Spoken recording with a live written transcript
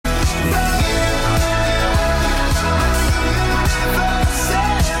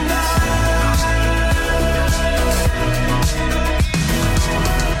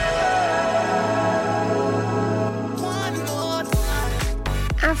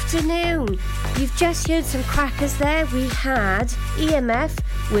afternoon. You've just heard some crackers there. We had EMF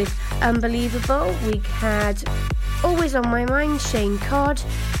with Unbelievable. We had Always on My Mind, Shane Codd.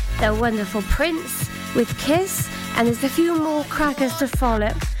 The wonderful Prince with Kiss. And there's a few more crackers to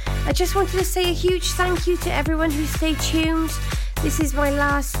follow. I just wanted to say a huge thank you to everyone who stayed tuned. This is my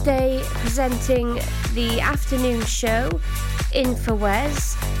last day presenting the afternoon show in for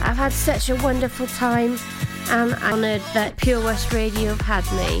Wes. I've had such a wonderful time and I'm honoured that Pure West Radio have had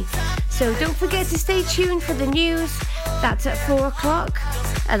me. So don't forget to stay tuned for the news. That's at 4 o'clock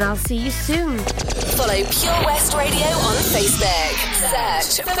and I'll see you soon. Follow Pure West Radio on Facebook.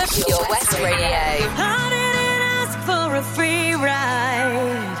 Search for Pure West Radio. I didn't ask for a free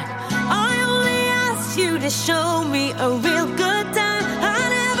ride. I only asked you to show me a real good time. I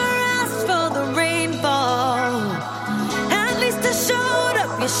never asked for the rainfall. At least I showed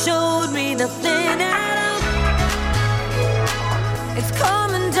up. You showed me nothing at all. It's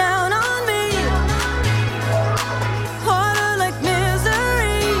coming down on me. Harder like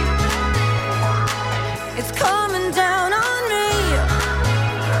misery. It's coming down on me.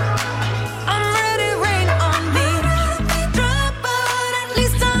 I'm ready, rain on me. Drop, but at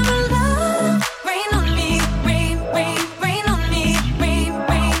least I'm alive. Rain on me, rain, rain, rain on me, rain,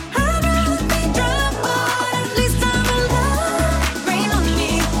 rain. I'd rather be drop, but at least I'm alive. Rain on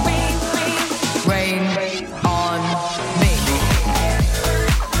me, rain, rain. Rain on me.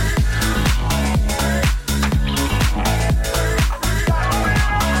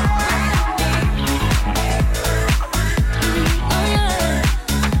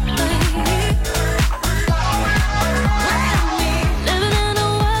 Living in a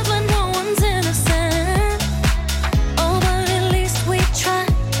world where no one's innocent. Oh, but at least we try.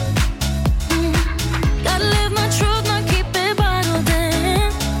 Gotta live my truth, not keep it bottled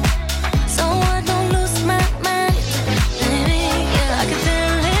in. So I don't lose my mind. Baby, yeah, I can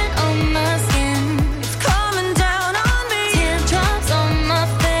feel it on my skin. It's coming down on me. Teardrops on my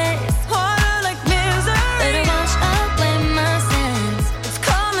face. Harder like misery. Let it wash away my sins. It's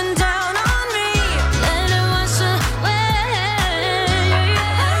coming down on me. Let it wash away.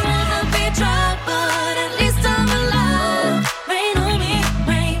 I'd rather be dry, but at least I'm alive. Rain on me,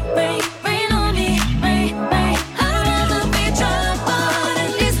 rain, rain, rain on me, rain, rain. I'd rather be dry, but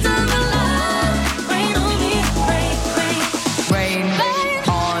at least I'm alive. Rain on me, rain, rain. Rain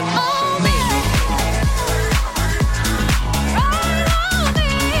on me.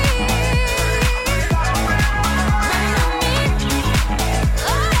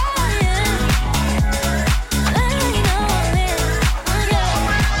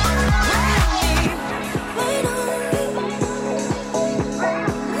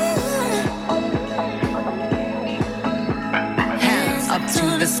 Hands up to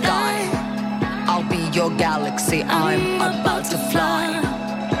the sky. I'll be your galaxy. I'm about to fly.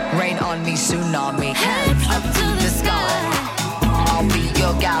 Rain on me, tsunami. Hands up to the sky. I'll be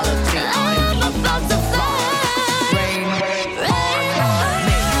your galaxy. I'm about to fly. Rain on me. Rain on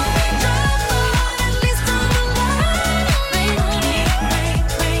me.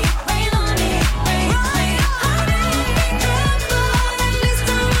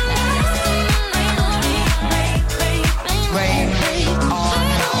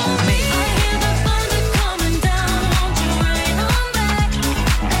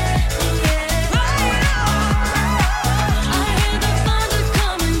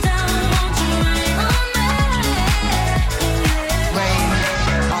 Rain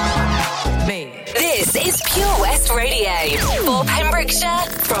on me. This is Pure West Radio for Pembrokeshire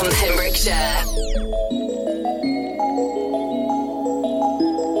from Pembrokeshire.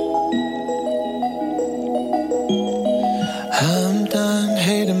 I'm done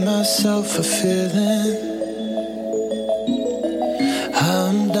hating myself for feeling.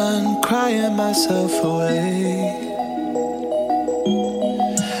 I'm done crying myself away.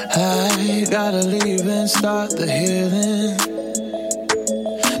 I gotta leave and start the healing.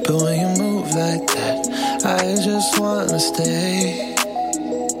 But when you move like that, I just wanna stay.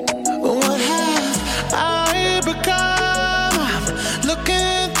 What have I become? I'm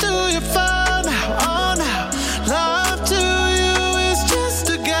looking through your phone now, oh now. Love to you is just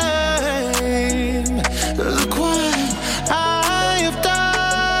a game. Look what I have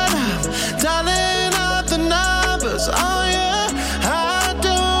done. I'm dialing up the numbers, oh yeah. I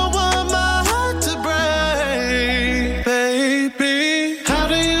don't want my heart to break, baby. How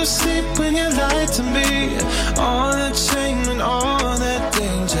do you sleep when you lie to me? All that shame and all that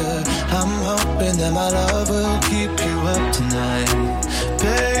danger. I'm hoping that my love will keep you up tonight,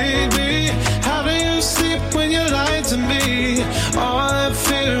 baby. How do you sleep when you lie to me? All that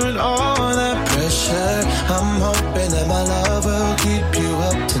fear and all that pressure. I'm hoping that my love will keep you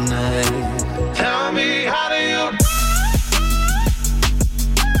up tonight.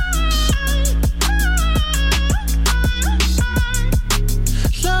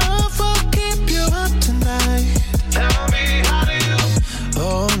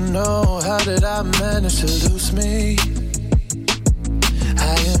 did I manage to lose me?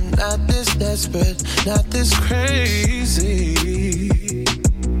 I am not this desperate, not this crazy.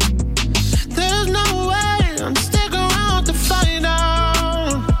 There's no way I'm sticking around to find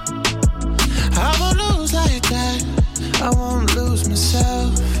out. I won't lose like that, I won't lose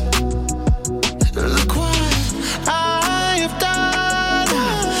myself. Look what I have done,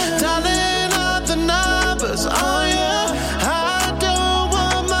 dialing up the numbers on you. I don't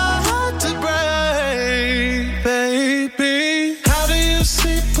want my heart to break, baby. How do you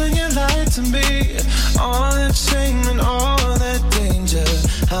sleep when you lie to me? All that shame and all that danger.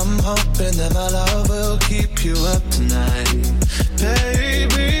 I'm hoping that my love will keep you up tonight,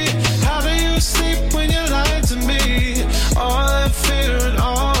 baby. How do you sleep when you lie to me? All that fear and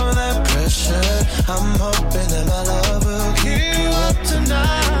all that pressure. I'm hoping that my love will keep you up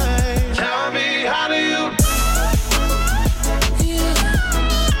tonight. Tell me, how do you?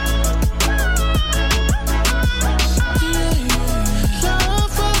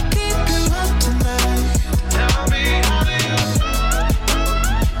 Love will keep you up tonight. Tell me, how do you?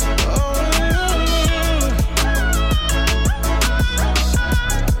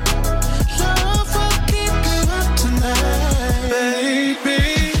 Love will keep you up tonight, baby.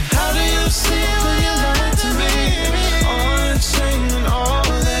 How do you sleep when you lie to me? All that shame and all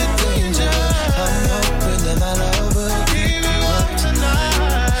that danger. I'm hoping that my love will keep you up tonight,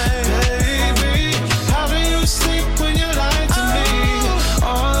 baby. How do you sleep when you lie to me?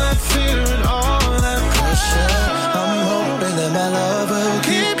 All that fear and all that pressure. I'm hoping that my love will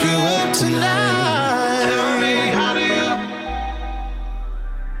keep you up tonight. Tell me, how do you?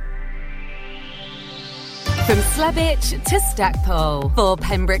 From Slebich to Stackpole for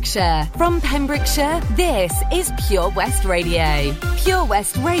Pembrokeshire. From Pembrokeshire, this is Pure West Radio. Pure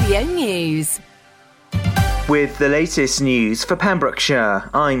West Radio News. With the latest news for Pembrokeshire,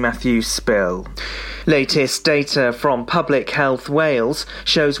 I'm Matthew Spill. Latest data from Public Health Wales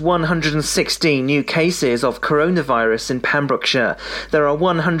shows 116 new cases of coronavirus in Pembrokeshire. There are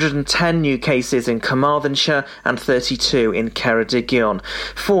 110 new cases in Carmarthenshire and 32 in Ceredigion.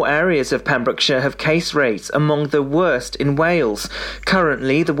 4 areas of Pembrokeshire have case rates among the worst in Wales.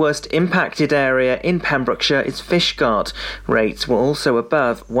 Currently, the worst impacted area in Pembrokeshire is Fishguard. Rates were also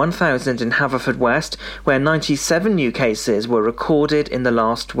above 1,000 in Haverfordwest, where 97 new cases were recorded in the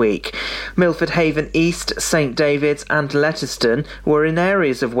last week. Milford Haven East, St David's and Letterston were in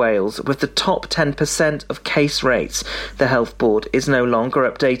areas of Wales with the top 10% of case rates. The Health Board is no longer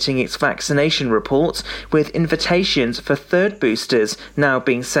updating its vaccination reports, with invitations for third boosters now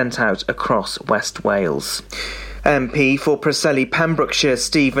being sent out across West Wales. MP for Preseli Pembrokeshire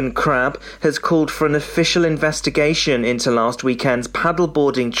Stephen Crabb has called for an official investigation into last weekend's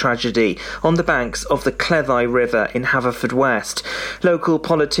paddleboarding tragedy on the banks of the Cleddau River in Haverfordwest. Local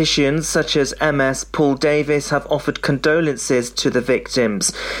politicians such as MS Paul Davis have offered condolences to the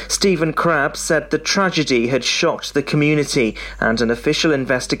victims. Stephen Crabb said the tragedy had shocked the community and an official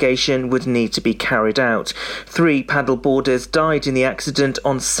investigation would need to be carried out. 3 paddleboarders died in the accident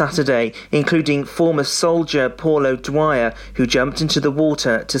on Saturday, including former soldier Paul O'Dwyer, who jumped into the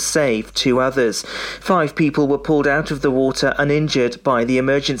water to save 2 others. 5 people were pulled out of the water uninjured by the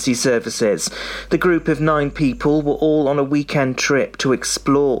emergency services. The group of 9 people were all on a weekend trip to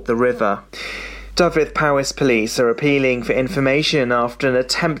explore the river. Dyfed Powys Police are appealing for information after an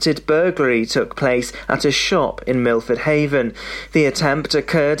attempted burglary took place at a shop in Milford Haven. The attempt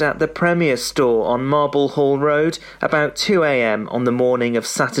occurred at the Premier store on Marble Hall Road about 2 a.m. on the morning of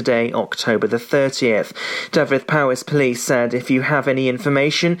Saturday, October the 30th. Dyfed Powys Police said if you have any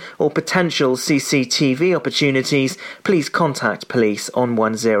information or potential CCTV opportunities, please contact police on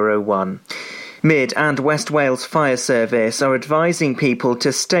 101. Mid and West Wales Fire Service are advising people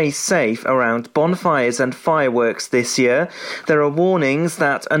to stay safe around bonfires and fireworks this year. There are warnings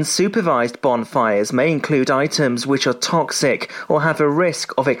that unsupervised bonfires may include items which are toxic or have a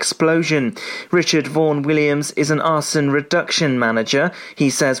risk of explosion. Richard Vaughan Williams is an arson reduction manager. He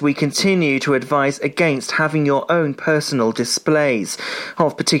says we continue to advise against having your own personal displays.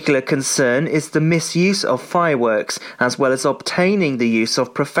 Of particular concern is the misuse of fireworks, as well as obtaining the use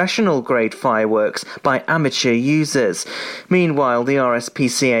of professional grade fireworks by amateur users. Meanwhile, the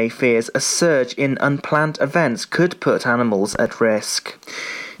RSPCA fears a surge in unplanned events could put animals at risk.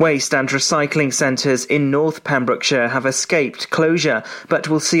 Waste and recycling centres in North Pembrokeshire have escaped closure, but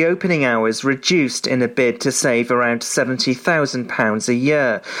will see opening hours reduced in a bid to save around £70,000 a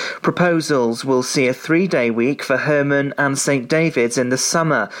year. Proposals will see a 3-day week for Herman and St David's in the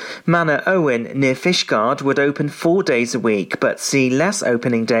summer. Manor Owen near Fishguard would open 4 days a week, but see less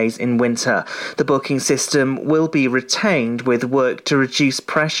opening days in winter. The booking system will be retained with work to reduce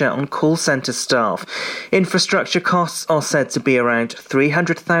pressure on call centre staff. Infrastructure costs are said to be around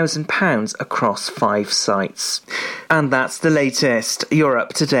 £300,000 across 5 sites. And that's the latest. You're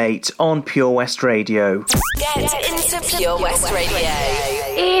up to date on Pure West Radio. Get into Pure West Radio.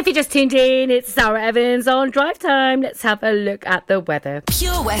 If you just tuned in, it's Sara Evans on Drive Time. Let's have a look at the weather.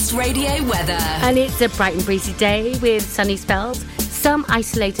 Pure West Radio weather. And it's a bright and breezy day with sunny spells. Some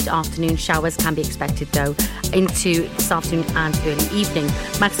isolated afternoon showers can be expected, though, into this afternoon and early evening.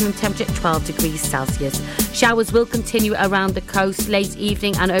 Maximum temperature 12 degrees Celsius. Showers will continue around the coast late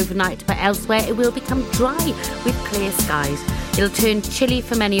evening and overnight, but elsewhere it will become dry with clear skies. It'll turn chilly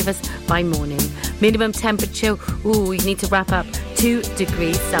for many of us by morning. Minimum temperature, you need to wrap up, 2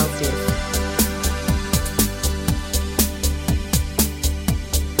 degrees Celsius.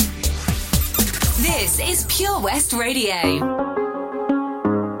 This is Pure West Radio.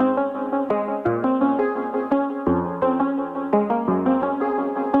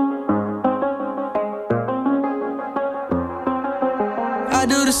 I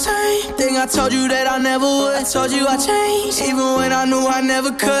do the same thing I told you that I never would. I told you I changed, even when I knew I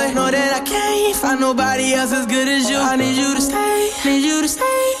never could. Know that I can't find nobody else as good as you. I need you to stay, need you to stay.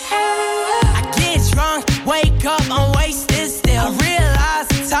 I get drunk, wake up, I'm wasted still. I realize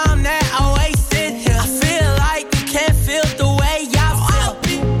the time that I wasted here. I feel like you can't feel the way I feel. I'll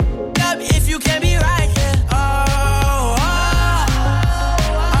be up if you can't be right here.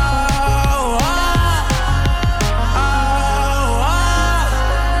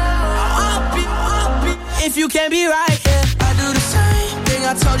 If you can't be right, yeah. I do the same thing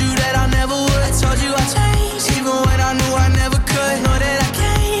I told you that I never would. I told you I changed, even when I knew I never could. Know that I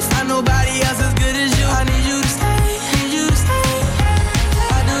can't find nobody else as good as you. I need you to stay, need you to stay.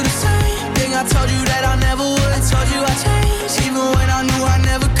 I do the same thing I told you that I never would. I told you I changed, even when I knew I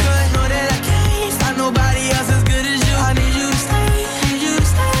never could. Know that I can't find nobody else as good as you. I need you to stay, need you to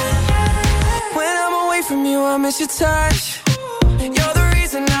stay. When I'm away from you, I miss your touch. You're the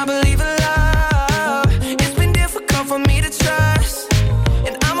reason I believe in love. For me to trust,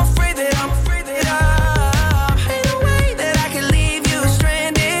 and I'm afraid that ain't no way that I can leave you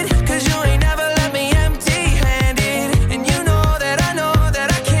stranded, cause you ain't never left me empty-handed, and you know that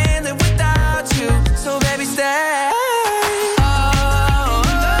I can't live without you, so baby stay.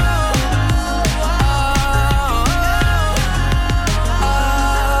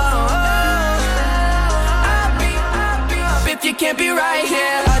 I'll be up if you can't be right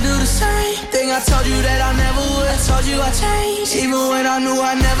here. I do the same thing I told you that I never would. I told you I changed, even when I knew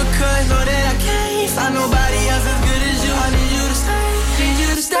I never could. Know that I can't find nobody else as good as you. I need you to stay, need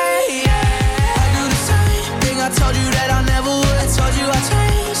you to stay. I do the same thing I told you that I never would. I told you I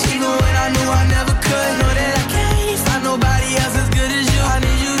changed, even when I knew I never could. Know that I can't find nobody else as good as you. I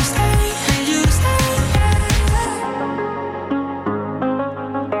need you to stay, need you to stay.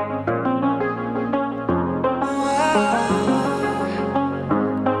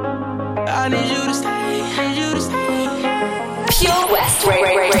 I need you to stay. Pure West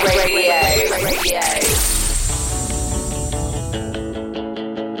Radio.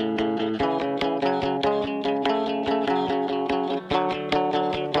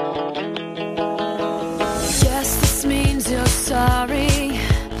 Yes, this means you're sorry.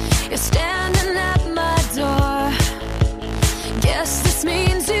 You're standing at my door. Guess this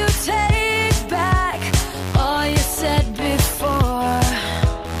means you take back all you said before.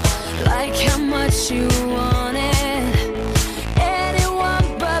 Like how much you wanted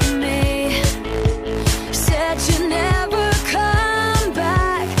anyone but me.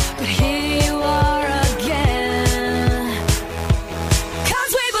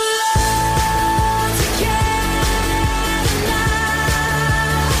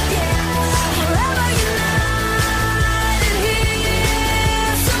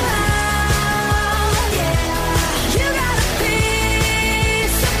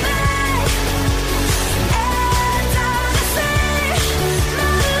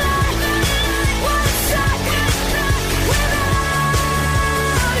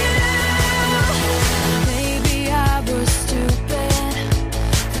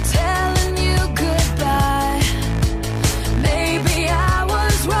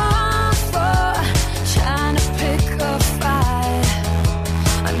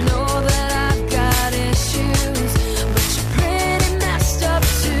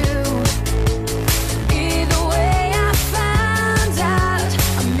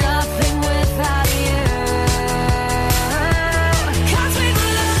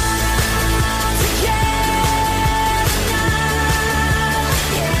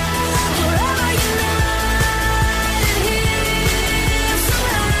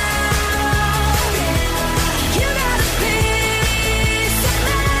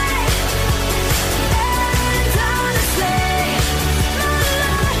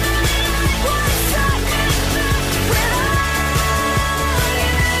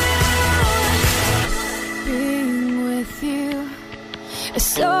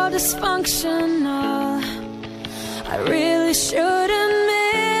 so dysfunctional. I really shouldn't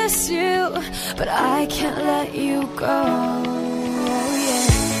miss you, but I can't let you go.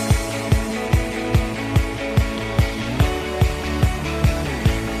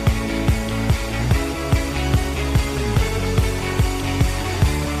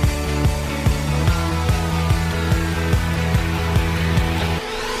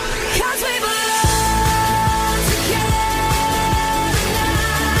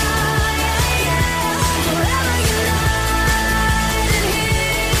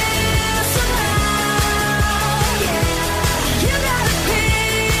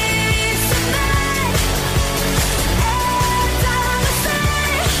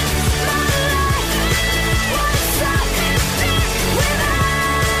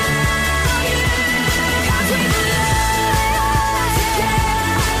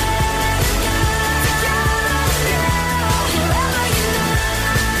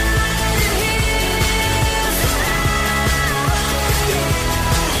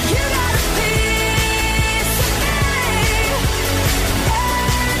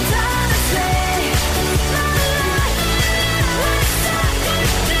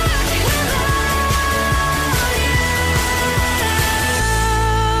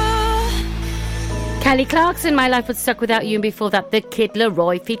 Kelly Clarkson, My Life Was Stuck Without You, and before that, The Kid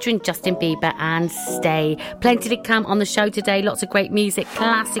Laroi featuring Justin Bieber and Stay. Plenty to come on the show today, lots of great music,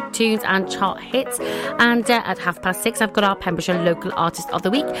 classic tunes and chart hits. And at 6:30, I've got our Pembrokeshire Local Artist of the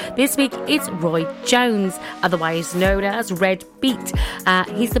Week. This week, it's Roy Jones, otherwise known as Red Beat.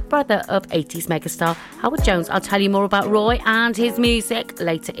 He's the brother of 80s megastar Howard Jones. I'll tell you more about Roy and his music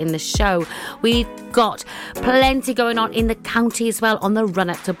later in the show. We've got plenty going on in the county as well on the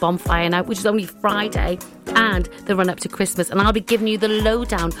run-up to Bonfire Night, which is only Friday, and the run-up to Christmas. And I'll be giving you the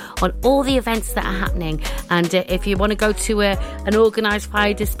lowdown on all the events that are happening. And if you want to go to an organised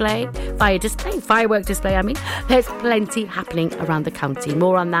firework display, there's plenty happening around the county.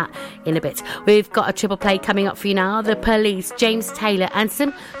 More on that in a bit. We've got a triple play coming up for you now. The Police, James Taylor and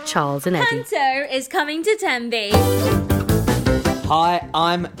some Charles and Eddie. Panto is coming to Tenby. Hi,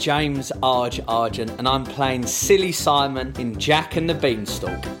 I'm James Argent and I'm playing Silly Simon in Jack and the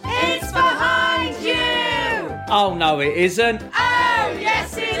Beanstalk. It's behind you! Oh no it isn't. Oh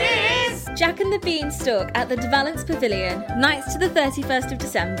yes it is! Jack and the Beanstalk at the De Valence Pavilion, nights to the 31st of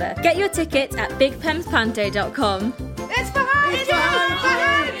December. Get your tickets at bigpemspanto.com. It's behind you! It's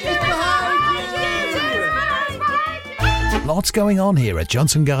behind you! Lots going on here at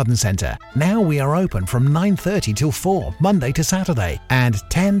Johnson Garden Centre. Now we are open from 9:30 till 4, Monday to Saturday, and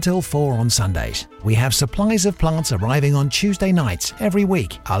 10 till 4 on Sundays. We have supplies of plants arriving on Tuesday nights every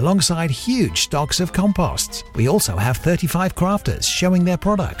week, alongside huge stocks of composts. We also have 35 crafters showing their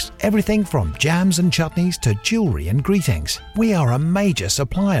products, everything from jams and chutneys to jewellery and greetings. We are a major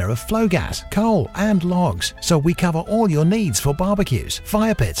supplier of flow gas, coal and logs, so we cover all your needs for barbecues,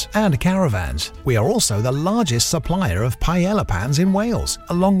 fire pits and caravans. We are also the largest supplier of paella pans in Wales,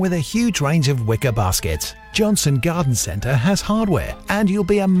 along with a huge range of wicker baskets. Johnson Garden Centre has hardware, and you'll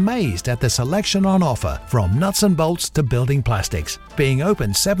be amazed at the selection on offer, from nuts and bolts to building plastics. Being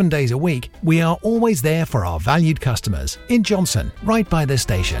open 7 days a week, we are always there for our valued customers. In Johnson, right by the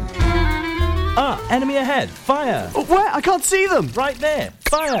station. Ah, enemy ahead. Fire. Oh, where? I can't see them. Right there.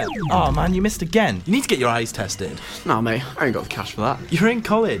 Fire. Oh, man, you missed again. You need to get your eyes tested. Nah, mate, I ain't got the cash for that. You're in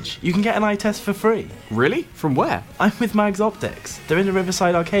college. You can get an eye test for free. Really? From where? I'm with Mags Optics. They're in the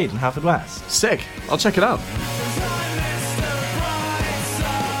Riverside Arcade in Haverfordwest. Sick. I'll check it out.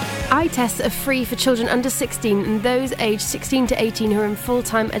 Eye tests are free for children under 16 and those aged 16 to 18 who are in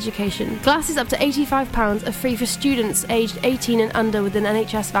full-time education. Glasses up to £85 are free for students aged 18 and under with an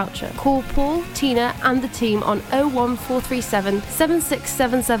NHS voucher. Call Paul, Tina and the team on 01437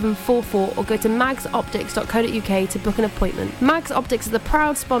 767744 or go to magsoptics.co.uk to book an appointment. Mags Optics are the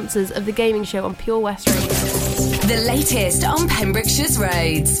proud sponsors of the gaming show on Pure West Radio. The latest on Pembrokeshire's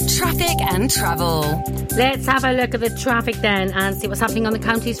roads, traffic and travel. Let's have a look at the traffic then and see what's happening on the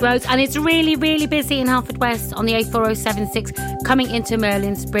county's roads. And it's really, really busy in Haverfordwest on the A4076 coming into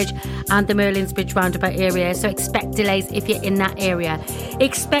Merlin's Bridge and the Merlin's Bridge roundabout area. So expect delays if you're in that area.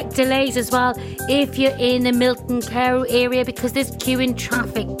 Expect delays as well if you're in the Milton Carew area, because there's queuing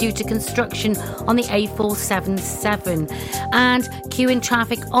traffic due to construction on the A477. And queuing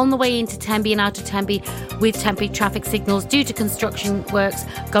traffic on the way into Tenby and out of Tenby with temporary traffic signals due to construction works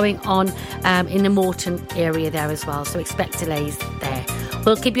going on in the Morton area there as well. So expect delays there.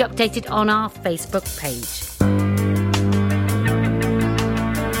 We'll keep you updated on our Facebook page.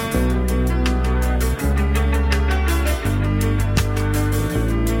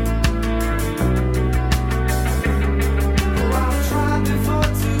 I've tried before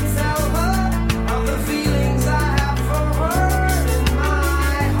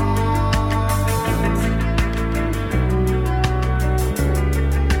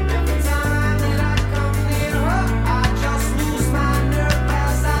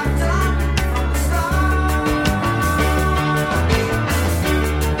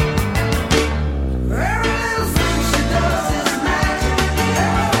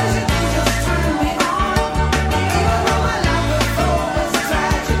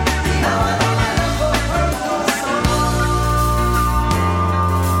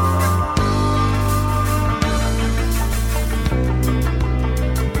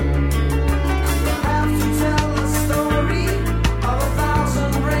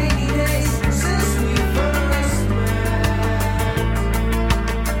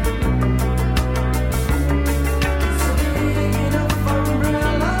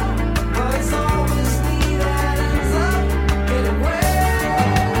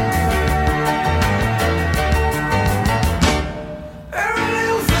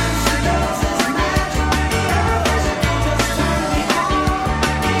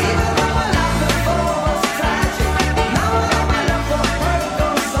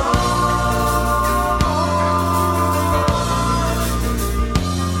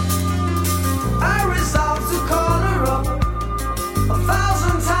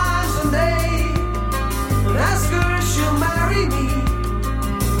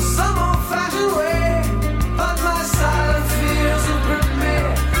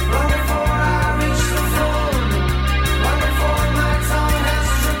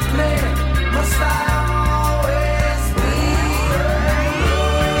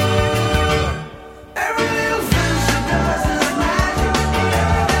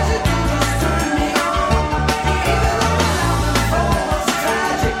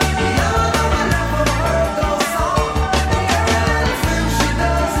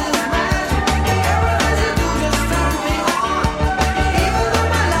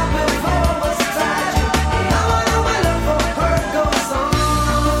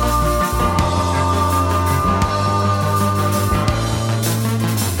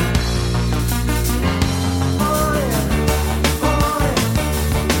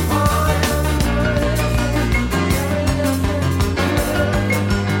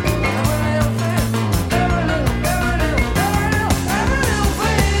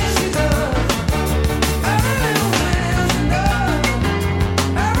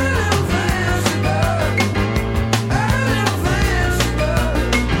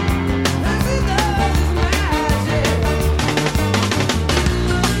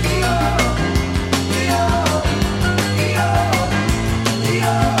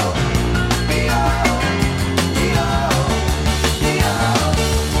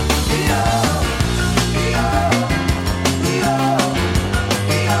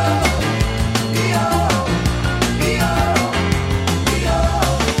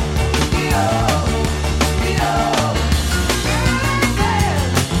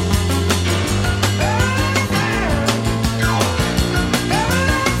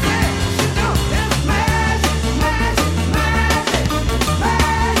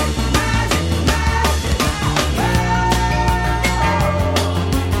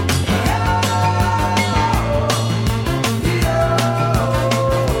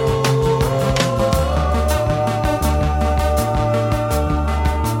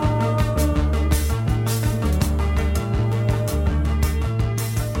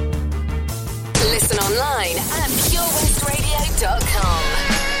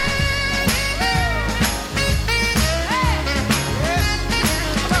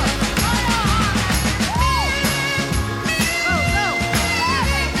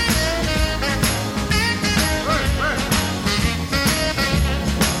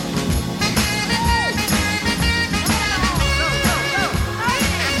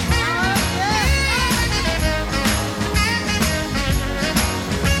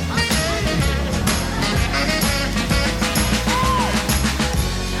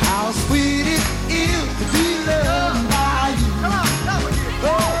sweet it is to be loved by you.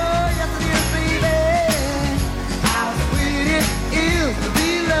 Oh, yes it is, baby. How sweet it is to be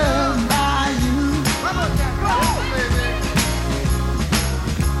loved by you.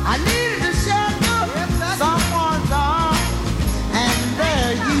 I needed to shelter someone's arms, and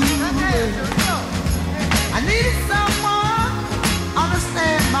there you were. I needed someone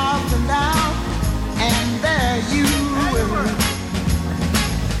understand my ups and downs, and there you were.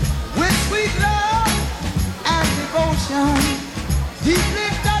 With sweet love and devotion, deeply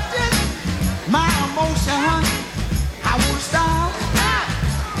touching my emotion. I won't stop.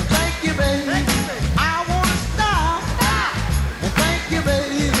 Thank you, baby. I won't stop. Thank you,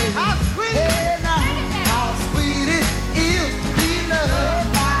 baby. How sweet, hey, now, how sweet it is to be loved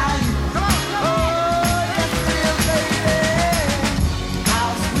by you. Oh, yes it is, baby. How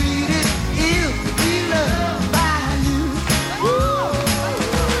sweet it is to be loved by you.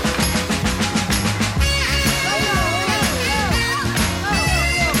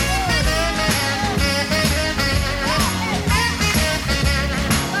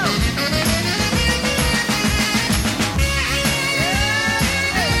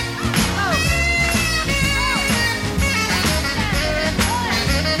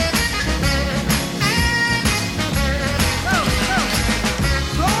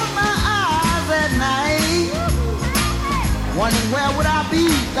 Close my eyes at night, wondering where would I be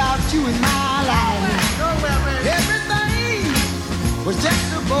without you in my life. Everything was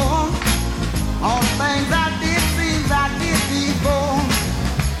just a bore. All the things I did seems I did before,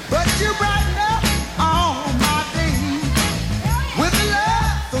 but you brighten up all my days with a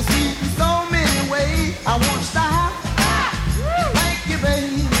love so sweet in so many ways. I won't stop. Thank you,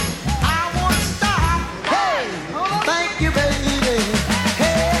 baby. I won't stop. Hey, thank you, baby.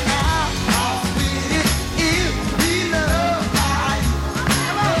 Hey, now, how sweet it is to be loved by you.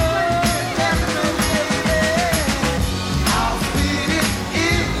 Oh, tell me, baby, how sweet it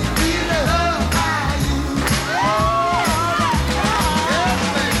is to be loved by you.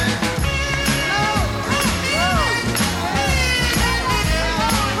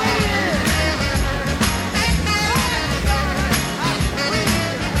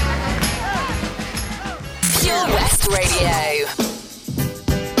 Pure West Radio.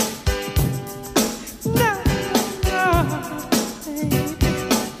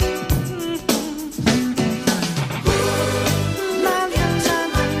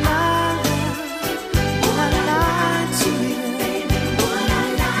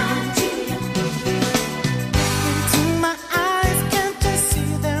 My eyes can't just see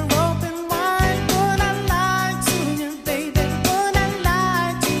they're open wide. Would I lie to you, baby? Would I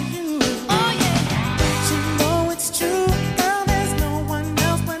lie to you? Oh yeah. Don't you know it's true, girl? There's no one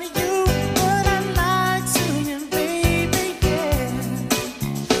else but you. Would I lie to you, baby? Yeah.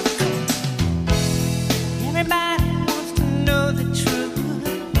 Everybody wants to know the truth.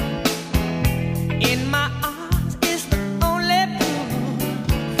 In my arms is the only proof.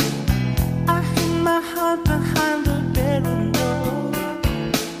 I hid my heart behind the bedroom door.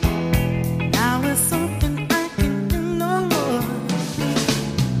 Now it's something I can do no more.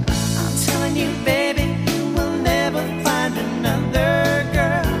 I'm telling you, baby, you will never find another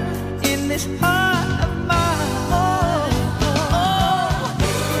girl in this heart of mine.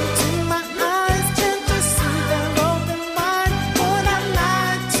 To my eyes, can't you see they're open wide? Would I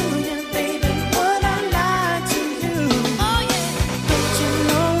lie to you, baby? Would I lie to you? Oh yeah. Don't you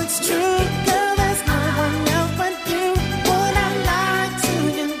know it's true, girl? There's no one else but you. Would I lie to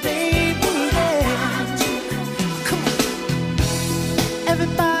you, baby? Yeah. Come on.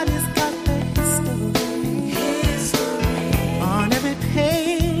 Everybody's got their history. On every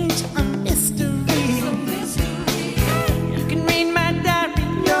page, a mystery. You can read my diary,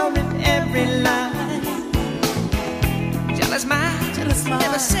 you're in every line. Jealous mind,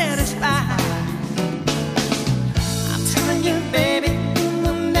 never satisfied. I'm telling you, baby, you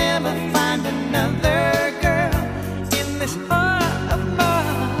will never find another girl in this heart of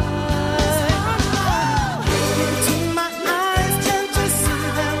mine. Into my eyes, can't you see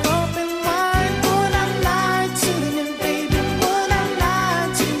they're open wide? Would I lie to you, baby? Would I lie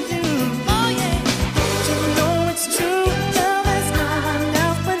to you? Oh yeah. Don't you know it's true, girl? There's no one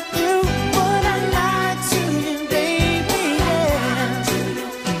else but you. Would I lie to you, baby? Yeah.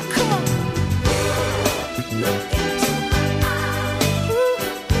 Come on.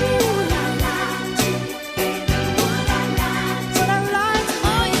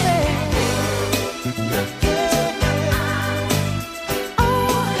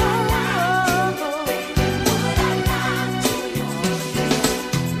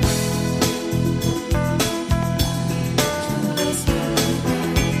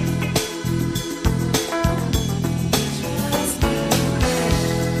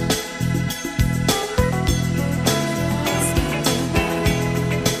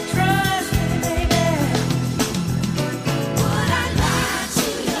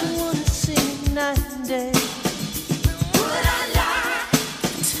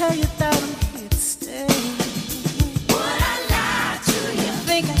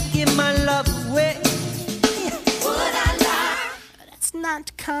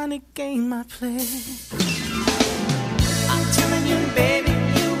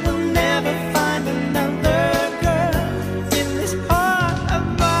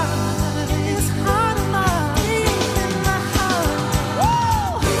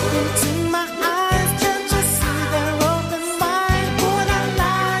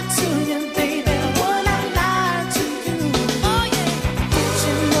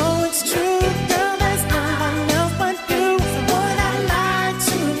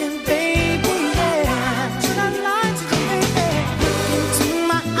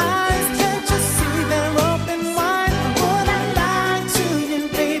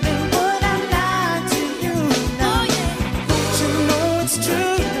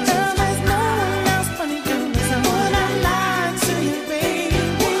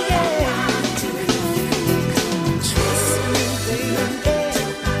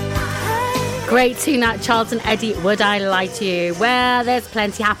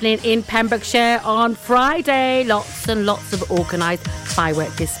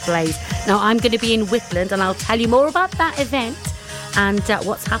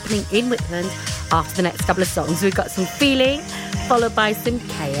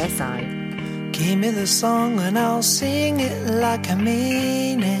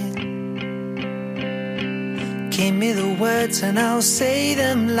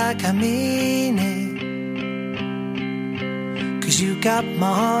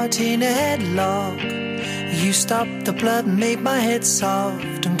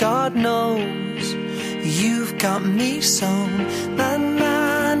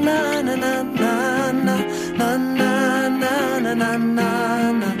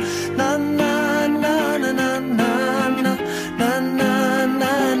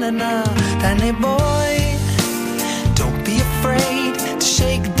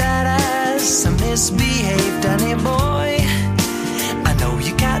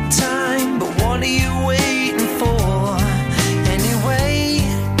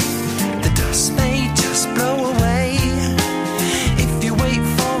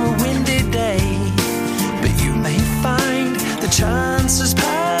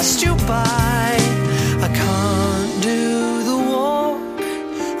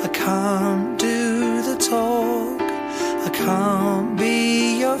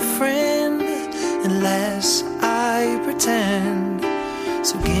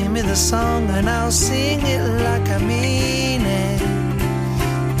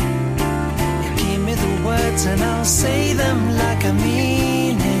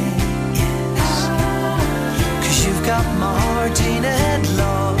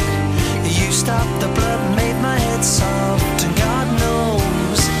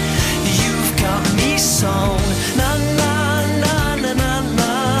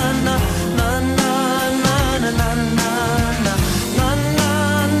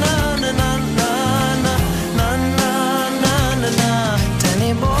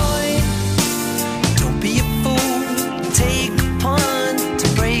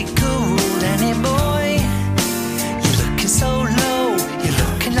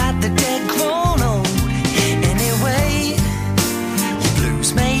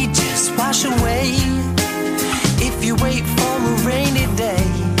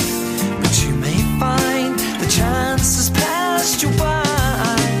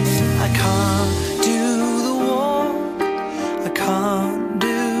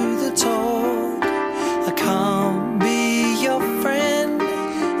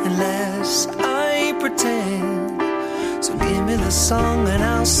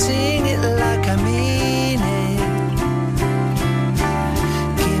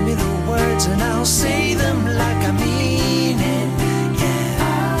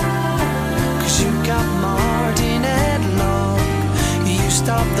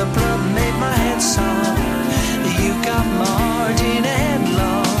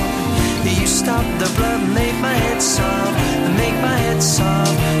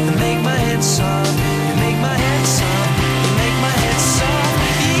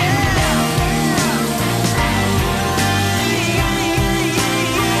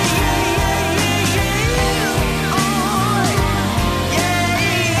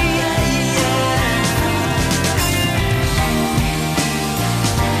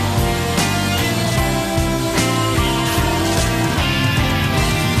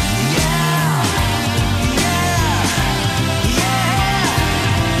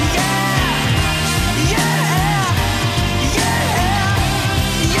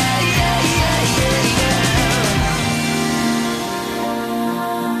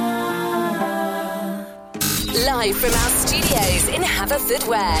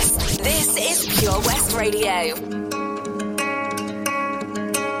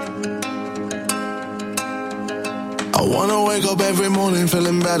 I wanna wake up every morning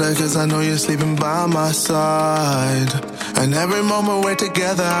feeling better, cause I know you're sleeping by my side. And every moment we're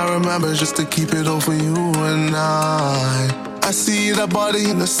together, I remember just to keep it all for you and I see that body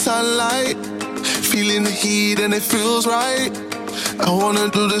in the sunlight, feeling the heat and it feels right. I wanna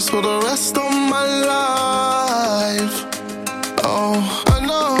do this for the rest of my life. Oh, I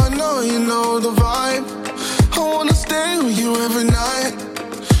know, you know the vibe. I wanna stay with you every night.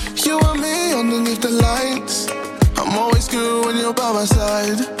 You and me underneath the lights. I'm always good when you're by my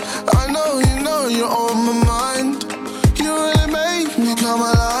side. I know, you know, you're on my mind. You really make me come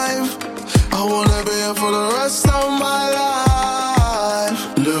alive. I wanna be here for the rest of my life.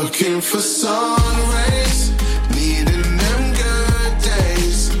 Looking for sun rays, needing them good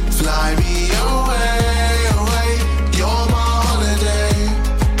days. Fly me away, away. You're my holiday.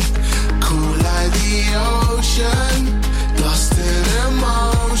 Cool like the ocean, lost in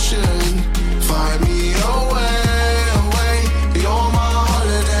emotion. Find me away, away. You're my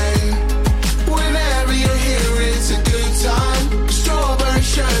holiday. Whenever you're here, it's a good time. Strawberry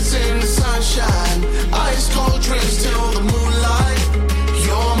shirts in the sunshine, ice cold drinks till the moonlight.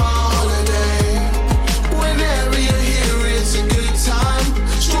 You're my holiday. Whenever you're here, it's a good time.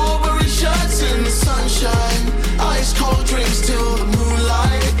 Strawberry shirts in the sunshine, ice cold drinks till the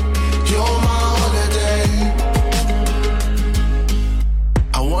moonlight. You're my holiday.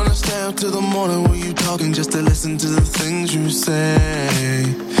 I wanna stay up till the morning with you talking, just to listen to the things you say.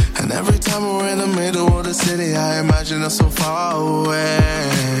 And every time we're in the middle of the city, I imagine us so far away.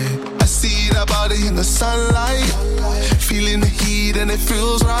 I see that body in the sunlight, feeling the heat and it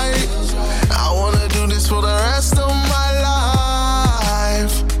feels right. I wanna do this for the rest of my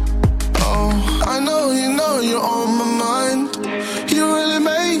life. Oh, I know, you know, you're on my mind. You really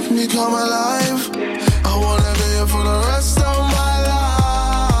make me come alive. I wanna be here for the rest of my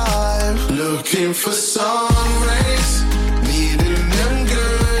life. Looking for sun rays, needing them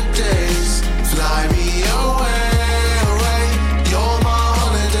good days. Fly me away, away. You're my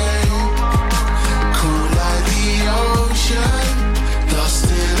holiday. Cool like the ocean, lost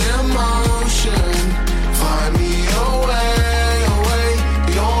in emotion. Find me away, away.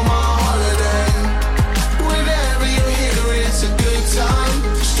 You're my holiday. Whenever you're here, it's a good time.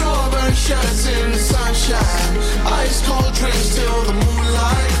 Strawberry shirts in the sunshine, ice cold drinks till the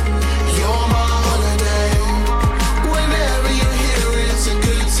moonlight. You're my holiday. Whenever you're here, it's a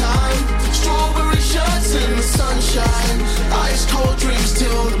good time. Strawberry shirts in the sunshine, ice cold drinks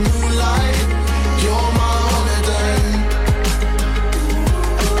till the moonlight. You're my holiday.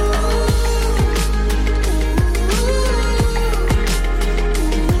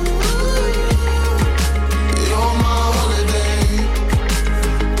 You're my holiday.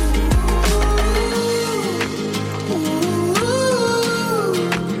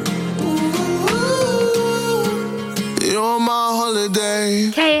 You're my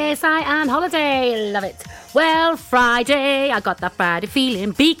holiday. KSI and Holiday, love it. Well, Friday, I got that Friday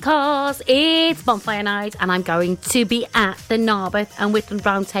feeling because it's bonfire night and I'm going to be at the Narberth and Whitland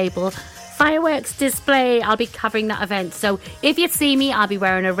Round Table fireworks display. I'll be covering that event, so if you see me, I'll be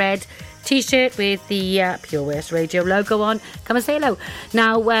wearing a red t-shirt with the Pure West Radio logo on. Come and say hello.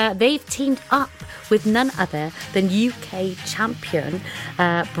 Now, they've teamed up with none other than UK champion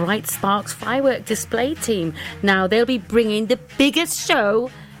Bright Sparks firework display team. Now, they'll be bringing the biggest show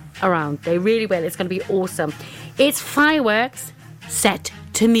around. They really will. It's going to be awesome. It's fireworks set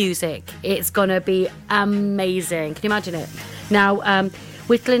to music. It's going to be amazing. Can you imagine it? Now,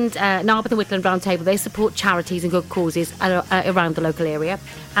 Whitland, Narberth and Whitland Round Table, they support charities and good causes around the local area,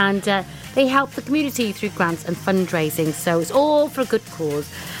 and they help the community through grants and fundraising, so it's all for a good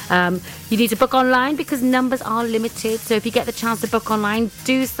cause. You need to book online because numbers are limited, so if you get the chance to book online,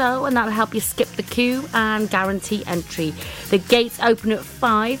 do so, and that'll help you skip the queue and guarantee entry. The gates open at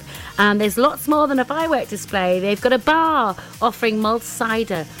 5, and there's lots more than a firework display. They've got a bar offering mulled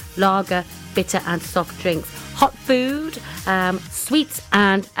cider, lager, bitter and soft drinks, hot food, sweets,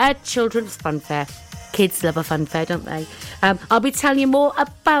 and a children's fun fair. Kids love a fun fair, don't they? I'll be telling you more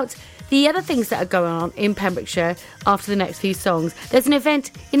about the other things that are going on in Pembrokeshire after the next few songs. There's an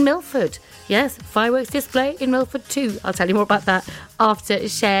event in Milford. Yes, fireworks display in Milford too. I'll tell you more about that after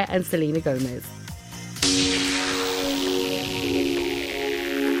Cher and Selena Gomez.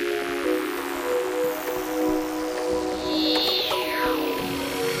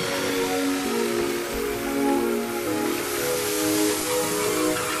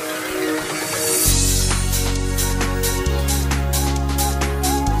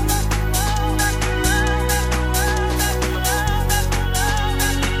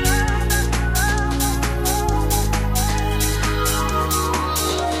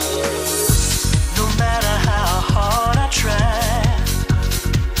 No matter how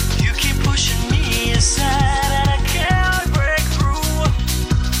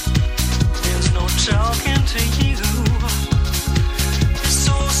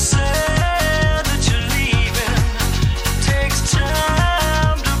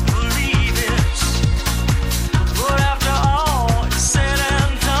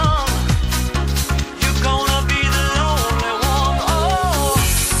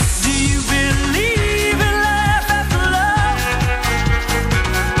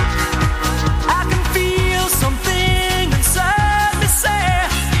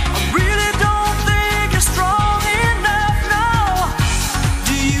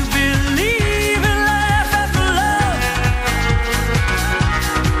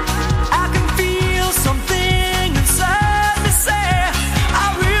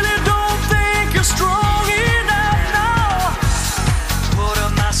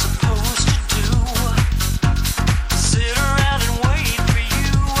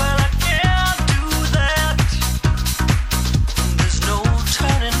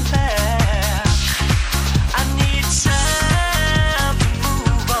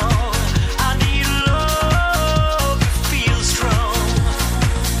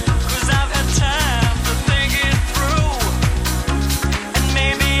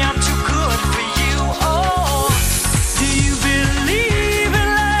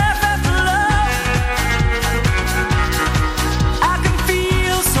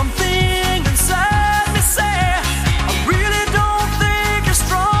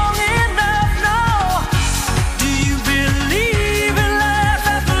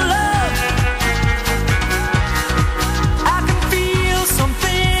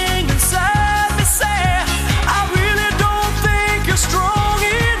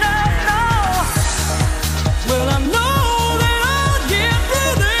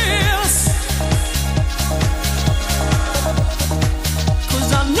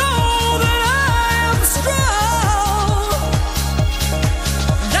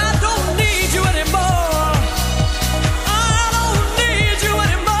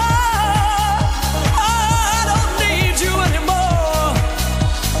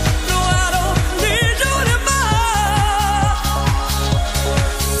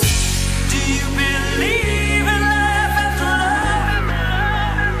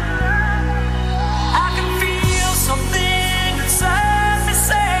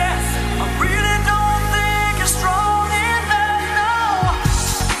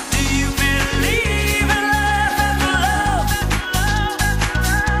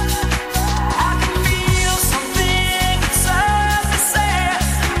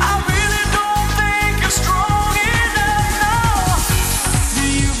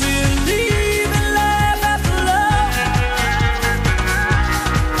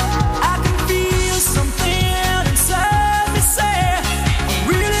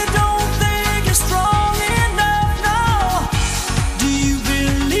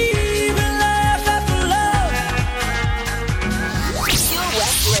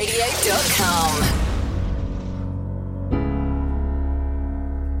purewestradio.com.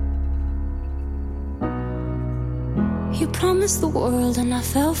 You promised the world and I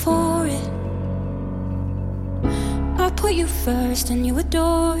fell for it. I put you first and you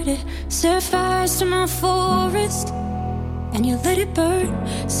adored it. Set fires to my forest and you let it burn.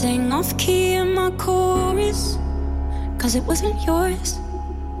 Sang off key in my chorus, 'cause it wasn't yours.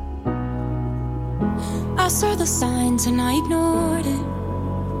 I saw the signs and I ignored it.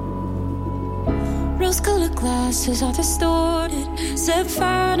 Rose-colored glasses are distorted. Set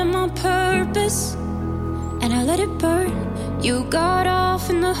fire to my purpose and I let it burn. You got off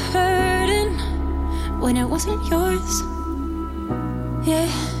in the hurting when it wasn't yours. Yeah,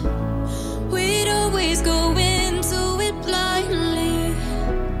 we'd always go into it blindly.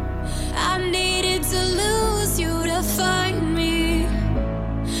 I needed to lose you to find me.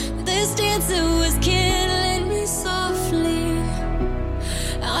 This dancer was killing me softly.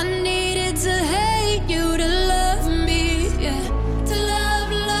 I needed to hate you to love me. Yeah, to love,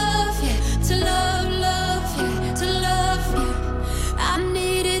 love, yeah, to love, love, yeah, to love you. I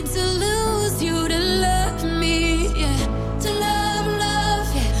needed to lose you to love me. Yeah, to love, love,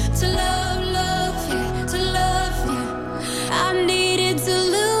 yeah, to love, love, yeah, to love you. I needed to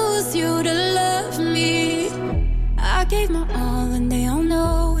lose you to love me. I gave my all and they all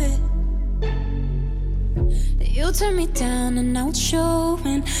know it. You turned me down and now it's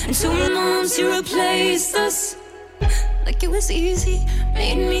showing. And 2 months you replaced us like it was easy.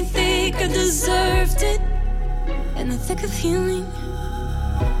 Made me think I deserved it in the thick of healing.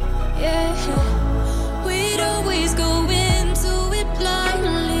 Yeah, we'd always go into it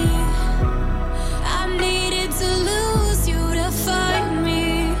blindly. I needed to lose you to find me.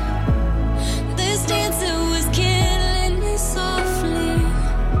 This dancer was killing me softly.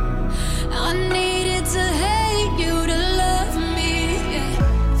 I needed to hate you to love me. Yeah,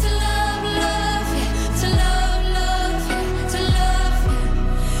 to love, love, yeah, to love, love, yeah, to love you.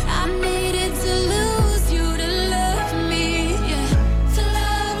 I needed to lose you to love me. Yeah, to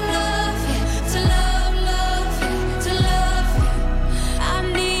love, love, yeah, to love, love, yeah, to love you. I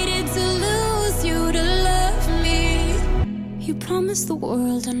needed to lose you to love me. You promised the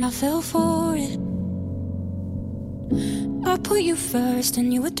world and I fell for it. I put you first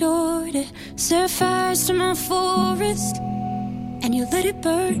and you adored it. Set fires to my forest and you let it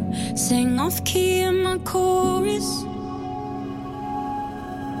burn. Sang off key in my chorus.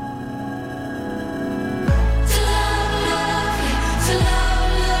 To love, love, yeah, to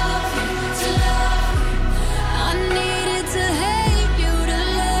love, love, yeah, to love you. I needed to hate you to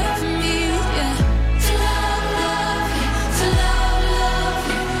love me. Yeah, to love, love, yeah, to love, love,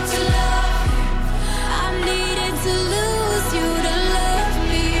 yeah, to love you. I needed to lose you to love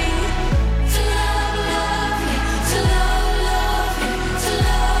me. To love, love, yeah, to love, love, yeah, to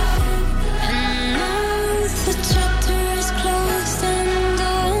love you. And now the chapter is closed and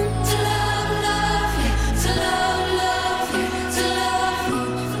done. To love, love, yeah, to love, love, yeah, to love you.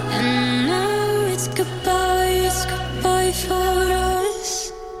 And now it's goodbye for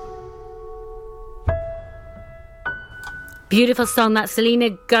us. Beautiful song, that Selena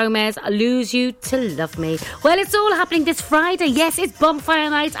Gomez, Lose You to Love Me. Well, it's all happening this Friday. Yes, it's bonfire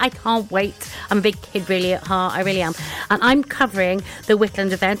night. I can't wait. I'm a big kid really at heart. I really am. And I'm covering the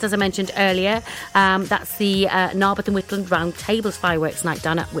Whitland event, as I mentioned earlier. That's the Narberth and Whitland Round Tables Fireworks Night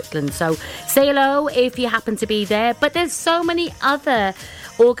down at Whitland. So say hello if you happen to be there. But there's so many other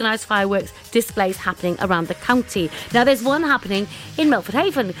organised fireworks displays happening around the county. Now, there's one happening in Milford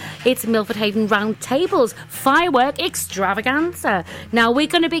Haven. It's Milford Haven Round Tables Firework Extravaganza. Now, we're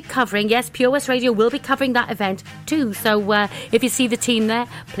going to be covering, yes, Pure West Radio will be covering that event too. So if you see the team there,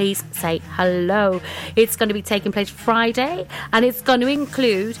 please say hello. It's going to be taking place Friday and it's going to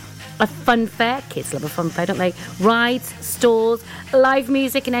include a fun fair. Kids love a fun fair, don't they? Rides, stalls, live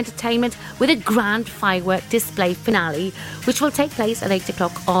music and entertainment with a grand firework display finale, which will take place at 8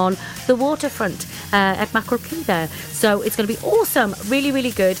 o'clock on the waterfront at Mackerel Quay there. So it's going to be awesome, really,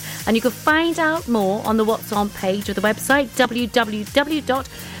 really good. And you can find out more on the What's On page of the website,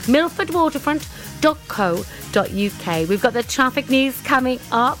 www.milfordwaterfront.co.uk. We've got the traffic news coming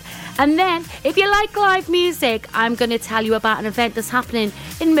up. And then, if you like live music, I'm going to tell you about an event that's happening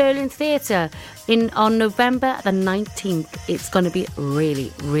in Merlin Theatre on November the 19th. It's going to be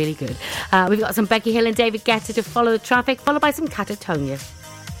really, really good. We've got some Becky Hill and David Guetta to follow the traffic, followed by some Catatonia.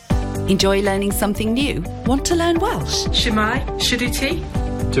 Enjoy learning something new? Want to learn Welsh? Shemai, Shuduti.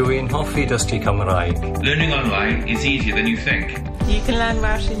 Dwi'n hoffi dysgu Cymraeg. Learning online is easier than you think. You can learn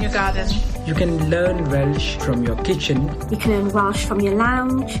Welsh in your garden. You can learn Welsh from your kitchen. You can learn Welsh from your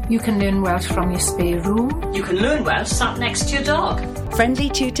lounge. You can learn Welsh from your spare room. You can learn Welsh sat next to your dog. Friendly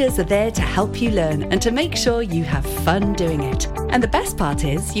tutors are there to help you learn and to make sure you have fun doing it. And the best part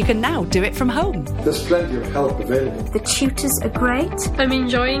is you can now do it from home. There's plenty of help available. The tutors are great. I'm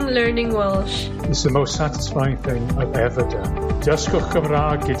enjoying learning Welsh. It's the most satisfying thing I've ever done. Dysgwch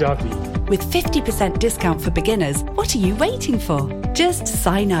Cymraeg gyda fi. With 50% discount for beginners, what are you waiting for? Just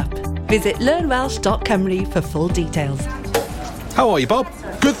sign up. Visit learnwelsh.com for full details. How are you, Bob?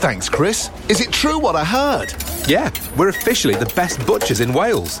 Good, thanks, Chris. Is it true what I heard? Yeah, we're officially the best butchers in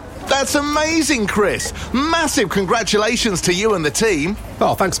Wales. That's amazing, Chris. Massive congratulations to you and the team.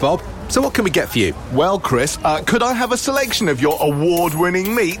 Oh, thanks, Bob. So what can we get for you? Well, Chris, could I have a selection of your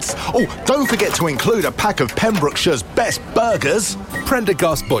award-winning meats? Oh, don't forget to include a pack of Pembrokeshire's best burgers.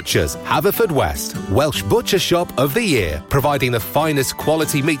 Prendergast Butchers, Haverfordwest, Welsh Butcher Shop of the Year, providing the finest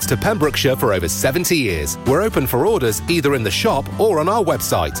quality meats to Pembrokeshire for over 70 years. We're open for orders either in the shop or on our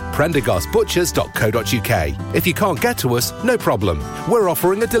website, prendergastbutchers.co.uk. If you can't get to us, no problem. We're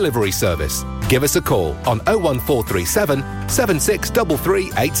offering a delivery service. Give us a call on 01437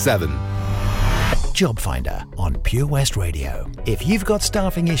 763387. Job Finder on Pure West Radio. If you've got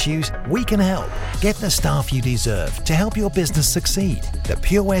staffing issues, we can help. Get the staff you deserve to help your business succeed. The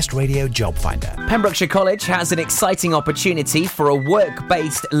Pure West Radio Job Finder. Pembrokeshire College has an exciting opportunity for a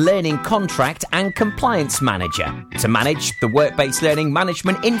work-based learning contract and compliance manager to manage the work-based learning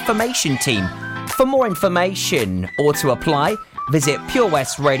management information team. For more information or to apply, visit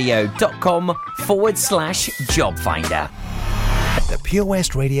purewestradio.com/job finder. The Pure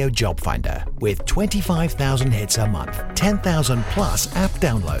West Radio Job Finder, with 25,000 hits a month, 10,000 plus app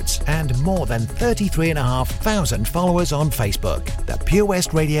downloads, and more than 33,500 followers on Facebook. The Pure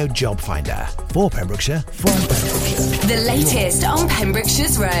West Radio Job Finder, for Pembrokeshire, from Pembrokeshire. The latest on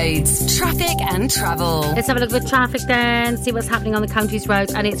Pembrokeshire's roads, traffic and travel. Let's have a look at the traffic then, see what's happening on the county's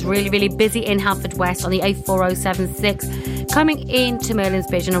roads. And it's really, really busy in Haverfordwest on the A4076, coming into Merlin's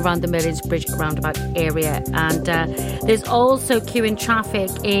Bridge and around the Merlin's Bridge roundabout area. And there's also queuing traffic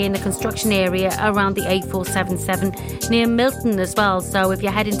in the construction area around the A477 near Milton as well. So if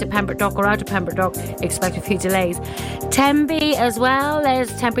you're heading to Pembroke Dock or out of Pembroke Dock, expect a few delays. Tenby as well, there's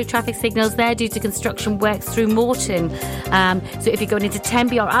temporary traffic signals there due to construction works through Morton. So if you're going into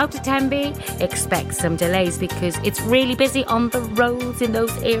Tenby or out of Tenby, expect some delays because it's really busy on the roads in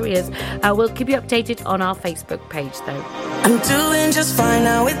those areas. We'll keep you updated on our Facebook page though. I'm doing just fine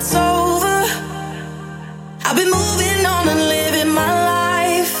now, it's over. I've been moving on and living my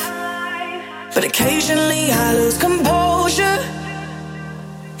life, but occasionally I lose composure,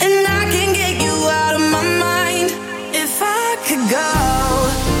 and I can get you out of my mind. If I could go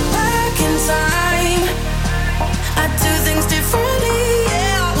back in time, I'd do things differently,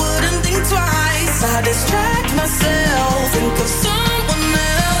 yeah, I wouldn't think twice. I distract myself, think of someone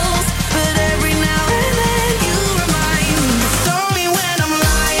else, but every now and then you remind me. Stop me when I'm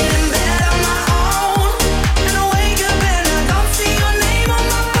lying in bed on my own, and I wake up and I don't see your name on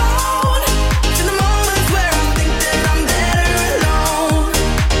my phone. In the moments where I think that I'm better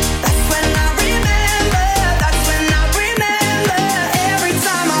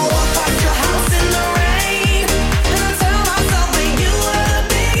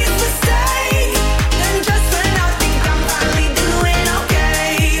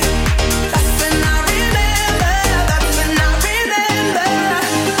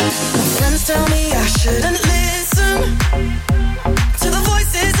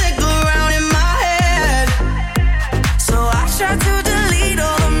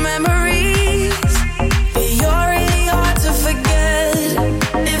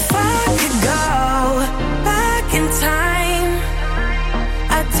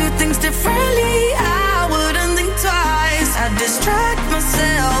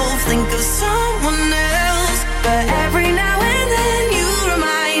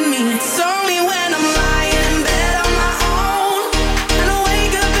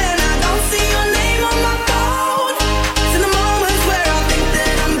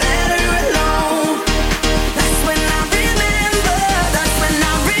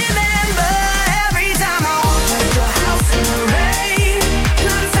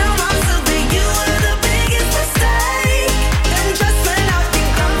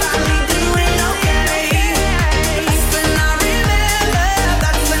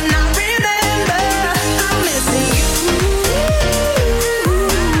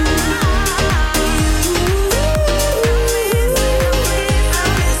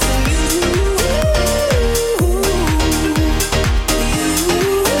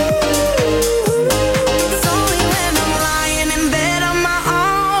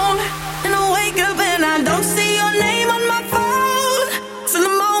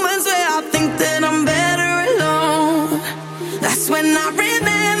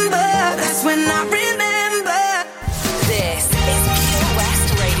remember. That's when I remember. This is Pure West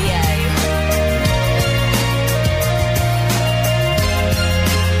Radio.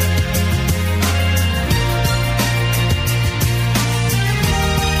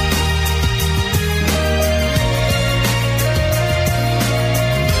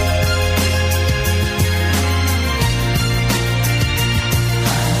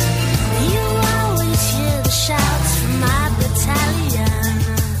 You always hear the shouts from my battalion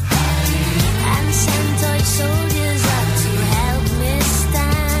and send toy soldiers up to help me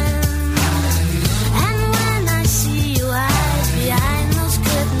stand. And when I see you hide behind those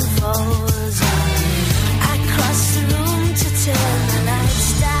curtain folds, I cross the room to turn the lights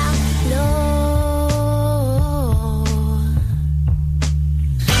down low.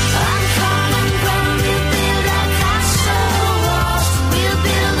 I'm coming from, we'll build our castle walls, we'll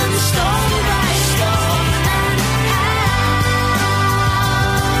build them stone by stone and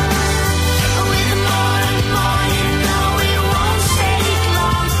with more and more, you know it won't take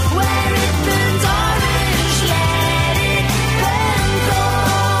long. Where it burns orange, let it burn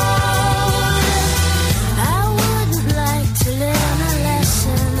gold. I wouldn't like to learn a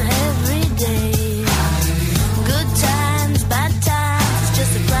lesson every day. Good times, bad times, it's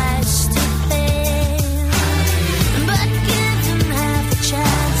just a price to pay. But give them half a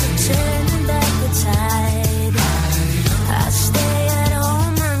chance of turning back the tide. I stay at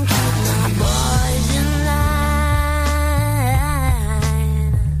home and keep my boys in line.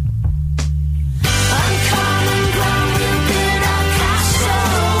 I'm coming ground, we'll build our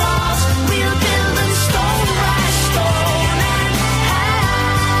castle walls, we'll build them stone by stone and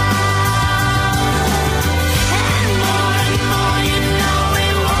more, you know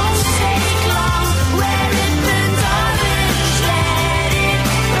it won't take long. Where it burns orange, let it burn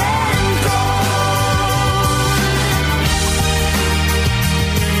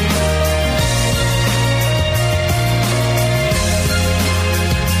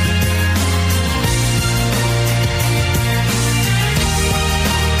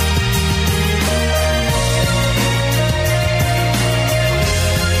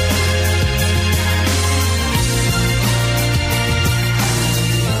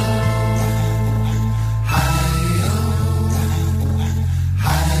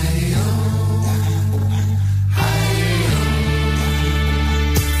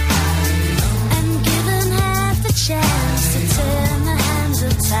and given half the chance to turn the hands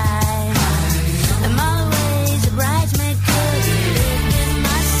of time. I'm always a bridesmaid, could live in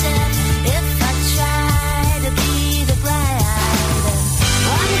myself if I try to be the bride.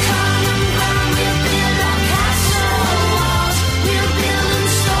 I'm coming ground, we'll build our castle walls, we'll build them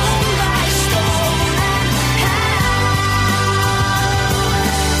stone by stone and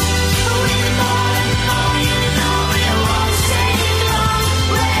with more and more, you know it won't take long.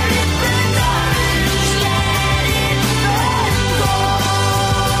 Where it burns orange, let it burn gold.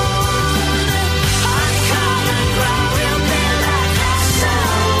 I'm coming ground, we'll build our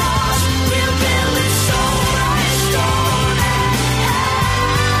castle walls, we'll build it stone by stone and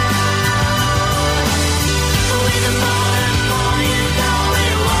with more and more, you know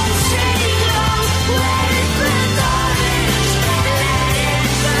it won't take long. Where it burns orange, let it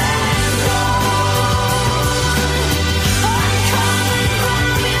burn gold. I'm coming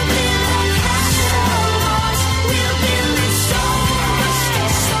ground, we'll build our castle walls, we'll build it stone by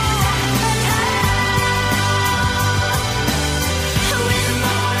stone with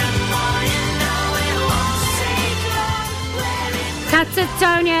more and more, you know it won't take long. Where it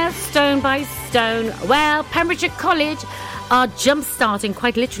Catatonia, Stone by Stone. Well, Pembrokeshire College are jump-starting,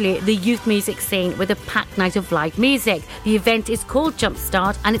 quite literally, the youth music scene with a packed night of live music. The event is called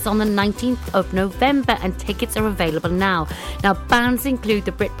Jumpstart and it's on the 19th of November and tickets are available now. Now, bands include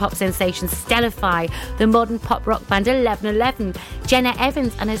the Britpop sensation Stellify, the modern pop rock band 1111, Jenna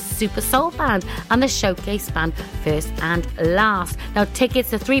Evans and her super soul band, and the showcase band First and Last. Now,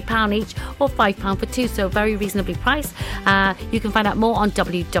 tickets are £3 each or £5 for two, so very reasonably priced. You can find out more on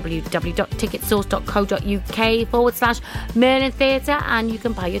www.ticketsource.co.uk/Merlin Theatre and you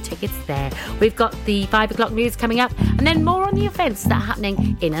can buy your tickets there. We've got the 5 o'clock news coming up and then more on the events that are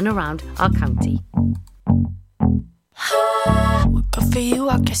happening in and around our county. Well, good for you,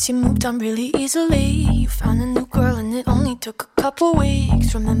 I guess you moved on really easily. You found a new girl and it only took a couple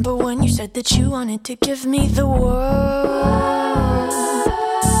weeks. Remember when you said that you wanted to give me the world?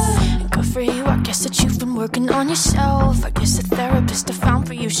 Good for you, I guess that you've been working on yourself. I guess the therapist I found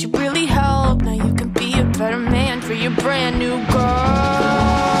for you should really help. Now you can be a better man for your brand new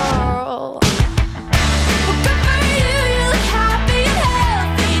girl. Well, good for you, you look happy and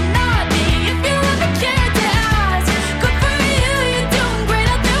healthy. Not me, if you ever cared to ask. Good for you, you're doing great,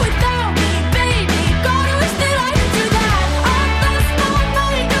 I'll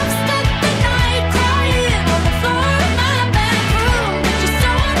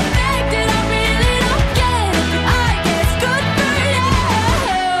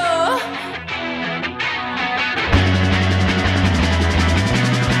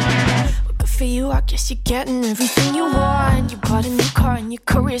guess you're getting everything you want. You bought a new car and your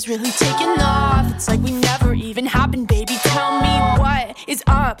career's really taking off. It's like we never even happened, baby. Tell me what is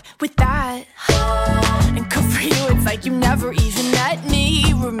up with that? And good for you, it's like you never even met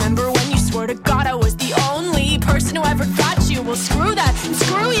me. Remember when you swore to God I was the only person who ever got you? Well, screw that and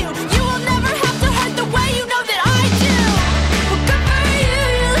screw you. You will never have to hurt the way you know that I do. Well, good for you,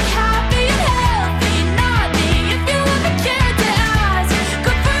 you look happy and healthy. Not me, if you ever cared to ask.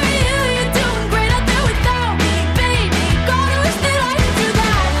 Good for you, you're doing great out there without me, baby. God, I wish that I could do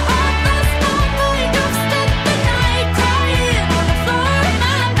that. All last night, I've spent the night crying on the floor of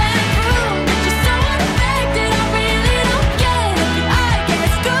my bedroom. But you're so unaffected, I really don't get it. But I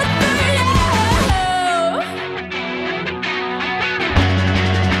guess good for you.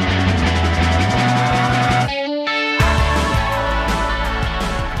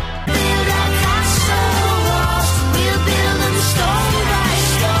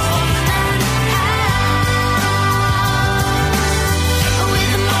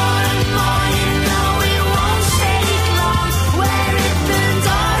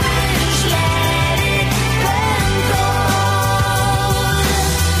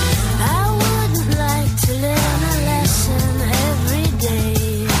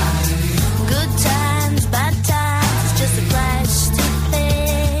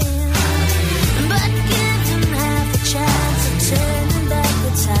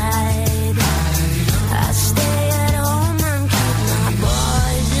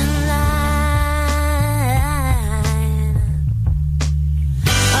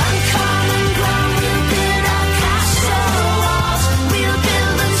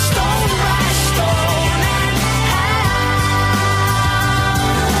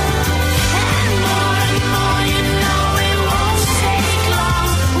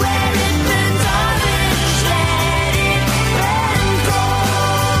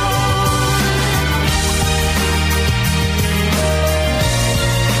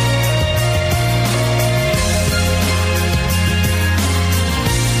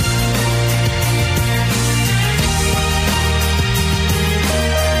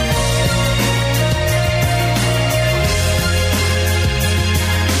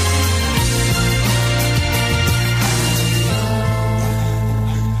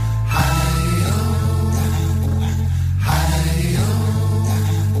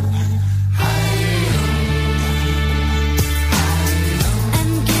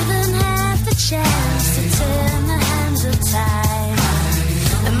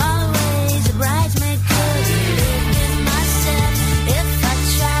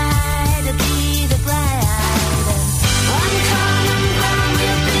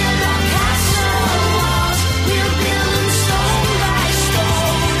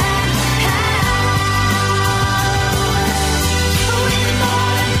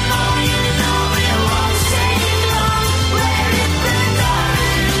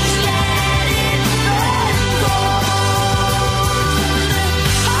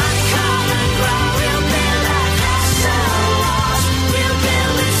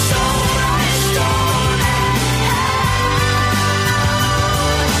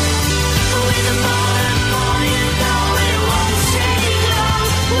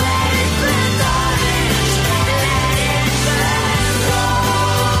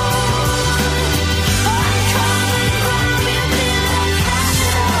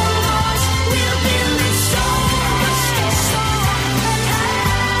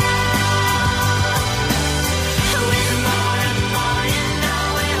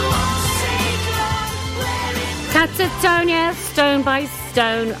 Catatonia, Stone by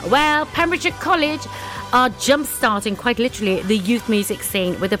Stone. Well, Pembrokeshire College are jump-starting quite literally the youth music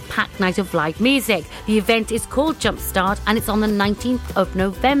scene with a packed night of live music. The event is called Jumpstart and it's on the 19th of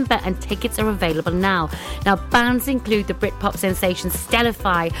November and tickets are available now. Now, bands include the Britpop sensation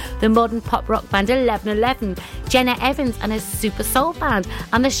Stellify, the modern pop rock band 1111, Jenna Evans and her super soul band,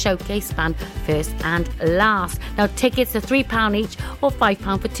 and the showcase band First and Last. Now, tickets are £3 each or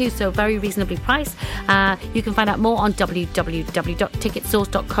 £5 for two, so very reasonably priced. You can find out more on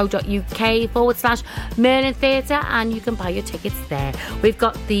www.ticketsource.co.uk/Merlin Theatre and you can buy your tickets there. We've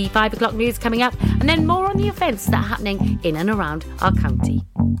got the 5 o'clock news coming up and then more on the events that are happening in and around our county.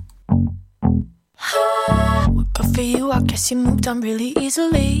 Good for you, I guess you moved on really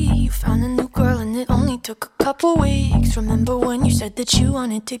easily. You found a new girl and it only took a couple weeks. Remember when you said that you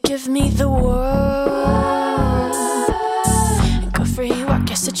wanted to give me the world? Good for you, I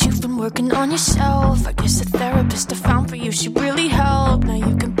guess that you've been working on yourself. I guess the therapist I found for you should really help. Now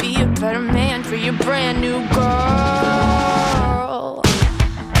you can be a better man for your brand new girl.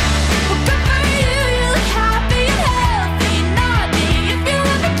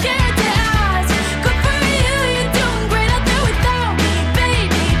 Good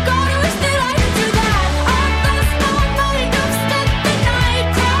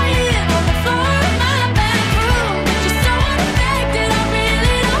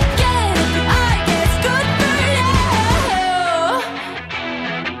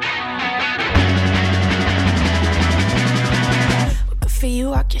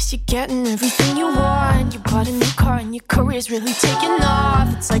you, I guess you're getting everything you want. You bought a new car and your career's really taking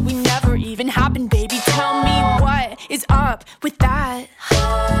off. It's like we never even happened, baby. Tell me what is up with that.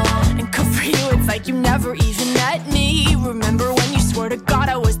 And good for you, it's like you never even met me. Remember when you swore to God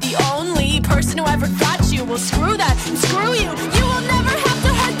I was the only person who ever got you? Well, screw that and screw you. You will never have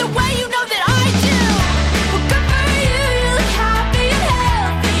to hurt the way you know that I do. Well, good for you, you look happy and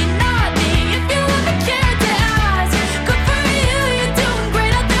healthy. Not me, if you ever cared to ask. Good for you, you're doing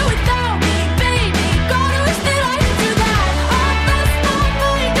great out there without me, baby. God, I wish that I could do that. All last night,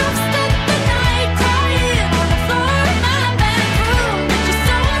 like I've spent the night crying on the floor of my bedroom. But you're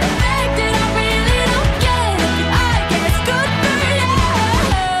so unaffected, I really don't get it. I guess good for you.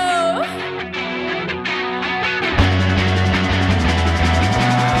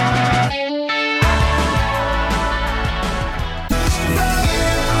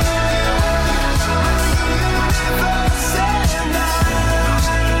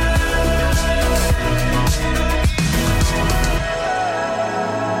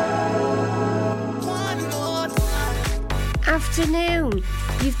 Afternoon.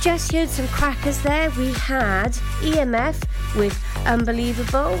 You've just heard some crackers there. We had EMF with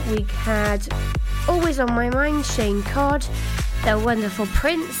Unbelievable. We had Always on My Mind, Shane Codd. The wonderful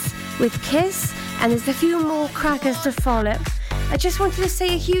Prince with Kiss. And there's a few more crackers to follow. I just wanted to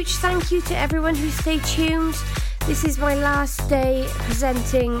say a huge thank you to everyone who stayed tuned. This is my last day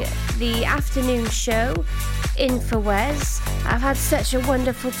presenting the afternoon show in for Wes. I've had such a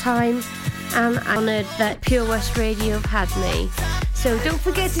wonderful time and I'm honoured that Pure West Radio have had me. So don't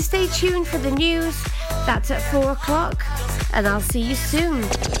forget to stay tuned for the news. That's at 4 o'clock and I'll see you soon.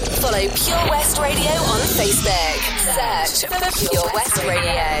 Follow Pure West Radio on Facebook. Search for Pure West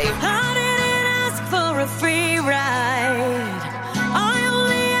Radio. I didn't ask for a free ride. I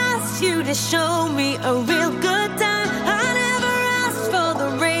only asked you to show me a real good time. I never asked for the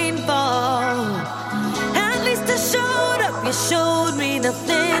rainfall. At least I showed up. You showed me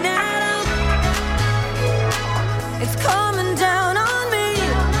nothing at all. It's coming down on me.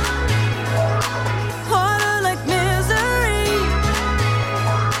 Harder like misery.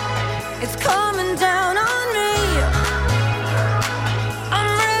 It's coming down on me. I'm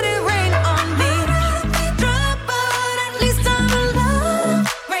ready, rain on me. Drop, but at least I'm alive.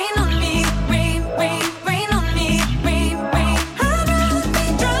 Rain on me, rain, rain, rain on me, rain, rain. I'd rather be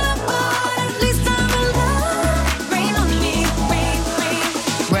drop, but at least I'm alive. Rain on me, rain,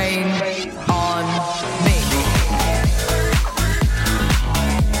 rain, rain on me.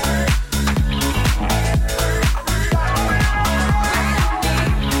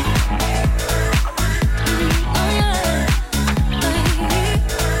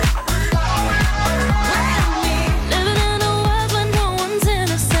 Living in a world where no one's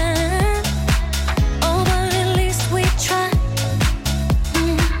innocent. Oh, but at least we try.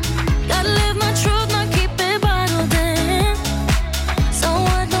 Gotta live my truth, not keep it bottled in. So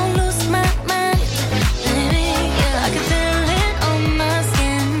I don't lose my mind. Yeah, I can feel it on my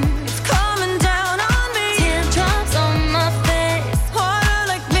skin. It's coming down on me. Teardrops on my face. Harder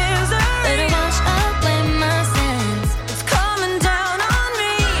like misery. Let it wash away my sins. It's coming down on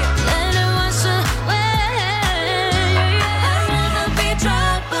me. Let it wash away. I'd rather be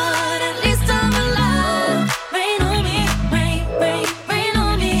dry, but at least I'm alive. Rain on me, rain, rain, rain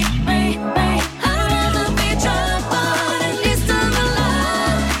on me, rain, rain. I'd rather be dry, but at least I'm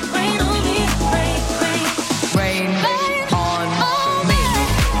alive. Rain on me, rain, rain, rain on me.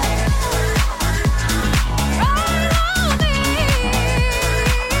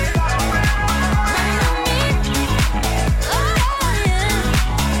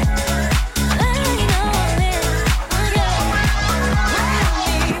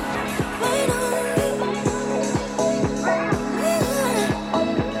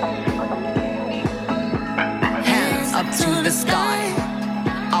 Hands up to the sky.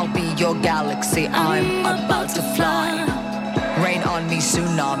 I'll be your galaxy. I'm about to fly. Rain on me,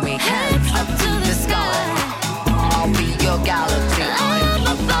 tsunami. Hands up to the sky. I'll be your galaxy. I'm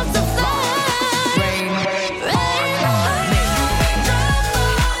about to fly. Rain on me.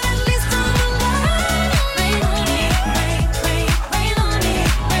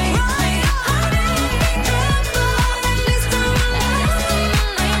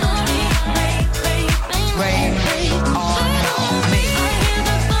 Rain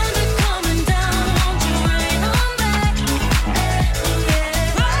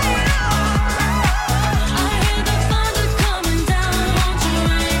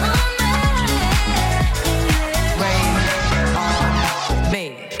on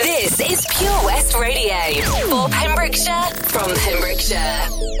me. This is Pure West Radio. For Pembrokeshire, from Pembrokeshire.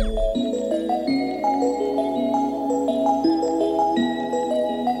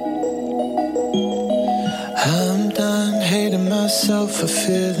 I'm done hating myself for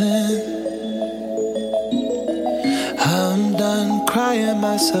feeling. I'm done crying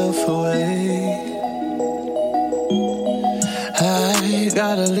myself away. I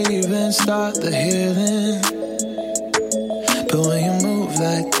gotta leave and start the healing. But when you move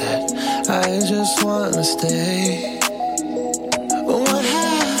like that, I just wanna stay. What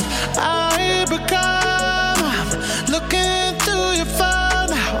have I become? I'm looking through your phone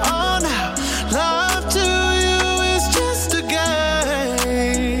now, oh now. Love to you is just a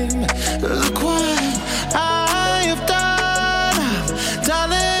game. Look what I have done. I'm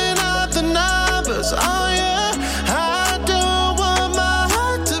dialing up the numbers, oh yeah. I don't want my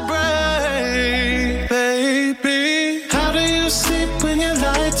heart to break, baby. How do you sleep when you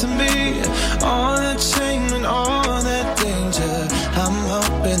lie to me? All that shame and all that danger. I'm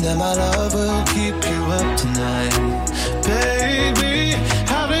hoping that my love will keep you up tonight, baby.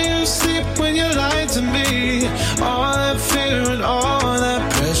 How do you sleep when you lie to me? All that fear and all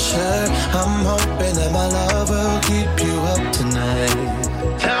that pressure. I'm hoping that my love will keep you up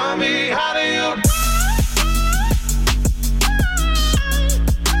tonight. Tell me, how do you?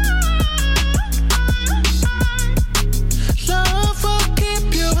 Love will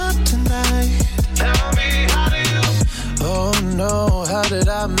keep you up tonight. Tell me, how do you? Oh no, how did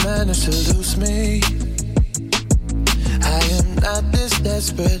I manage to lose me? I am not this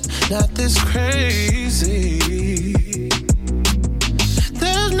desperate, not this crazy.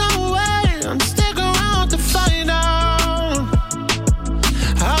 There's no way I'm sticking around to find out.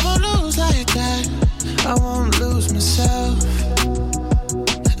 I won't lose like that, I won't lose myself.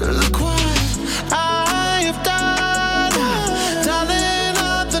 Look what I have done, dialing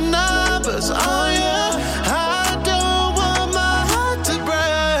up the numbers, oh yeah. I don't want my heart to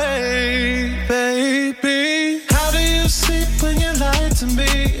break, baby. How do you sleep when you lie to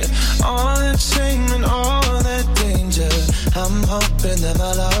me? All that shame and all that danger. I'm hoping that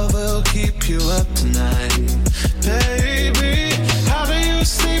my love will keep you up tonight, baby. How do you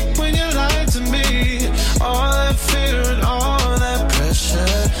sleep when you lie to me? All that fear and all that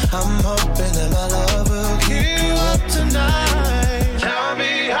pressure. I'm hoping that my love will keep you up tonight. Tell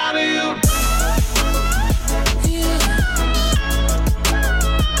me, how do you?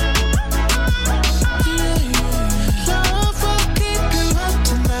 Love will keep you up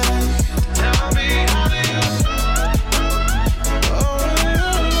tonight. Tell me, how do you?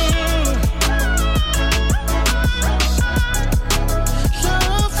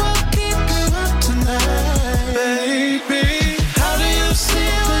 Love will keep you up tonight, baby. How do you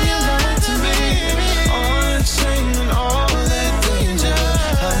sleep when you lie to me? All that shame and all that danger.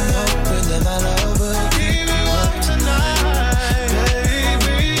 I'm hoping that my love will keep you up tonight,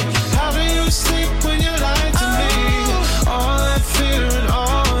 baby. How do you sleep when you lie to me? All that fear and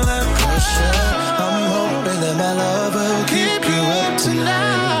all that pressure. I'm hoping that my love will keep you up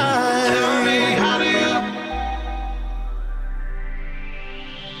tonight. Tell me, how do you?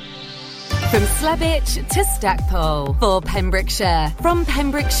 From Slebich to Stackpole for Pembrokeshire. From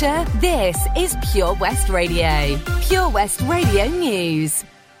Pembrokeshire, this is Pure West Radio. Pure West Radio News.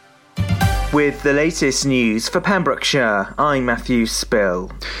 With the latest news for Pembrokeshire, I'm Matthew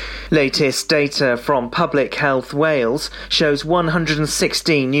Spill. Latest data from Public Health Wales shows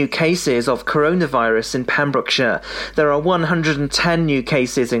 116 new cases of coronavirus in Pembrokeshire. There are 110 new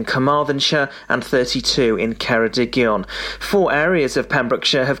cases in Carmarthenshire and 32 in Ceredigion. 4 areas of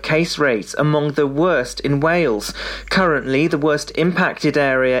Pembrokeshire have case rates among the worst in Wales. Currently, the worst impacted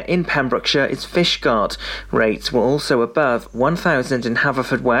area in Pembrokeshire is Fishguard. Rates were also above 1,000 in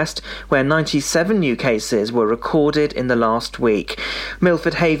Haverfordwest, where 97 new cases were recorded in the last week.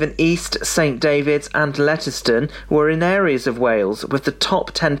 Milford Haven East, St David's and Letterston were in areas of Wales with the top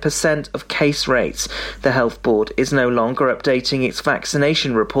 10% of case rates. The Health Board is no longer updating its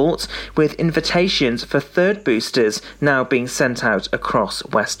vaccination reports, with invitations for third boosters now being sent out across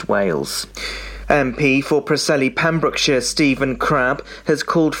West Wales. MP for Preseli Pembrokeshire Stephen Crabb has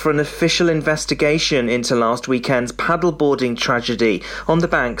called for an official investigation into last weekend's paddleboarding tragedy on the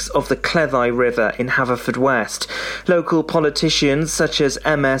banks of the Cleddau River in Haverfordwest. Local politicians such as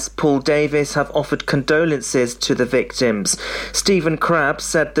MS Paul Davis have offered condolences to the victims. Stephen Crabb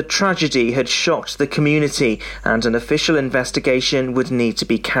said the tragedy had shocked the community and an official investigation would need to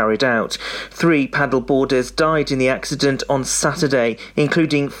be carried out. 3 paddleboarders died in the accident on Saturday,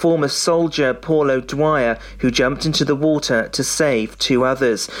 including former soldier Paul O'Dwyer, who jumped into the water to save 2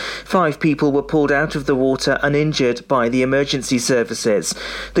 others. 5 people were pulled out of the water uninjured by the emergency services.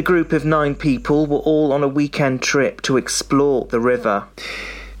 The group of 9 people were all on a weekend trip to explore the river.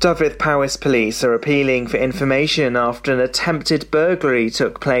 Dyfed Powys Police are appealing for information after an attempted burglary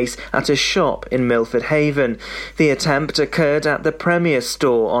took place at a shop in Milford Haven. The attempt occurred at the Premier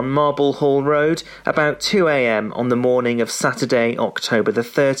store on Marble Hall Road about 2 a.m. on the morning of Saturday, October the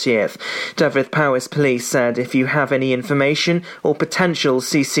 30th. Dyfed Powys Police said if you have any information or potential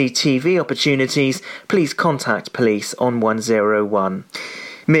CCTV opportunities, please contact police on 101.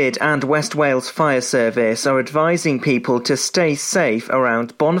 Mid and West Wales Fire Service are advising people to stay safe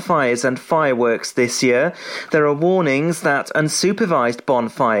around bonfires and fireworks this year. There are warnings that unsupervised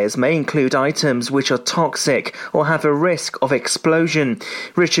bonfires may include items which are toxic or have a risk of explosion.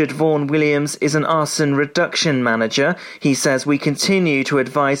 Richard Vaughan Williams is an arson reduction manager. He says we continue to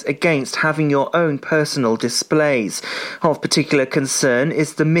advise against having your own personal displays. Of particular concern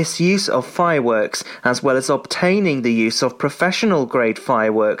is the misuse of fireworks, as well as obtaining the use of professional grade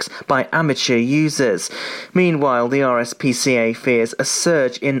fireworks by amateur users. Meanwhile, the RSPCA fears a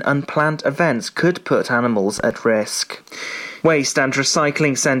surge in unplanned events could put animals at risk. Waste and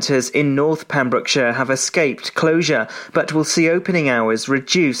recycling centres in North Pembrokeshire have escaped closure, but will see opening hours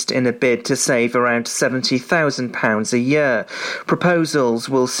reduced in a bid to save around £70,000 a year. Proposals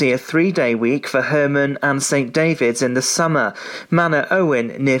will see a 3-day week for Herman and St David's in the summer. Manor Owen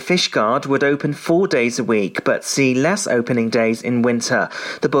near Fishguard would open 4 days a week, but see less opening days in winter.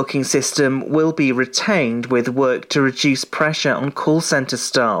 The booking system will be retained with work to reduce pressure on call centre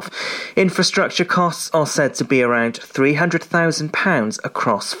staff. Infrastructure costs are said to be around £300,000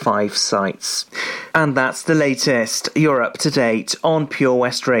 across 5 sites. And that's the latest. You're up to date on Pure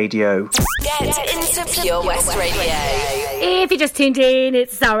West Radio. Get into Pure West Radio. If you just tuned in,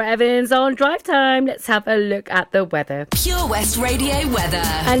 it's Sara Evans on Drive Time. Let's have a look at the weather. Pure West Radio weather.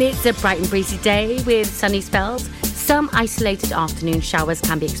 And it's a bright and breezy day with sunny spells. Some isolated afternoon showers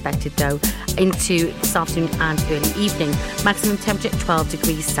can be expected, though, into this afternoon and early evening. Maximum temperature 12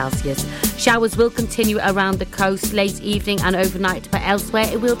 degrees Celsius. Showers will continue around the coast late evening and overnight, but elsewhere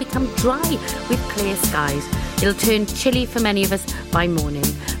it will become dry with clear skies. It'll turn chilly for many of us by morning.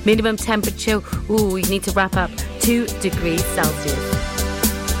 Minimum temperature, you need to wrap up, 2 degrees Celsius.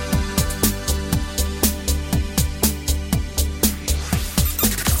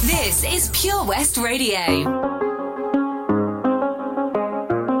 This is Pure West Radio.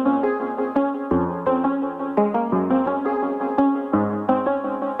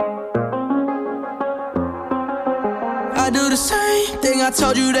 Do the same thing I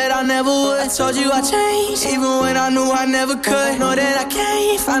told you that I never would. I told you I changed, even when I knew I never could. Know that I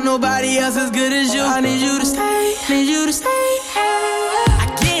can't find nobody else as good as you. I need you to stay, need you to stay. I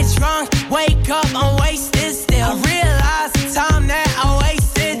get drunk, wake up, I'm wasted still. I realize the time that I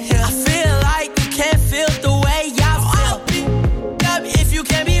wasted here. I feel like you can't feel the way I feel. I'll be up if you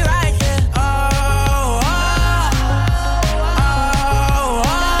can't be right here.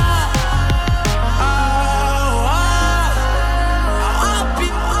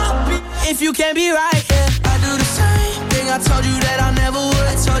 If you can't be right, yeah. I do the same thing I told you that I never would.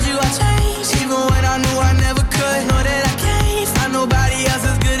 I told you I changed, even when I knew I never could. Know that I can't find nobody else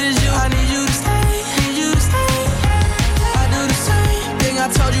as good as you. I need you to stay, need you to stay. I do the same thing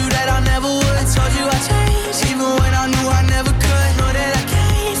I told you that I never would. I told you I changed, even when I knew I never could. Know that I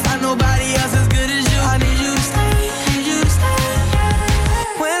can't find nobody else as good as you. I need you to stay, need you to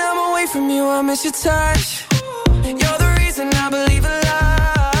stay. When I'm away from you, I miss your touch. You're the reason I believe in love.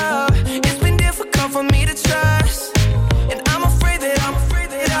 For me to trust, and I'm afraid that ain't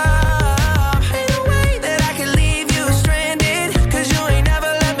no way that I can leave you stranded, cause you ain't never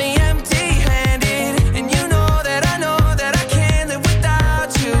left me empty-handed, and you know that I can't live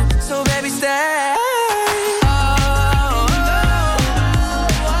without you, so baby stay.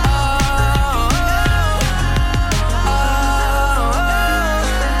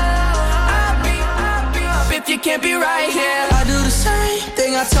 I'll be if you can't be right here. I do the same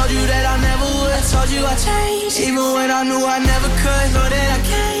thing I told you that I never would. I told you I changed, even when I knew I never could. Know that I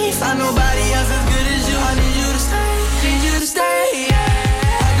can't find nobody else as good as you. I need you to stay, need you to stay,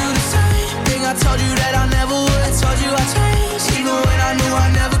 yeah. I do the same thing I told you that I never would. I told you I changed, even when I knew I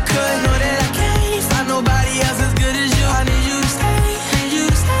never could. Know that I can't find nobody else as good as you. I need you to stay, need you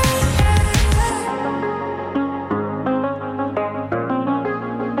to stay.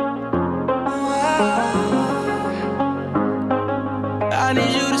 I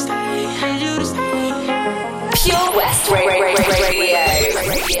need you to stay, need you to stay. Pure West Radio.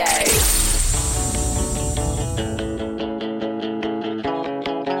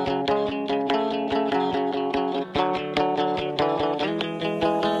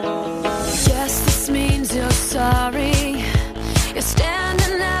 Yes, this means you're sorry. You're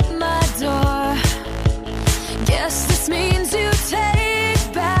standing at my door. Yes, this means you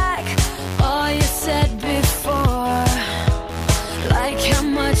take back how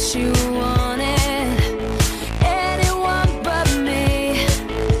much you wanted anyone but me.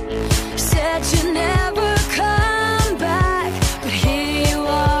 Said you never come back, but here you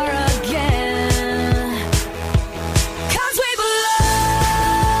are again. 'Cause we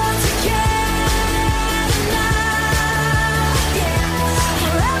belong together now, yeah.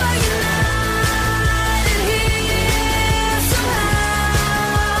 Forever united here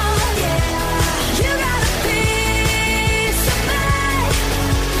somehow, yeah. You got a piece of me,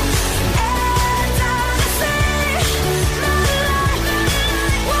 and honestly, my life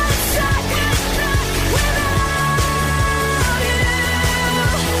would suck without you.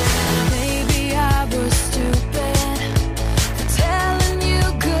 Maybe I was stupid for telling you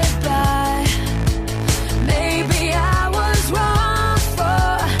goodbye. Maybe I was wrong for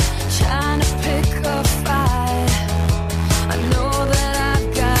trying to pick a fight. I know that I've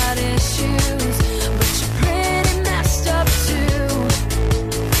got issues, but you're pretty messed up too.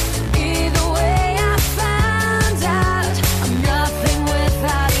 Either way, I found out I'm nothing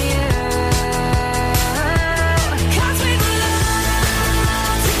without you. 'Cause we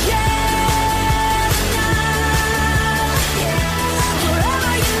belong together now, yeah.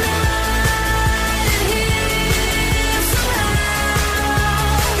 Forever united here somehow,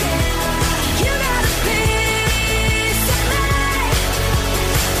 yeah. You got a piece of me,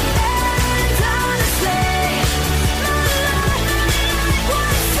 and honestly, my life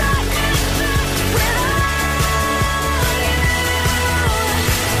would suck without you.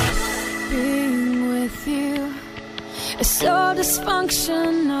 Being with you is so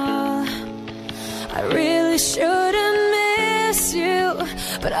dysfunctional. I really shouldn't miss you,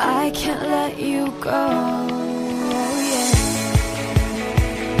 but I can't let you go. Yeah.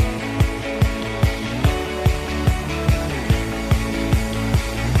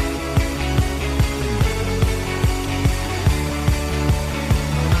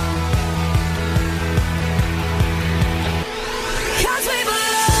 Cause we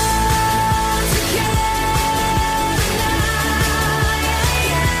belong together now, yeah,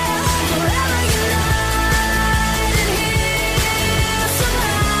 yeah. Forever united here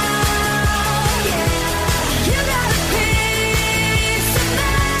somehow, yeah. You got a piece of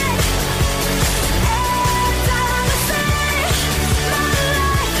me, and honestly, my life would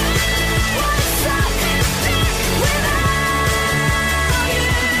suck without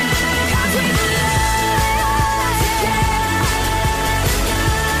you. 'Cause we belong together.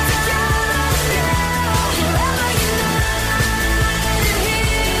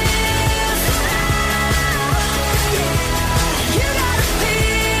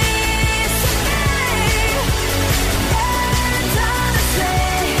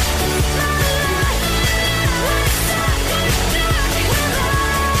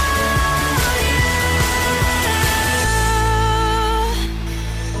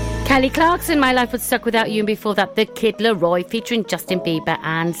 Kelly Clarkson, My Life Would Suck Without You, and before that, The Kid Laroi featuring Justin Bieber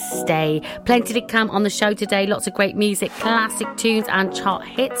and Stay. Plenty to come on the show today, lots of great music, classic tunes and chart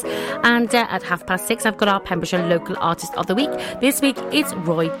hits. And at 6:30, I've got our Pembrokeshire Local Artist of the Week. This week, it's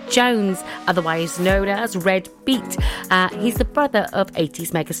Roy Jones, otherwise known as Red Beat. He's the brother of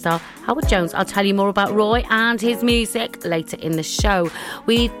 80s megastar Howard Jones. I'll tell you more about Roy and his music later in the show.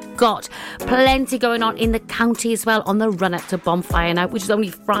 We've got plenty going on in the county as well on the run-up to Bonfire Night, which is only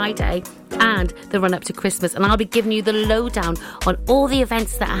Friday, and the run-up to Christmas. And I'll be giving you the lowdown on all the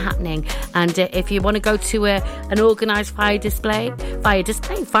events that are happening. And if you want to go to an organised firework display,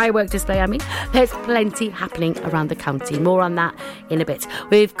 there's plenty happening around the county. More on that in a bit.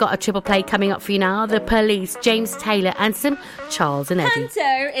 We've got a triple play coming up for you now. The Police, James Taylor, and some Charles and Eddie.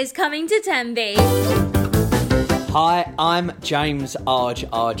 Panto is coming to Tenby. Hi, I'm James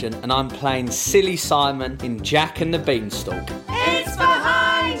Argent, and I'm playing Silly Simon in Jack and the Beanstalk. It's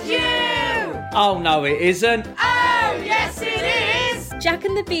behind you! Oh no, it isn't. Oh, yes it is! Jack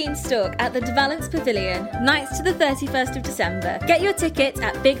and the Beanstalk at the De Valence Pavilion, nights to the 31st of December. Get your tickets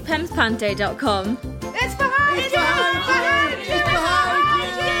at bigpemspanto.com. It's behind you!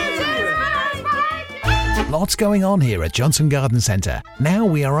 Lots going on here at Johnson Garden Centre. Now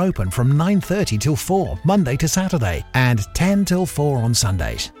we are open from 9:30 till 4, Monday to Saturday, and 10 till 4 on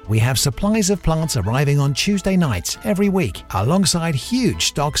Sundays. We have supplies of plants arriving on Tuesday nights every week, alongside huge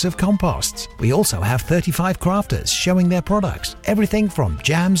stocks of composts. We also have 35 crafters showing their products, everything from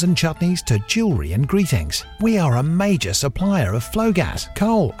jams and chutneys to jewellery and greetings. We are a major supplier of flow gas,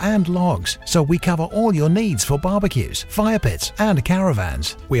 coal and logs, so we cover all your needs for barbecues, fire pits and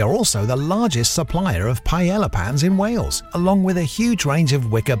caravans. We are also the largest supplier of pipe paella pans in Wales, along with a huge range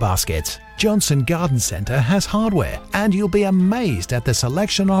of wicker baskets. Johnson Garden Centre has hardware, and you'll be amazed at the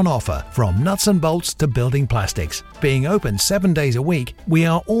selection on offer, from nuts and bolts to building plastics. Being open 7 days a week, we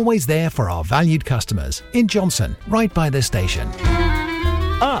are always there for our valued customers. In Johnson, right by the station.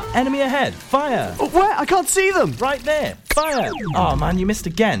 Ah, enemy ahead. Fire. Oh, where? I can't see them. Right there. Fire. Oh, man, you missed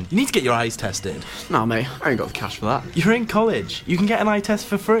again. You need to get your eyes tested. Nah, mate, I ain't got the cash for that. You're in college. You can get an eye test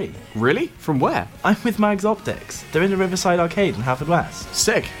for free. Really? From where? I'm with Mags Optics. They're in the Riverside Arcade in Haverfordwest.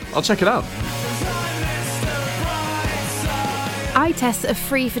 Sick. I'll check it out. Eye tests are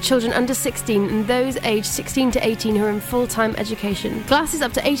free for children under 16 and those aged 16 to 18 who are in full-time education. Glasses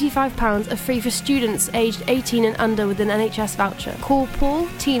up to £85 are free for students aged 18 and under with an NHS voucher. Call Paul,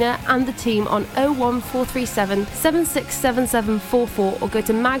 Tina and the team on 01437 767744 or go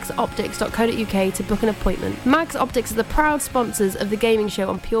to magsoptics.co.uk to book an appointment. Mags Optics are the proud sponsors of the gaming show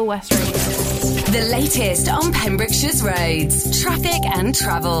on Pure West Radio. The latest on Pembrokeshire's roads, traffic and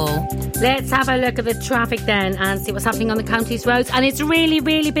travel. Let's have a look at the traffic then and see what's happening on the county's roads. And it's really,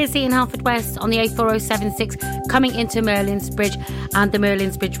 really busy in Haverfordwest on the A4076 coming into Merlin's Bridge and the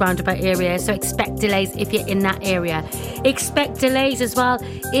Merlin's Bridge roundabout area. So expect delays if you're in that area. Expect delays as well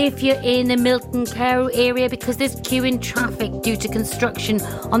if you're in the Milton Carew area, because there's queuing traffic due to construction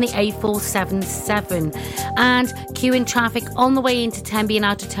on the A477. And queuing traffic on the way into Tenby and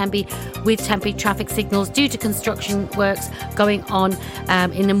out of Tenby with temporary traffic signals due to construction works going on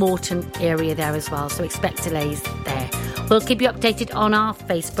in the Morton area there as well. So expect delays there. We'll keep you updated on our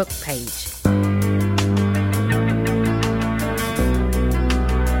Facebook page.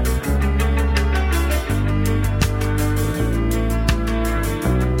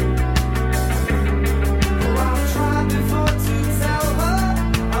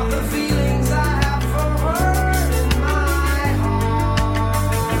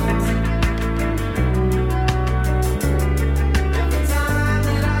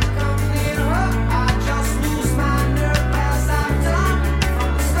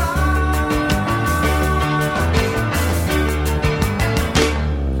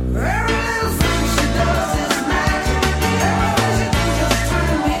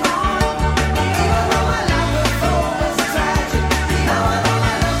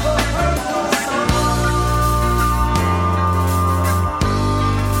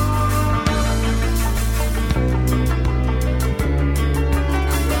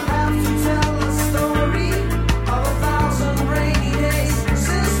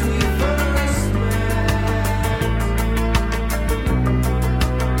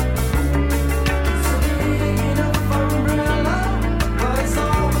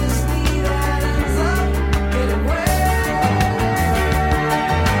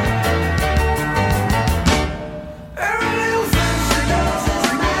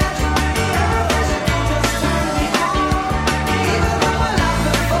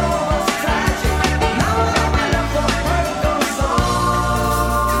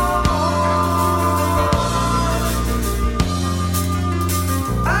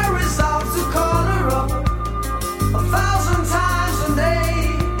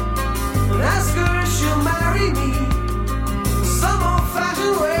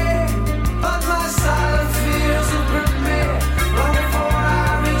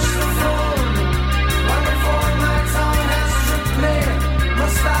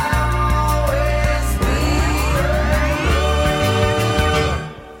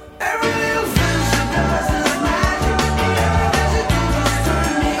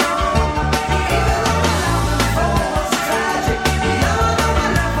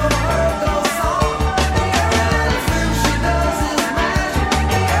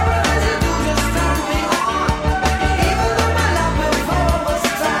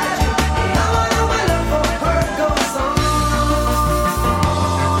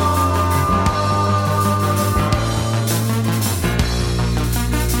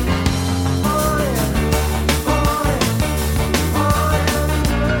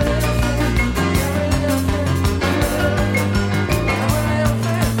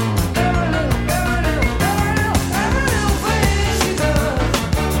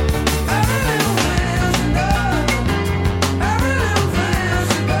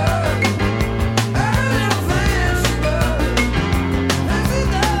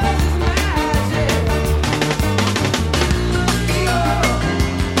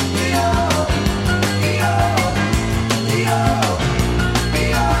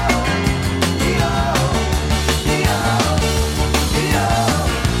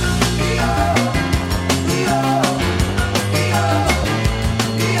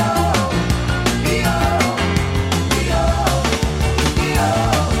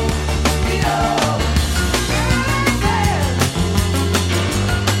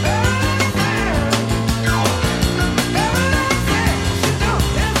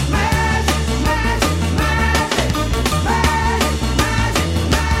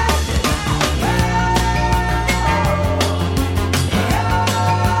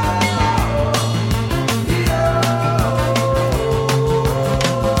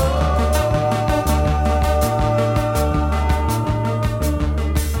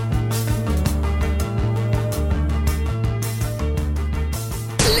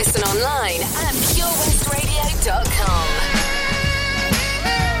 online at purewestradio.com.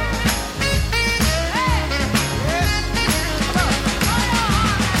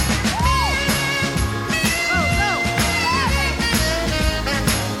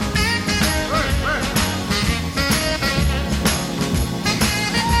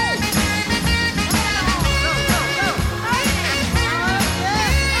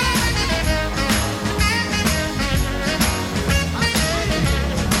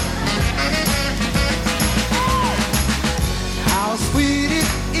 How sweet it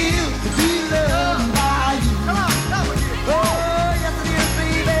is to be loved by you. Oh, yes it is,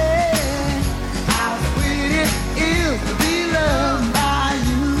 baby. How sweet it is to be loved by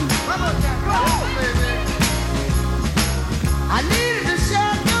you. I needed to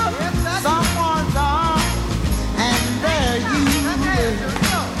shelter someone's arms, and there you were.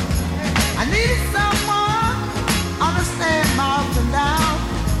 I needed someone understand my ups and downs,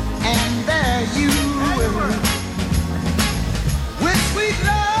 and there you were. With sweet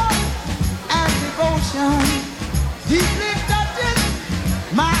love and devotion, deeply touching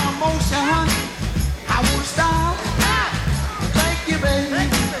my emotion. I won't stop. Thank you, baby.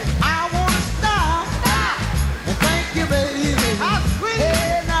 I won't stop. Thank you, baby.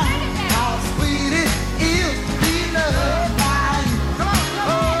 Hey, now, how sweet it is to be loved by you.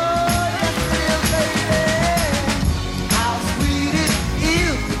 Oh, yes it is, baby. How sweet it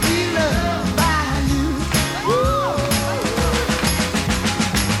is to be loved by you. Woo.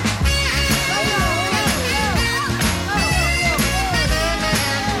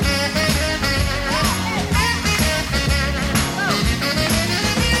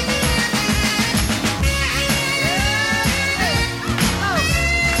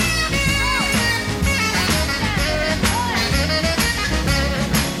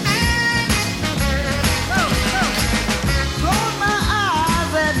 Close my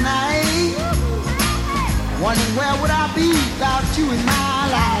eyes at night, wondering where would I be without you in my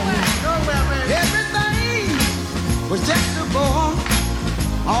life. Everything was just a bore.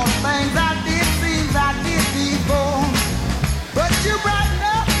 All the things I did seems I did before, but you brighten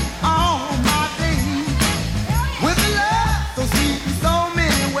up all my days with a love so sweet in so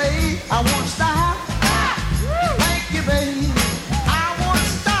many ways. I won't stop. Thank you, baby. I won't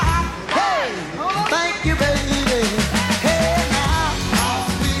stop. Hey, thank you, baby. Hey, now, how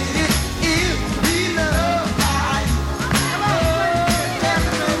sweet it is to be loved by you. Oh, tell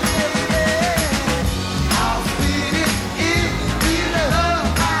me, baby, how sweet it is to be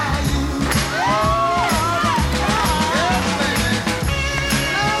loved by you.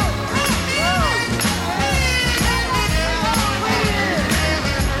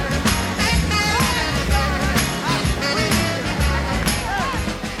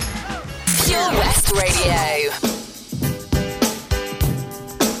 Pure West Radio.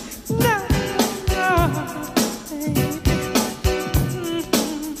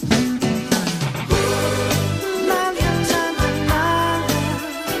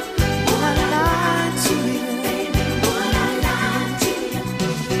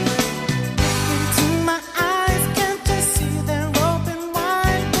 My eyes can't you see they're open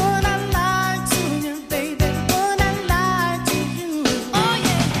wide? Would I lie to you, baby? Would I lie to you? Oh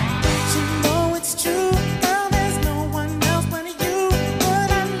yeah. Don't you know it's true, girl? There's no one else but you.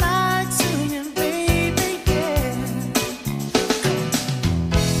 Would I lie to you, baby? Yeah.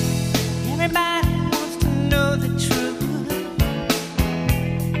 Everybody wants to know the truth.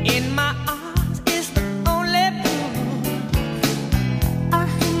 In my arms is the only proof. I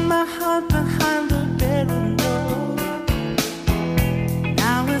hid my heart behind the bedroom door.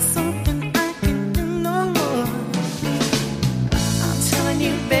 Now it's something I can do no more. I'm telling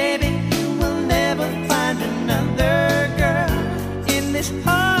you, baby, you will never find another girl in this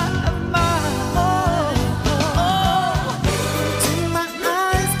heart of mine. To my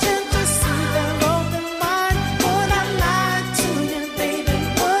eyes, can't you see they're open wide? Would I lie to you, baby?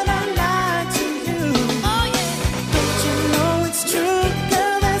 Would I lie to you? Oh yeah. Don't you know it's true,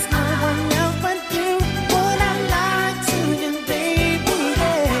 girl? There's no one else but you. Would I lie to you, baby?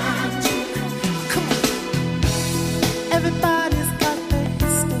 Yeah. Come on. Everybody's got their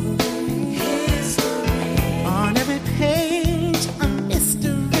history. On every page, a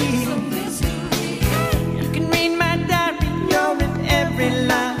mystery.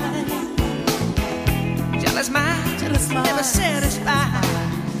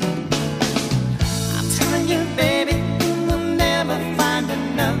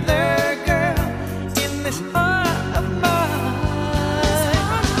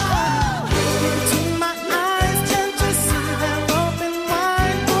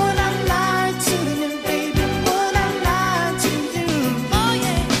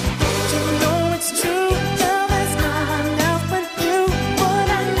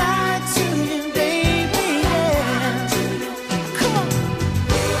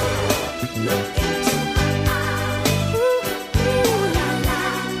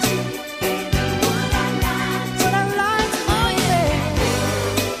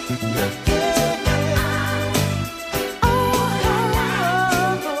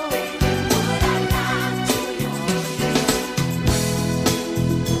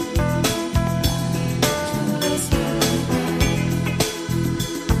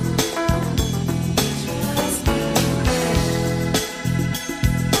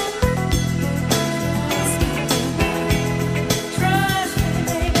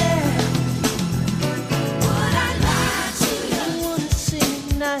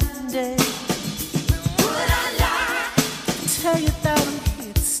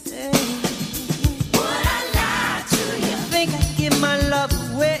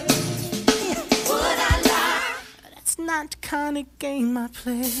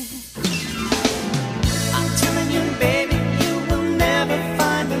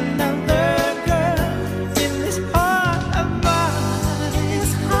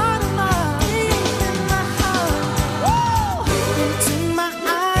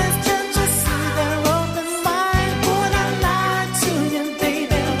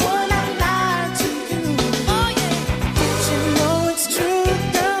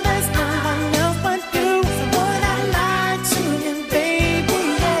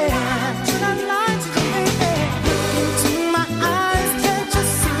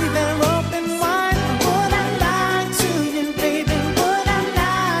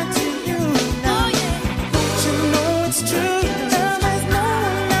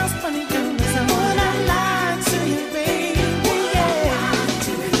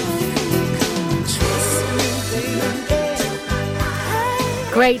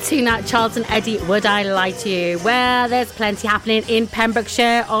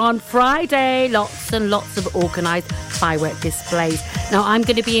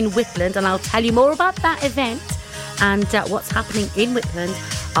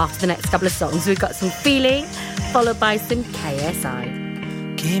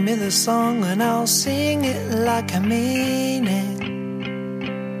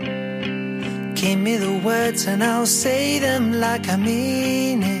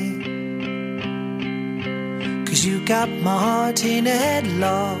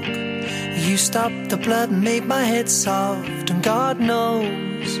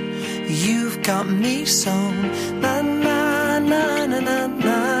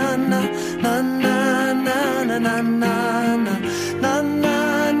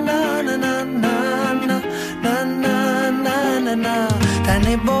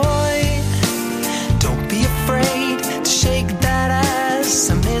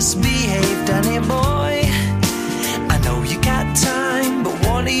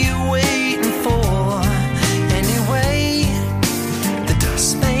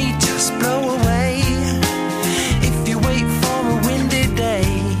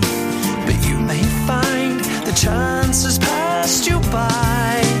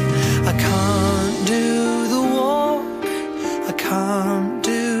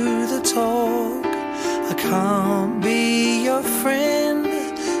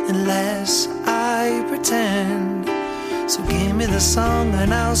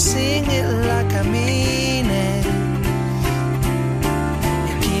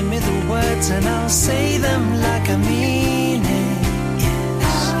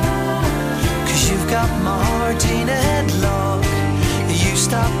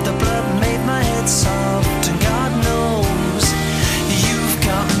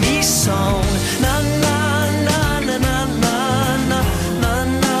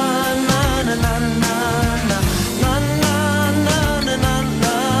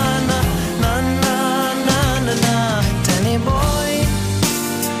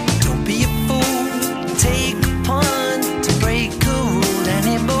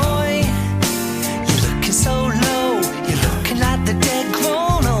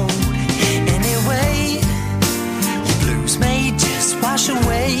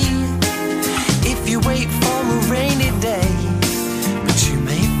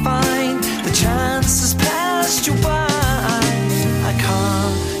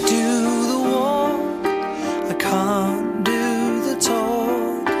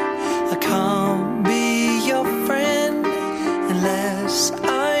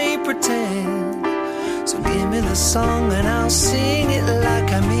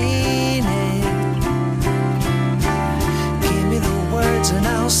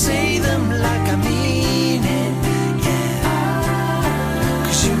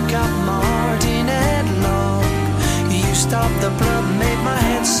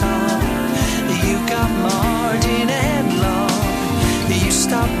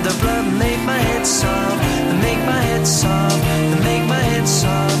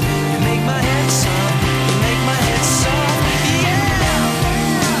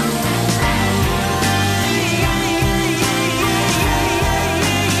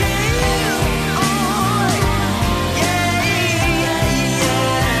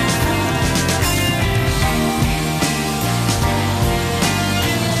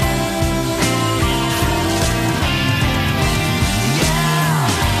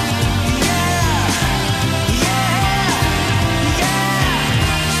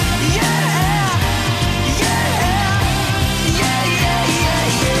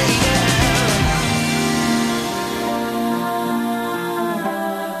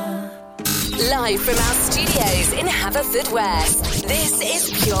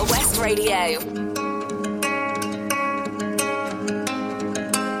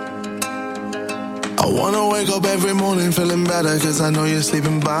 I wanna wake up every morning feeling better, cause I know you're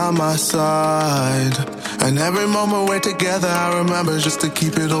sleeping by my side. And every moment we're together, I remember just to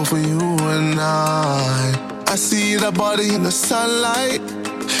keep it all for you and I see that body in the sunlight,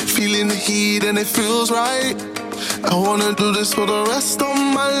 feeling the heat and it feels right. I wanna do this for the rest of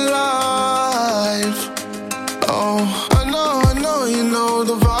my life. Oh, I know, you know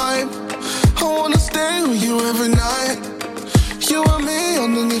the vibe. I wanna stay with you every night. You and me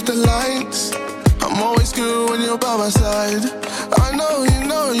underneath the lights. I'm always good when you're by my side. I know, you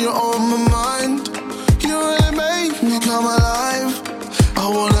know you're on my mind. You really make me come alive. I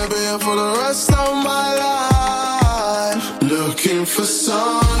wanna be here for the rest of my life. Looking for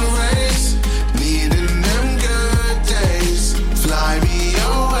sun rays, needing them good days. Fly me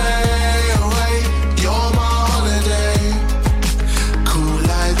away, away, you're my holiday. Cool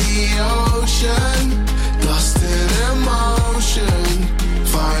like the ocean, lost in emotion.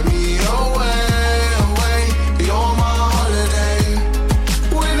 Find me away, away, you're my holiday.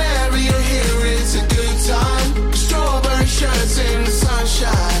 Whenever you're here, it's a good time. Strawberry shirts in the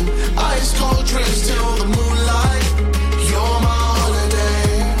sunshine, ice cold drinks till the moonlight. You're my holiday.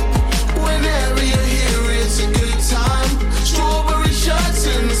 Whenever you're here, it's a good time. Strawberry shirts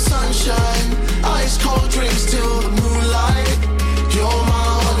in the sunshine, ice cold drinks till the moonlight. You're my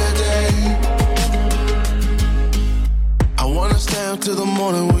holiday. I wanna stay up till the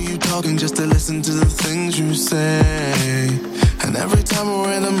morning with you talking, just to listen to the things you say. And every time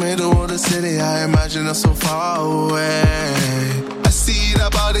we're in the middle of the city, I imagine us so far away. I see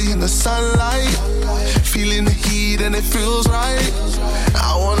that body in the sunlight, feeling the heat and it feels right.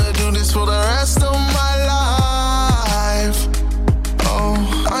 I wanna do this for the rest of my life. Oh,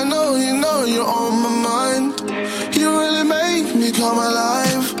 I know, you know you're on my mind. You really make me come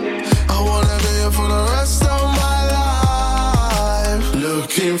alive. I wanna be here for the rest of my life.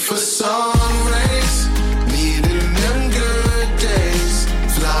 Looking for sun rays, needing them good days.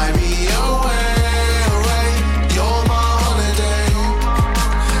 Fly me away, away, you're my holiday.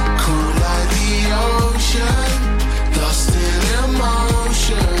 Cool like the ocean, lost in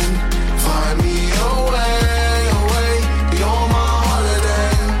emotion. Find me away, away, you're my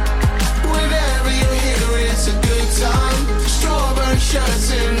holiday. Whenever you're here, it's a good time. Strawberry shirts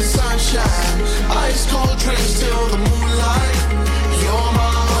in the sunshine, ice cold drinks till the moonlight. You're my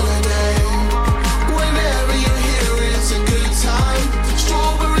holiday. Whenever you're here, it's a good time.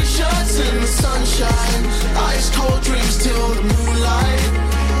 Strawberry shirts in the sunshine, ice cold drinks till the moonlight.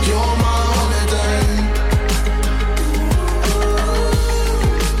 You're my holiday.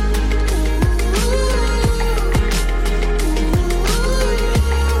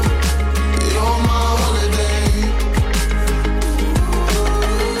 You're my holiday.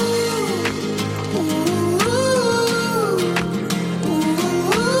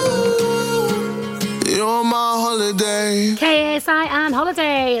 You're my holiday. KSI and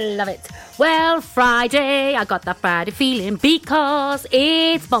Holiday, love it. Well, Friday, I got that Friday feeling because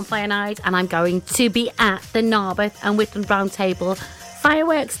it's bonfire night and I'm going to be at the Narberth and Whitland Round Table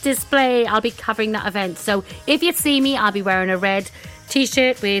fireworks display. I'll be covering that event, so if you see me, I'll be wearing a red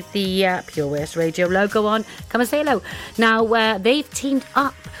t-shirt with the Pure West Radio logo on. Come and say hello. Now, they've teamed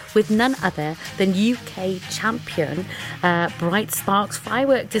up with none other than UK champion Bright Sparks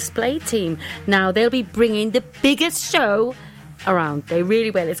firework display team. Now, they'll be bringing the biggest show around. They really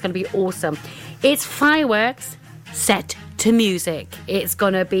will. It's going to be awesome. It's fireworks set to music. It's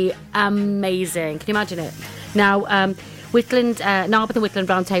going to be amazing. Can you imagine it? Now, Narberth and Whitland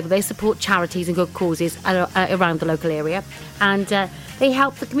Round Table, they support charities and good causes around the local area, and they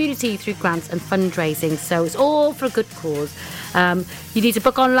help the community through grants and fundraising, so it's all for a good cause. You need to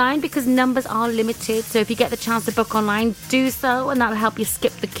book online because numbers are limited, so if you get the chance to book online, do so, and that'll help you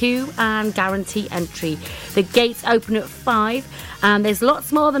skip the queue and guarantee entry. The gates open at 5, and there's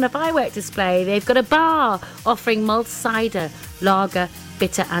lots more than a firework display. They've got a bar offering mulled cider, lager,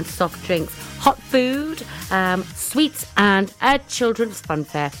 bitter and soft drinks, hot food, sweets, and a children's fun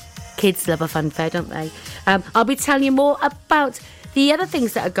fair. Kids love a fun fair, don't they? I'll be telling you more about the other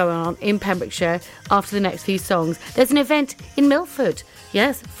things that are going on in Pembrokeshire after the next few songs. There's an event in Milford.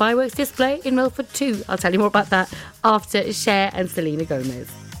 Yes, fireworks display in Milford too. I'll tell you more about that after Cher and Selena Gomez.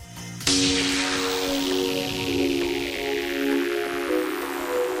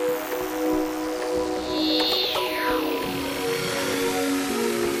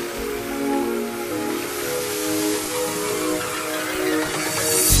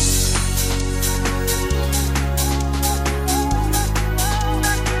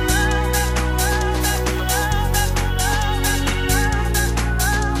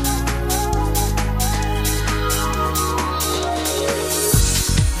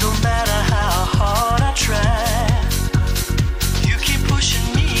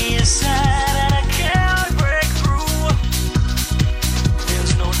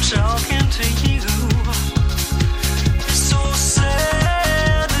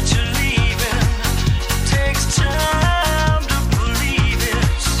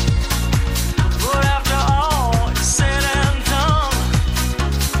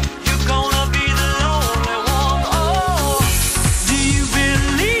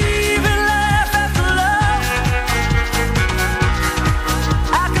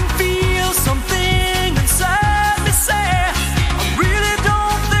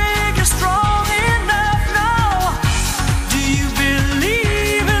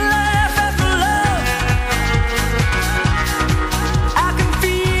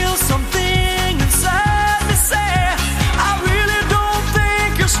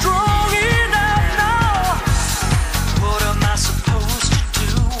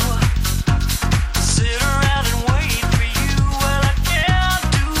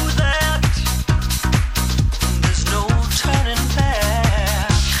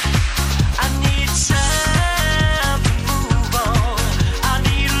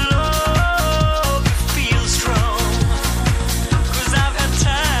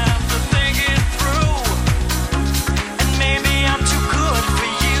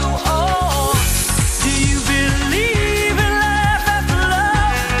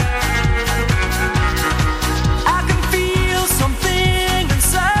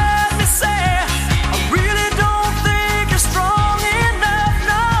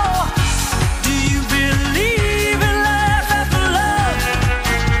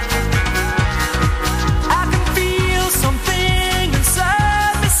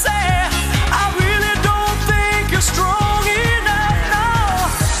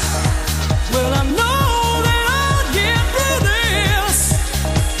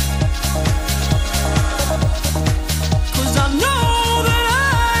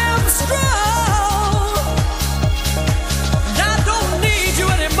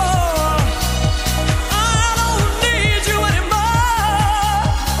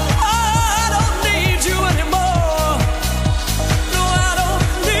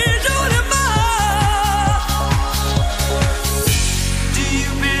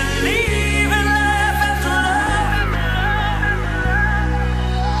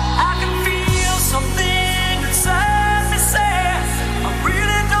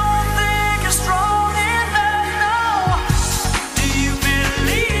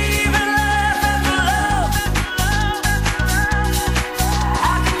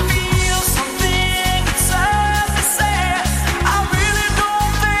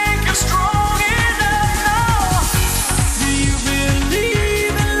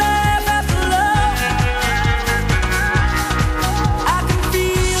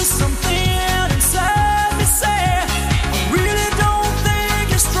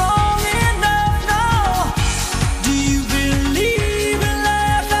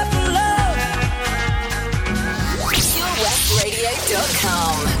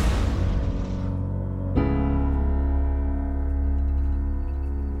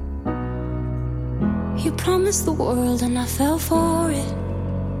 You promised the world and I fell for it.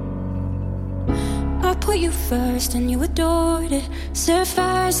 I put you first and you adored it. Set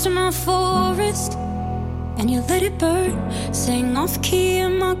fires to my forest and you let it burn. Sang off key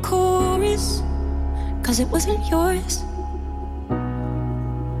in my chorus, 'cause it wasn't yours.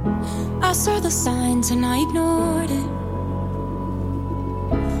 I saw the signs and I ignored it.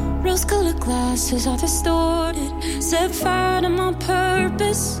 Rose-colored glasses are distorted. Set fire to my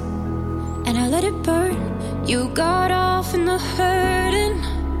purpose and I let it burn. You got off in the hurting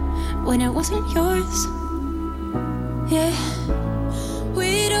when it wasn't yours. Yeah,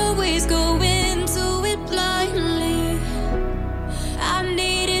 we'd always go into it blindly. I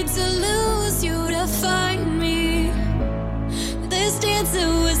needed to lose you to find me. This dancer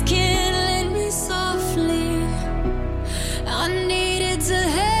was killing me softly. I needed to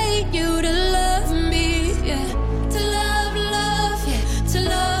hate you to love me, yeah. To love, love, yeah. To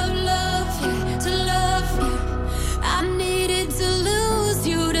love, love, yeah. To love you. I needed to lose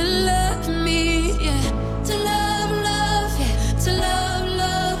you to love me, yeah. To love, love, yeah. To love,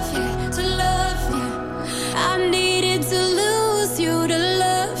 love, yeah. To love you. I needed to lose you to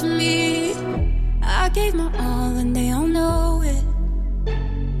love me. I gave my all and they all know it.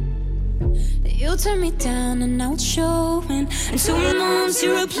 You turned me down and now it's showing. And 2 months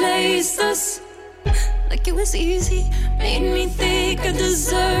you replaced us like it was easy. Made me think I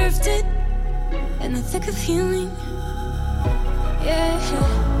deserved it in the thick of healing. Yeah,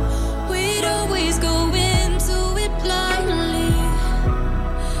 we'd always go into it blindly.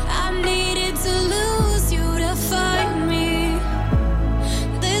 I needed to lose you to find me.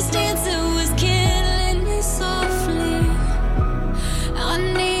 This dancer was killing me softly. I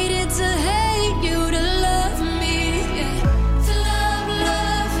needed to hate you to love me, yeah. To love,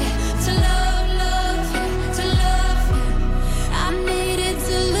 love, yeah. To love, love, yeah. To love you. I needed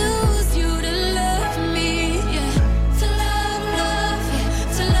to lose you to love me, yeah. To love, love, yeah.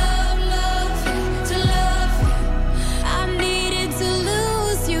 To love, love, yeah. To love you. I needed to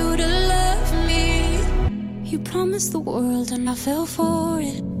lose you to love me. You promised the world and I fell for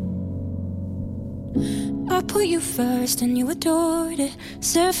it. I put you first and you adored it.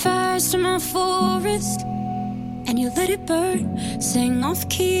 Set fires to my forest and you let it burn. Sang off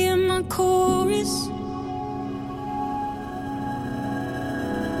key in my chorus.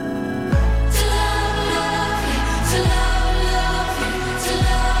 To love, love, yeah. To love, love, yeah. To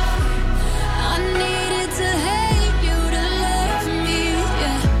love you. I needed to hate you to love me,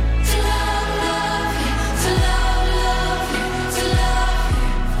 yeah. To love, love, yeah. To love, love, yeah. To love you.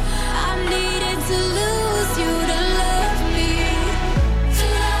 I needed to lose you to love me. To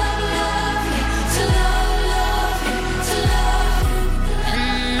love, love, yeah. To love, love, yeah. To love you.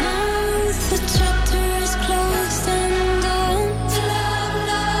 And now the chapter is closed and done. To love,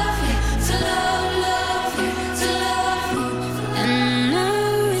 love, yeah. To love, love, yeah. To love you. And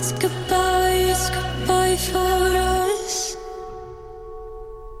now it's goodbye for us.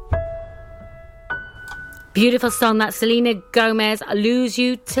 Beautiful song, that Selena Gomez, Lose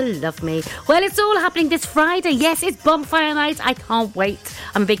You to Love Me. Well, it's all happening this Friday. Yes, it's bonfire night. I can't wait.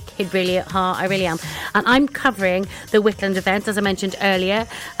 I'm a big kid really at heart. I really am. And I'm covering the Whitland event, as I mentioned earlier.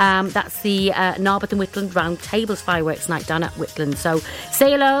 That's the Narberth and Whitland Round Tables Fireworks Night down at Whitland. So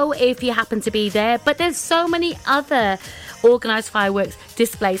say hello if you happen to be there. But there's so many other organised fireworks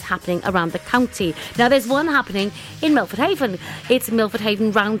displays happening around the county. Now, there's one happening in Milford Haven. It's Milford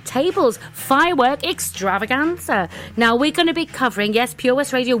Haven Round Tables Firework Extravaganza. Now, we're going to be covering, yes, Pure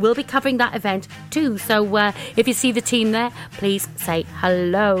West Radio will be covering that event too. So if you see the team there, please say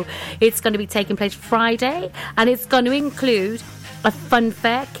hello. It's going to be taking place Friday and it's going to include a fun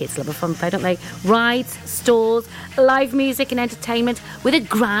fair. Kids love a fun fair, don't they? Rides, stalls, live music and entertainment with a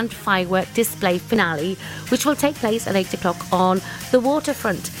grand firework display finale, which will take place at 8 o'clock on the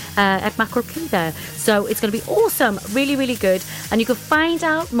waterfront at Mackerel Quay there. So it's going to be awesome, really, really good. And you can find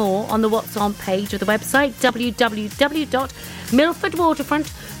out more on the What's On page of the website,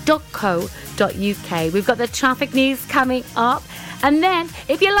 www.milfordwaterfront.co.uk. We've got the traffic news coming up. And then,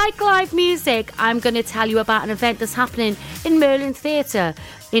 if you like live music, I'm going to tell you about an event that's happening in Merlin Theatre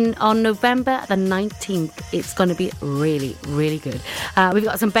on November the 19th. It's going to be really, really good. We've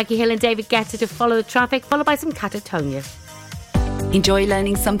got some Becky Hill and David Guetta to follow the traffic, followed by some Catatonia. Enjoy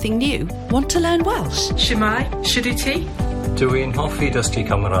learning something new? Want to learn Welsh? Shemai, Shuduti. Dwi'n hoffi dysgu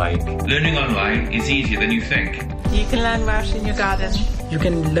Cymraeg. Learning online is easier than you think. You can learn Welsh in your garden. You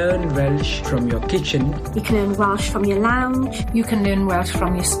can learn Welsh from your kitchen. You can learn Welsh from your lounge. You can learn Welsh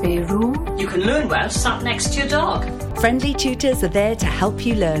from your spare room. You can learn Welsh sat next to your dog. Friendly tutors are there to help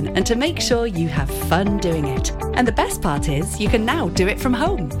you learn and to make sure you have fun doing it. And the best part is, you can now do it from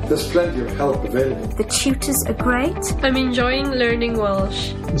home. There's plenty of help available. The tutors are great. I'm enjoying learning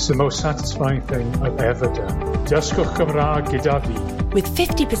Welsh. It's the most satisfying thing I've ever done. Dysgwch Cymraeg gyda fi. With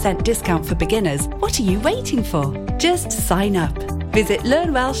 50% discount for beginners, what are you waiting for? Just sign up. Visit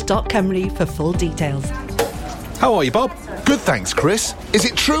learnwelsh.com for full details. How are you, Bob? Good, thanks, Chris. Is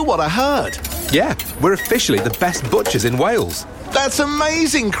it true what I heard? Yeah, we're officially the best butchers in Wales. That's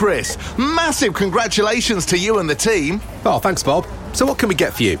amazing, Chris. Massive congratulations to you and the team. Oh, thanks, Bob. So what can we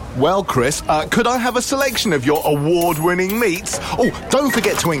get for you? Well, Chris, could I have a selection of your award-winning meats? Oh, don't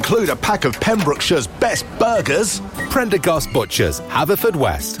forget to include a pack of Pembrokeshire's best burgers. Prendergast Butchers,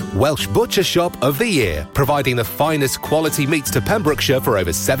 Haverfordwest, Welsh Butcher Shop of the Year, providing the finest quality meats to Pembrokeshire for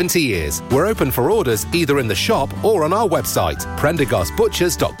over 70 years. We're open for orders either in the shop or on our website,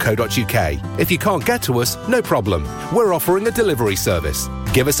 prendergastbutchers.co.uk. If you can't get to us, no problem. We're offering a delivery service.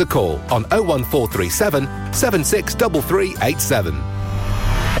 Give us a call on 01437 763387.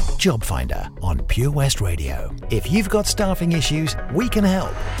 Job Finder on Pure West Radio. If you've got staffing issues, we can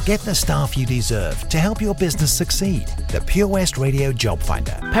help. Get the staff you deserve to help your business succeed. The Pure West Radio Job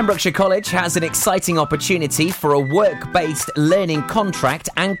Finder. Pembrokeshire College has an exciting opportunity for a work-based learning contract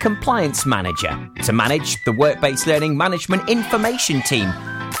and compliance manager to manage the work-based learning management information team.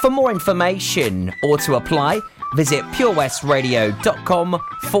 For more information or to apply, visit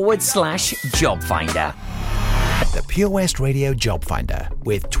purewestradio.com/job finder. The Pure West Radio Job Finder,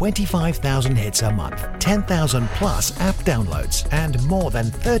 with 25,000 hits a month, 10,000 plus app downloads, and more than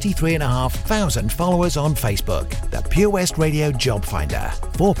 33,500 followers on Facebook. The Pure West Radio Job Finder,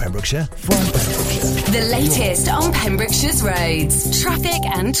 for Pembrokeshire, from Pembrokeshire. The latest on Pembrokeshire's roads, traffic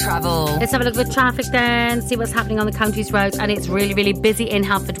and travel. Let's have a look at the traffic then, see what's happening on the county's roads. And it's really, really busy in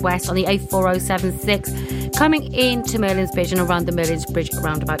Haverfordwest on the A4076, coming into Merlin's Bridge and around the Merlin's Bridge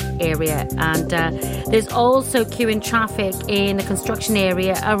roundabout area. And there's also queuing traffic in the construction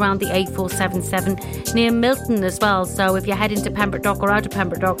area around the A477 near Milton as well. So if you're heading to Pembroke Dock or out of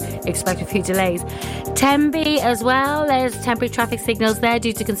Pembroke Dock, expect a few delays. Tenby as well, there's temporary traffic signals there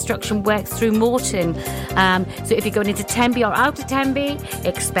due to construction works through Morton. So if you're going into Tenby or out of Tenby,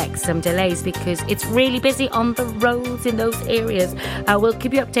 expect some delays because it's really busy on the roads in those areas. We'll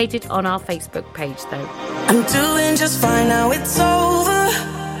keep you updated on our Facebook page though. I'm doing just fine now, it's over.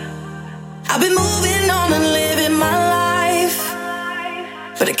 I've been moving on and living my life,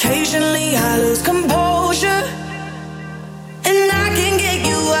 but occasionally I lose composure, and I can get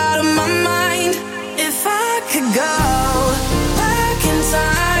you out of my mind. If I could go back in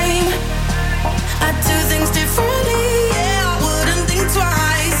time, I'd do things differently, yeah, I wouldn't think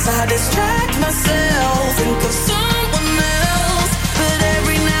twice. I distract myself, think of someone else, but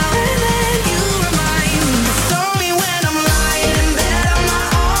every now and then you remind me. Stop me when I'm lying in bed on my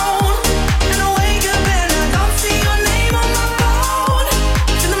own, and I wake up and I don't see your name on my phone.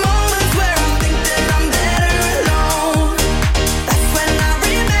 In the moments where I think that I'm better alone.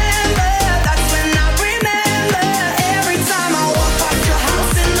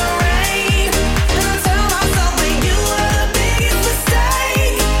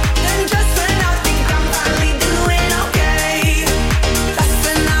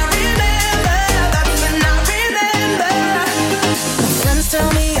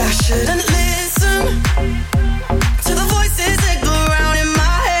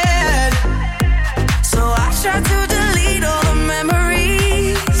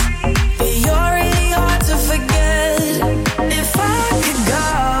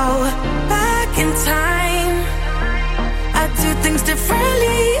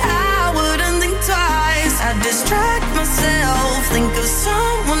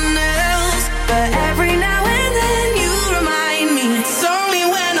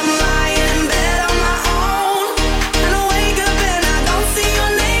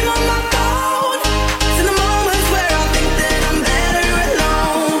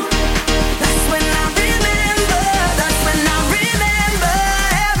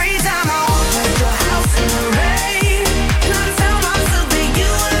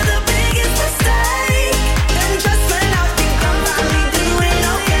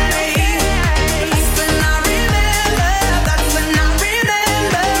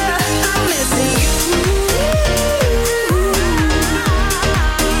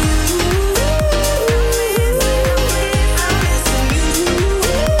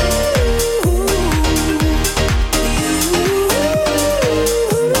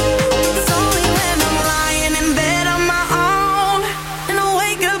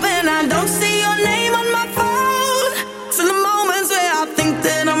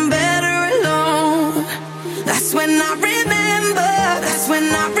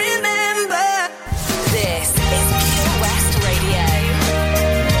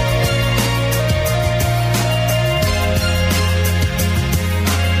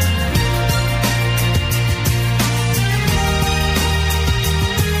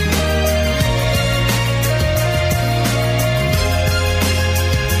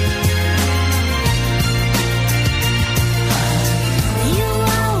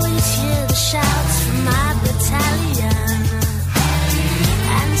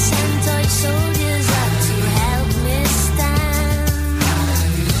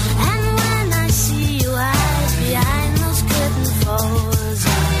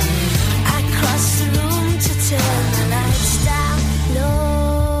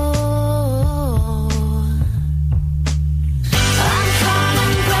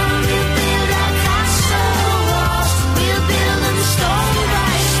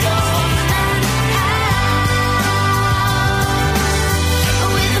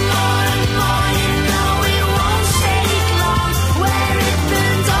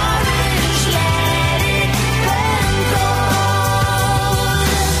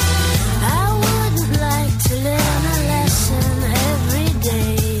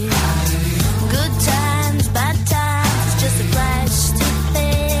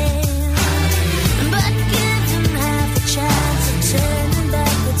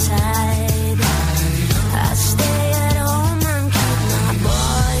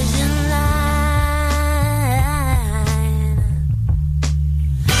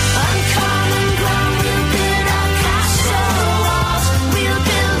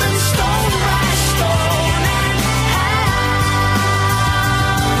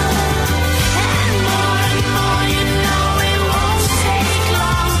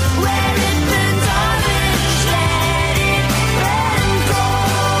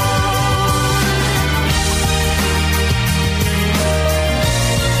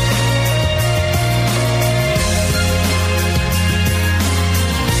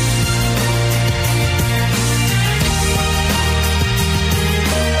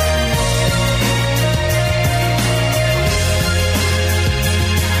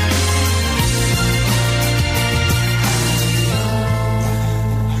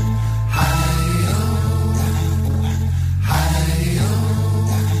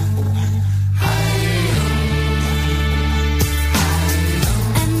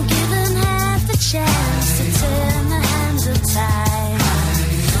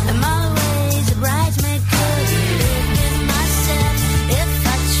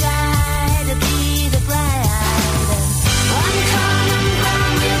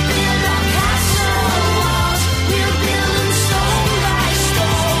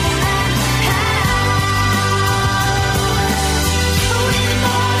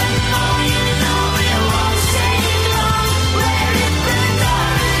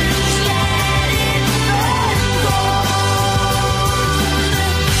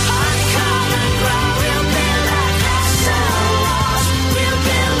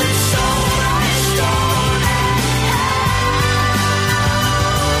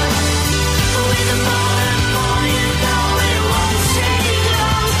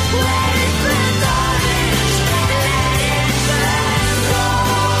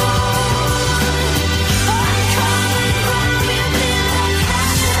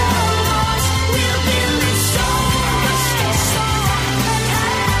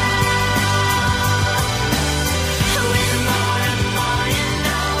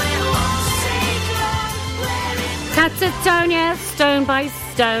 Stone, yeah, stone by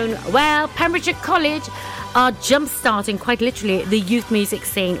stone. Well, Pembrokeshire College are jump-starting, quite literally, the youth music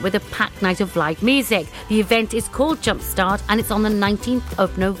scene with a packed night of live music. The event is called Jumpstart and it's on the 19th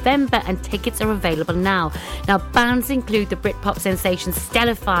of November and tickets are available now. Now, bands include the Britpop sensation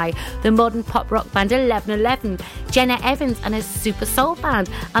Stellify, the modern pop rock band 1111, Jenna Evans and her super soul band,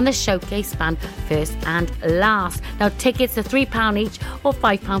 and the showcase band First and Last. Now, tickets are £3 each or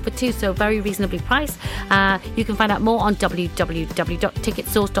 £5 for two, so very reasonably priced. You can find out more on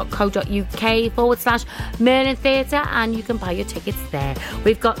www.ticketsource.co.uk/Merlin Theatre, and you can buy your tickets there.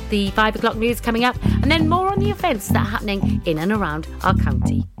 We've got the 5 o'clock news coming up, and then more on the events that are happening in and around our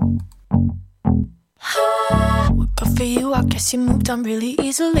county. Well, good for you, I guess you moved on really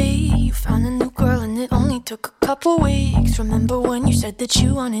easily. You found a new girl and it only took a couple weeks. Remember when you said that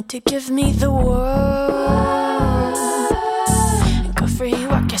you wanted to give me the world? And good for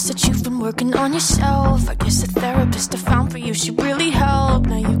you, I guess that you've been working on yourself. I guess the therapist I found for you, she really helped.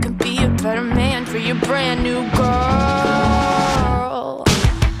 Now you can be a better man for your brand new girl. Well,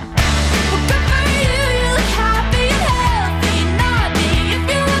 good for you, you look happy and healthy, naughty, if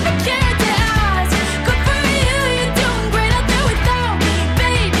you ever cared to ask. Good for you, you're doing great out there without me,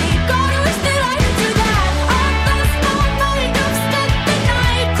 baby. God, I wish that I could do that. All last night, I've spent the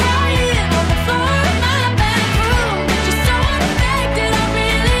night crying on the floor of my bedroom. Just so unaffected, I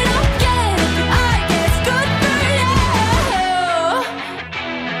really don't get it, but I guess good for you.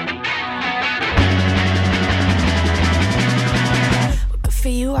 Good for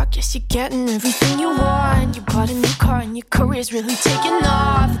you, I guess you're getting everything you want. You bought a new car and your career's really taking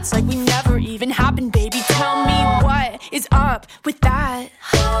off. It's like we never even happened, baby. Tell me what is up with that?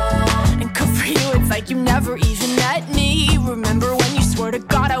 And good for you, it's like you never even met me. Remember when you swore to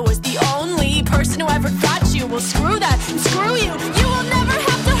God I was the only person who ever got you? Well, screw that and screw you. You will never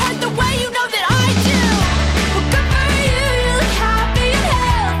have to hurt the way you know that I do. Well, good for you, you look happy and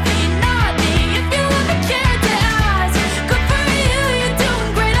healthy, naughty, if you ever cared to ask. Good for you, you're doing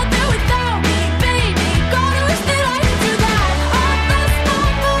great out there without me, baby. God, I wish that I could do that. All last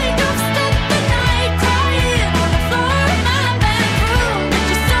night, I've spent the night crying on the floor of my bedroom.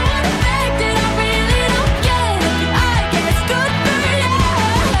 Just so unaffected, I really don't get it, but I guess good for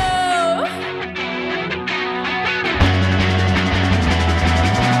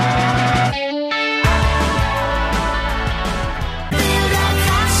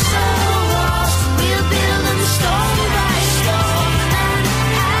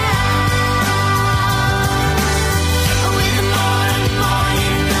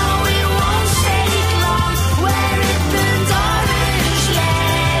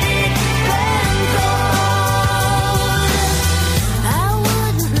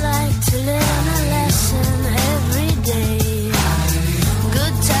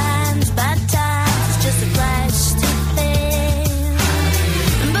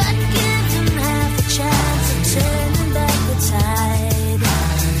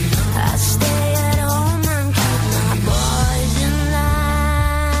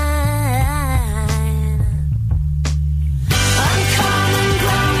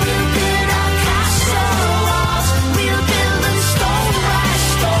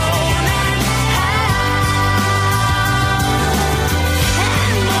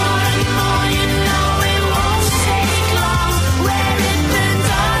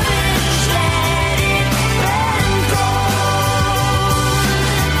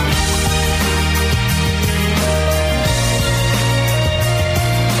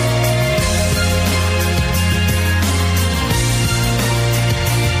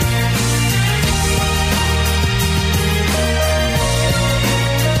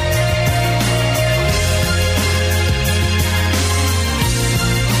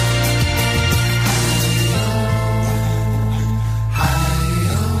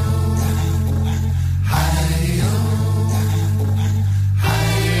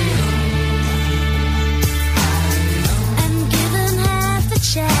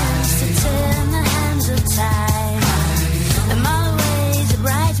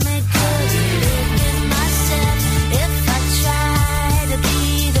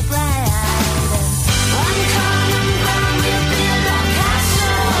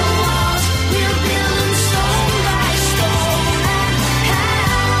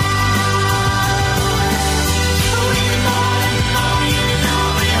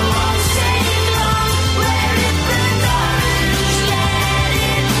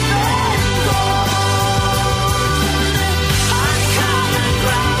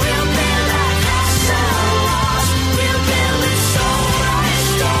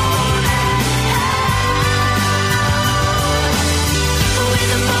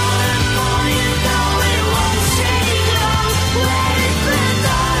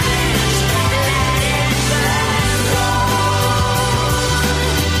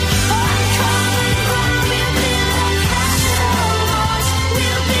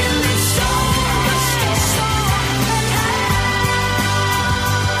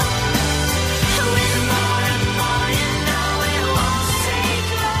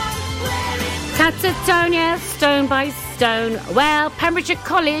Catatonia, stone by stone. Well, Pembrokeshire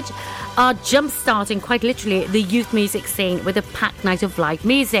College are jump-starting, quite literally, the youth music scene with a packed night of live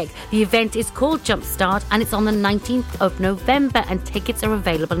music. The event is called Jumpstart and it's on the 19th of November and tickets are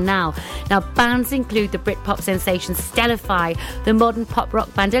available now. Now, bands include the Britpop sensation Stellify, the modern pop rock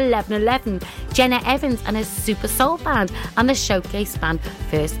band 1111, Jenna Evans and her super soul band, and the showcase band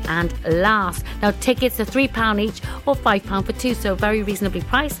First and Last. Now, tickets are £3 each or £5 for two, so very reasonably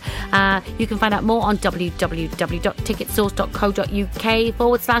priced. You can find out more on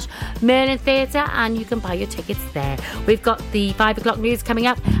www.ticketsource.co.uk/Merlin Theatre, and you can buy your tickets there. We've got the 5 o'clock news coming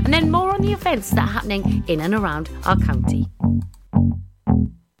up, and then more on the events that are happening in and around our county.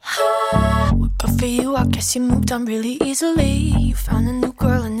 Good for you, I guess you moved on really easily. You found a new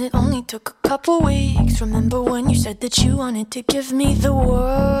girl and it only took a couple weeks. Remember when you said that you wanted to give me the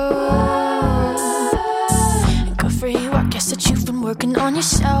world? And good for you, I guess that you've been working on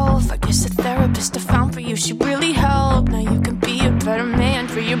yourself. I guess the therapist I found for you, she really helped. Now you can be a better man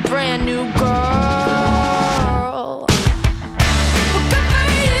for your brand new girl.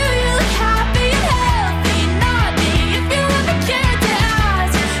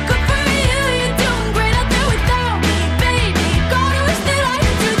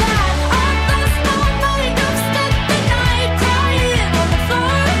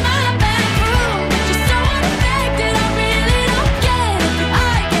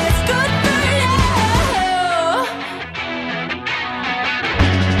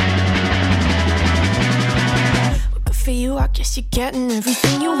 I guess you're getting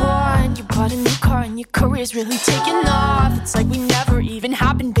everything you want. You bought a new car and your career's really taking off. It's like we never even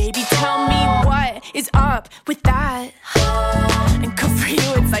happened, baby. Tell me what is up with that. And good for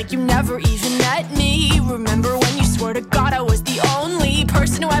you, it's like you never even met me. Remember when you swore to God I was the only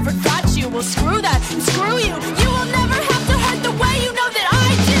person who ever got you? Well, screw that and screw you. You will never have to hurt the way you know that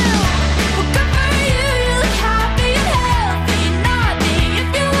I do. Well, good for you, you look happy and healthy. Not me, if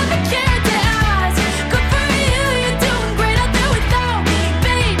you ever cared to ask. Good for you, you're doing great out there without me,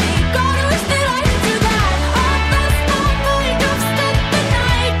 baby. God, I wish that I could do that. All last night, I've spent the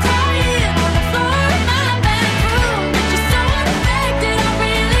night crying on the floor of my bedroom. But you're so unaffected, I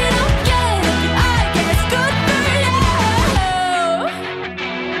really don't get it. I guess good for you.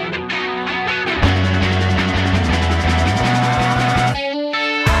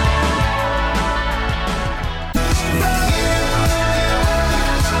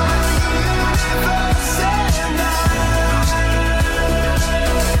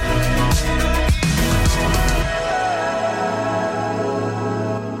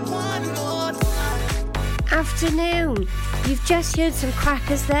 Afternoon. You've just heard some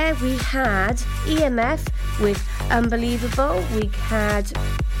crackers there. We had EMF with Unbelievable. We had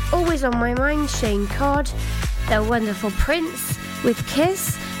Always on My Mind, Shane Codd, the wonderful Prince with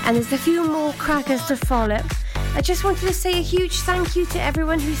Kiss, and there's a few more crackers to follow. I just wanted to say a huge thank you to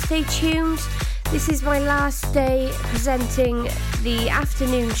everyone who stayed tuned. This is my last day presenting the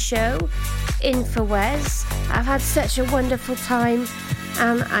afternoon show in for Wes. I've had such a wonderful time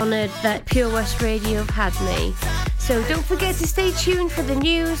and I'm honoured that Pure West Radio have had me. So don't forget to stay tuned for the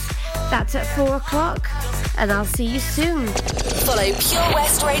news. That's at 4 o'clock and I'll see you soon. Follow Pure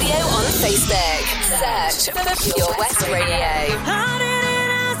West Radio on Facebook. Search for Pure West Radio. I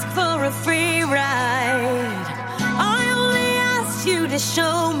didn't ask for a free ride. I only asked you to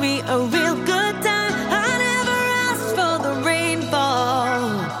show me a real good time. I never asked for the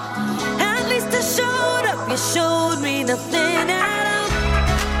rainfall. At least I showed up. You showed me nothing at all.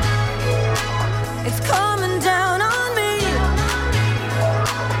 It's coming down on me.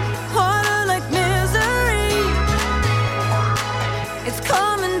 Harder like misery. It's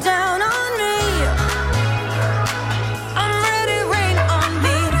coming down on me. I'm ready, rain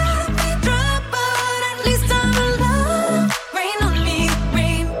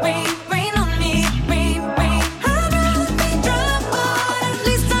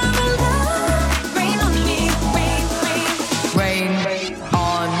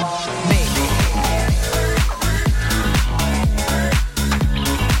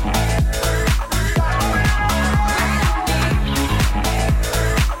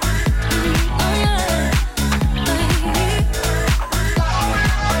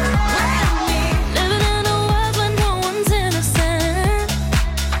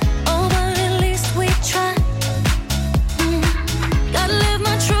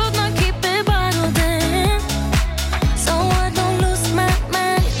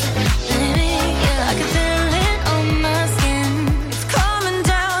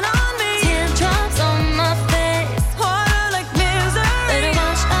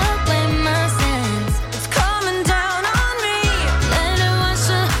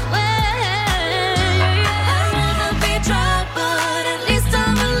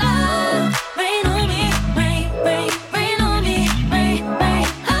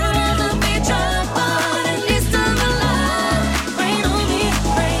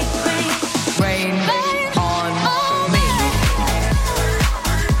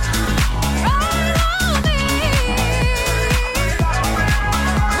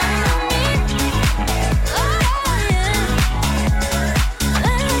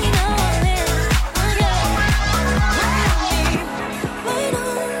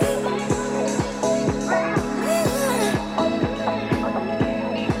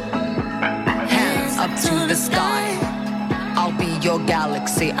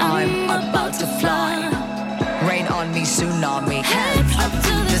I'm about to fly. Rain on me, tsunami, hands up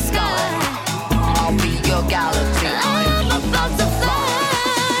to the sky. I'll be your galaxy. I'm about to fly.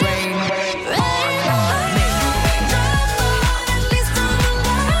 Rain on me.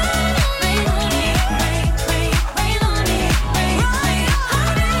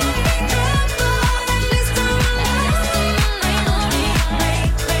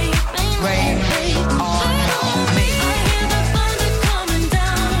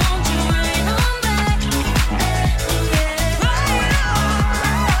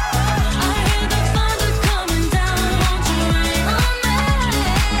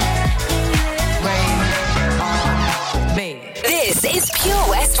 Pure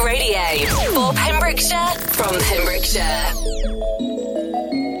West Radio for Pembrokeshire, from Pembrokeshire.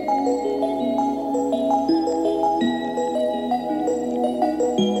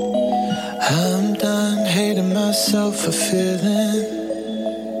 I'm done hating myself for feeling.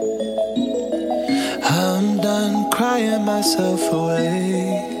 I'm done crying myself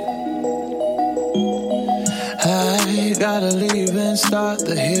away. I gotta leave and start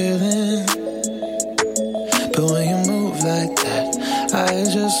the healing. But when you move like that, I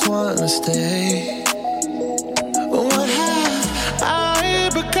just wanna stay. What have I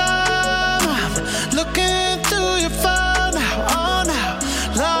become? I'm looking through your phone now, oh now.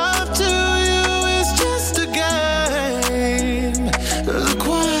 Love to you is just a game. Look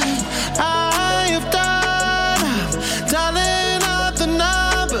what I have done. I'm dialing up the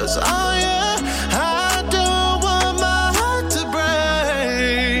numbers, oh yeah. I don't want my heart to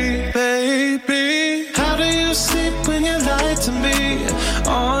break, baby. How do you sleep when you lie to me?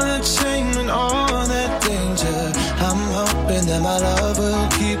 All that shame and all that danger. I'm hoping that my love will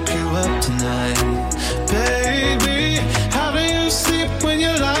keep you up tonight, baby. How do you sleep when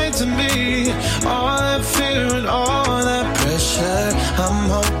you lie to me? All that fear and all that pressure. I'm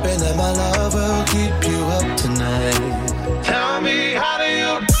hoping that my love will keep you up tonight. Tell me, how do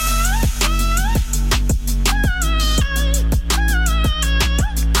you?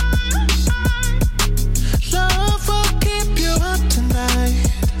 Love will keep you up tonight.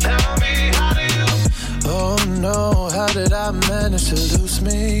 Tell me, how do you? Oh no, how did I manage to lose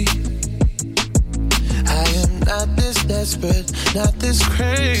me? I am not this desperate, not this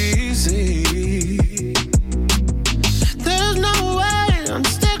crazy. There's no way I'm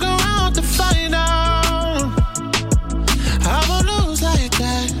sticking around to find out. I won't lose like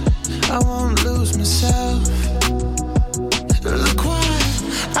that, I won't lose myself. Look what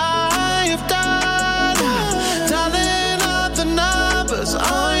I have done, dialing up the numbers,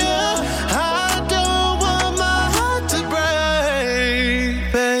 oh yeah. I don't want my heart to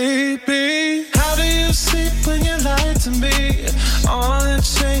break, baby. How do you sleep when you lie to me? All that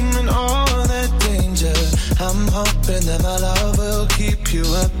shame and all that danger. I'm hoping that my love will keep you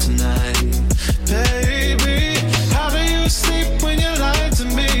up tonight, baby. How do you sleep when you lie to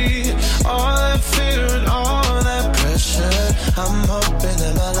me? All that fear and all that pressure. I'm hoping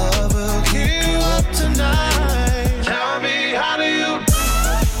that my love will keep you up tonight. Tell me, how do you?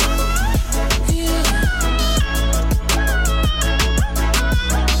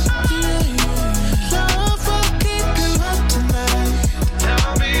 Love will keep you up tonight.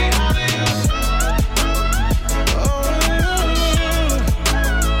 Tell me, how do you? Oh,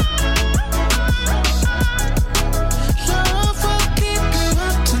 love will keep you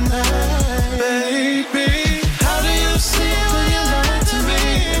up tonight, baby. How do you sleep when you lie to me?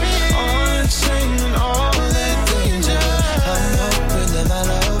 All that shame and all that danger. I'm hoping that my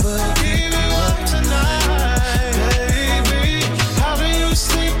love will keep you up tonight, baby. How do you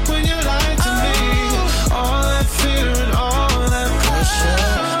sleep when you lie to me? All that fear and all that pressure.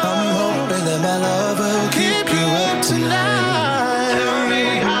 I'm hoping that my love will keep you up tonight. Tell me,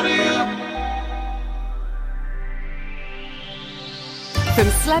 how do you? From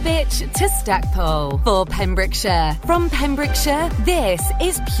Slebich to Stackpole for Pembrokeshire. From Pembrokeshire, this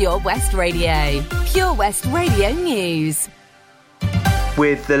is Pure West Radio. Pure West Radio News.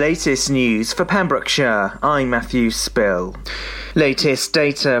 With the latest news for Pembrokeshire, I'm Matthew Spill. Latest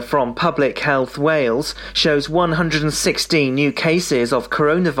data from Public Health Wales shows 116 new cases of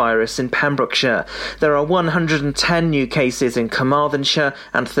coronavirus in Pembrokeshire. There are 110 new cases in Carmarthenshire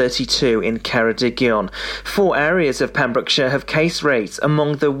and 32 in Ceredigion. 4 areas of Pembrokeshire have case rates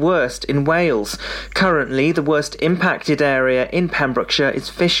among the worst in Wales. Currently, the worst impacted area in Pembrokeshire is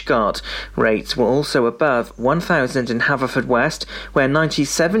Fishguard. Rates were also above 1,000 in Haverfordwest, where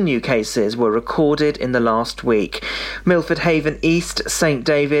 97 new cases were recorded in the last week. Milford Haven East, St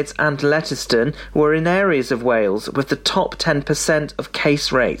David's and Letterston were in areas of Wales with the top 10% of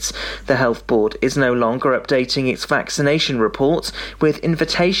case rates. The Health Board is no longer updating its vaccination reports, with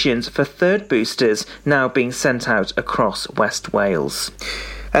invitations for third boosters now being sent out across West Wales.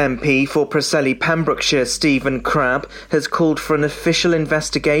 MP for Preseli Pembrokeshire Stephen Crabb has called for an official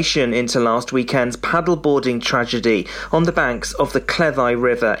investigation into last weekend's paddleboarding tragedy on the banks of the Cleddau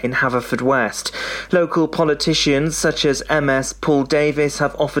River in Haverfordwest. Local politicians such as MS Paul Davies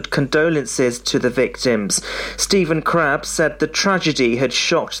have offered condolences to the victims. Stephen Crabb said the tragedy had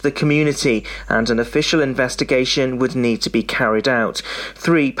shocked the community and an official investigation would need to be carried out.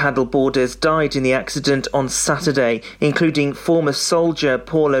 3 paddleboarders died in the accident on Saturday, including former soldier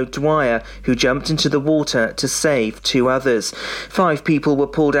Paul O'Dwyer, who jumped into the water to save 2 others. 5 people were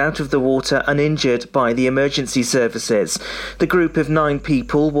pulled out of the water uninjured by the emergency services. The group of 9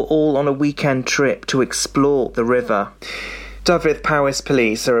 people were all on a weekend trip to explore the river. Dyfed-Powys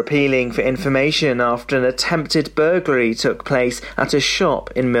Police are appealing for information after an attempted burglary took place at a shop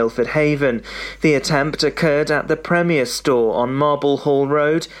in Milford Haven. The attempt occurred at the Premier store on Marble Hall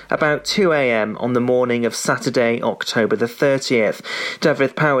Road about 2 a.m. on the morning of Saturday, October the 30th.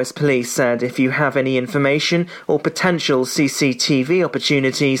 Dyfed-Powys Police said if you have any information or potential CCTV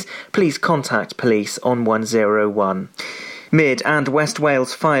opportunities, please contact police on 101. Mid and West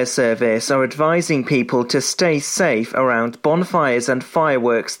Wales Fire Service are advising people to stay safe around bonfires and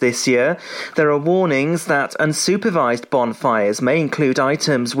fireworks this year. There are warnings that unsupervised bonfires may include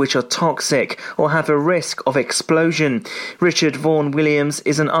items which are toxic or have a risk of explosion. Richard Vaughan Williams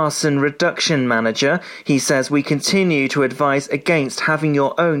is an arson reduction manager. He says we continue to advise against having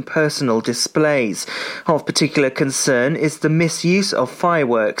your own personal displays. Of particular concern is the misuse of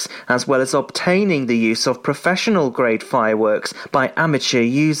fireworks, as well as obtaining the use of professional grade fireworks by amateur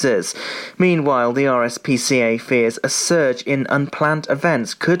users. Meanwhile, the RSPCA fears a surge in unplanned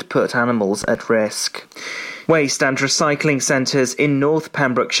events could put animals at risk. Waste and recycling centres in North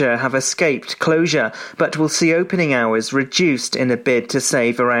Pembrokeshire have escaped closure, but will see opening hours reduced in a bid to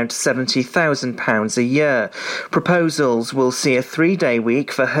save around £70,000 a year. Proposals will see a 3-day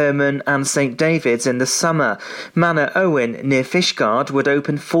week for Herman and St David's in the summer. Manor Owen near Fishguard would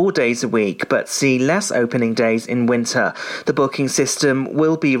open 4 days a week, but see less opening days in winter. The booking system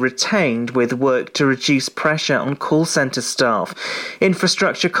will be retained with work to reduce pressure on call centre staff.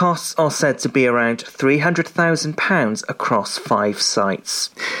 Infrastructure costs are said to be around £300,000 across 5 sites.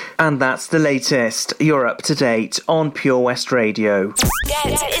 And that's the latest. You're up to date on Pure West Radio.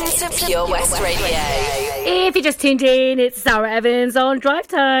 Get into Pure West Radio. If you just tuned in, it's Sara Evans on Drive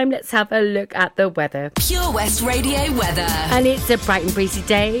Time. Let's have a look at the weather. Pure West Radio weather. And it's a bright and breezy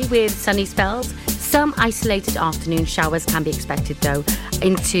day with sunny spells. Some isolated afternoon showers can be expected, though,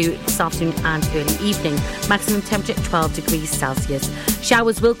 into this afternoon and early evening. Maximum temperature 12 degrees Celsius.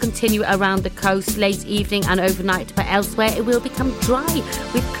 Showers will continue around the coast late evening and overnight, but elsewhere it will become dry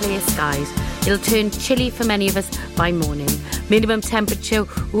with clear skies. It'll turn chilly for many of us by morning. Minimum temperature,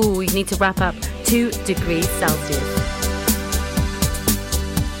 you need to wrap up, 2 degrees Celsius.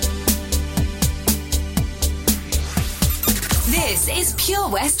 This is Pure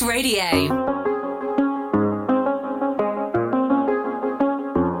West Radio.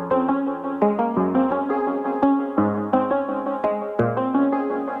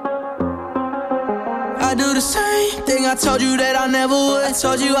 I do the same thing I told you that I never would. I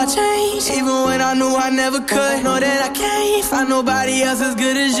told you I changed, even when I knew I never could. Know that I can't find nobody else as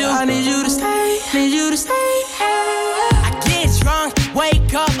good as you. I need you to stay, need you to stay. I get drunk,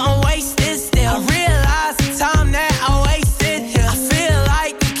 wake up, I'm wasted still. I realize the time that I wasted here. I feel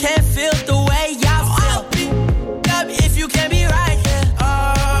like you can't feel the way I feel. I'll be up if you can't be right here.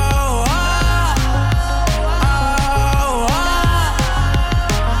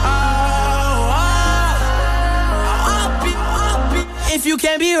 If you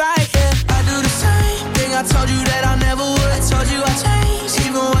can't be right, yeah. I do the same thing I told you that I never would. I told you I changed,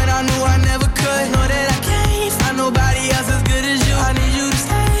 even when I knew I never could. Know that I can't find nobody else as good as you. I need you to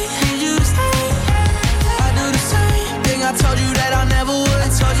stay, need you to stay. I do the same thing I told you that I never would. I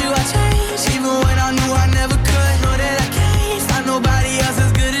told you I changed, even when I knew I never could. Know that I can't find nobody else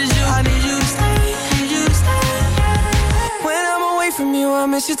as good as you. I need you to stay, need you to stay. When I'm away from you, I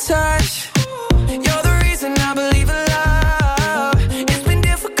miss your touch. You're the reason I believe in love.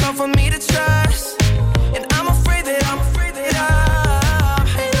 For me to trust, and I'm afraid that ain't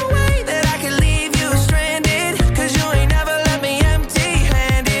no way that I can leave you stranded, cause you ain't never left me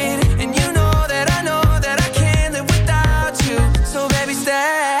empty-handed, and you know that I can't live without you, so baby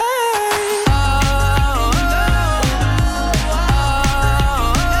stay.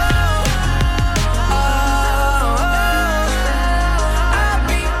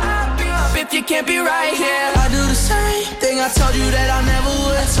 I told you that I never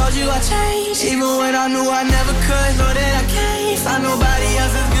would. I told you I changed, even when I knew I never could. Know that I can't find nobody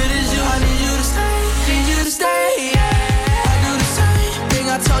else as good as you. I need you to stay, need you to stay, yeah. I do the same thing,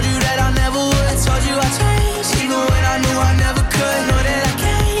 I told you that I never would. I told you I changed, even when I knew I never could. Know that I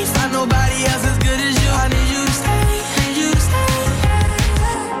can't find nobody else as good as you. I need you to stay, need you to stay.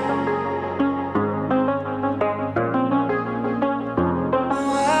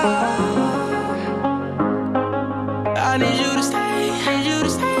 I need you to stay, need you to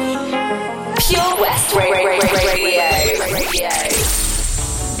stay. Pure West Radio.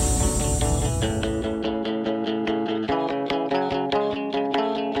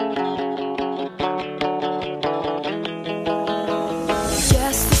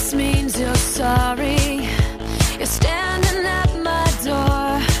 Guess this means you're sorry. You're standing at my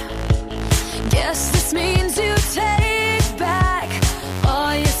door. Guess this means you take back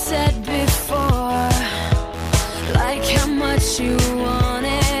all you said before. Like how much you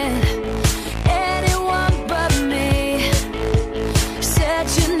wanted anyone but me. Said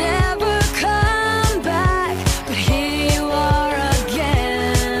you'd never come back, but here you are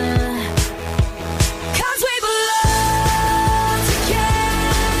again. 'Cause we belong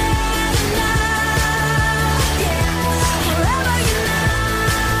together now, yeah. Forever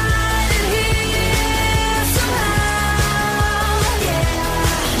united here somehow, yeah.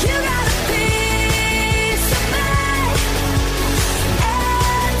 You got a piece of me,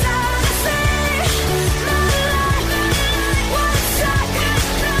 and honestly, my life won't suck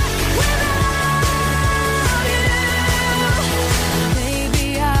without you. Maybe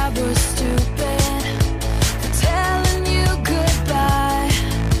I was stupid for telling you goodbye.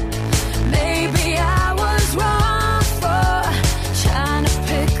 Maybe I was wrong for trying to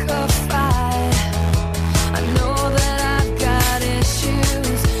pick a fight. I know that I've got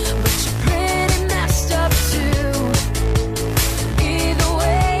issues, but you're pretty messed up too. Either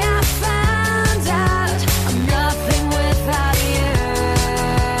way, I found out I'm nothing without you.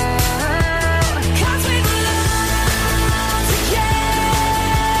 'Cause we belong together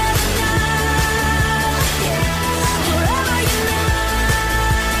now, yeah. Forever united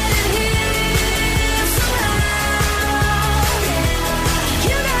here somehow, yeah.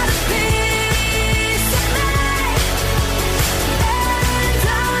 You got a piece of me, and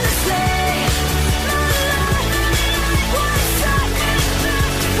honestly, my life won't suck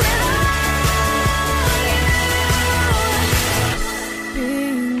without you.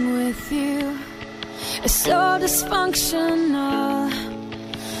 Being with you is so dysfunctional.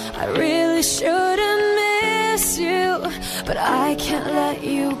 I really shouldn't miss you, but I can't let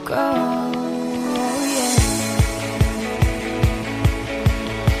you go. Yeah.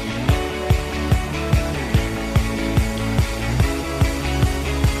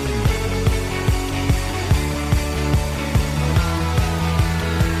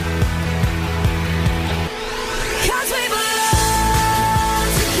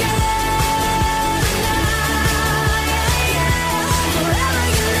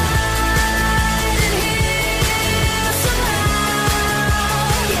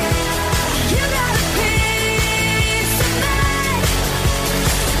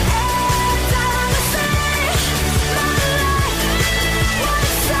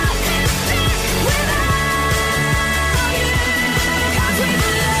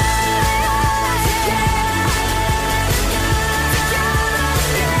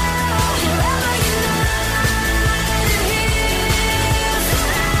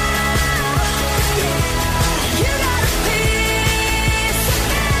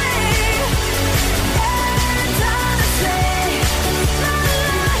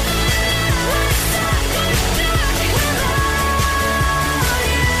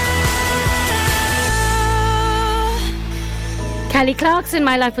 Kelly Clarkson,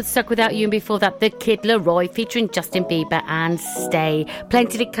 My Life Was Stuck Without You, and before that, The Kid Laroi featuring Justin Bieber and Stay.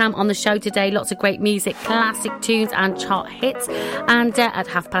 Plenty to come on the show today, lots of great music, classic tunes and chart hits. And at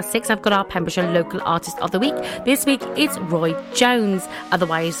 6:30, I've got our Pembrokeshire Local Artist of the Week. This week, it's Roy Jones,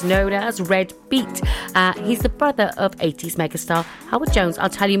 otherwise known as Red Beat. He's the brother of 80s megastar Howard Jones. I'll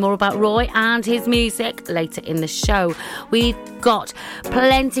tell you more about Roy and his music later in the show. We've got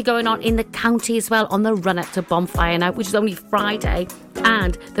plenty going on in the county as well on the run-up to Bonfire Night, which is only Friday,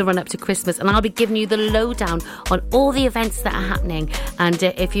 and the run-up to Christmas. And I'll be giving you the lowdown on all the events that are happening. And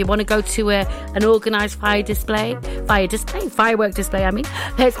if you want to go to an organised firework display,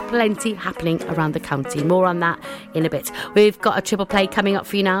 there's plenty happening around the county. More on that in a bit. We've got a triple play coming up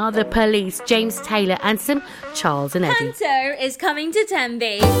for you now. The Police, James Taylor, and some Charles and Eddie. Panto is coming to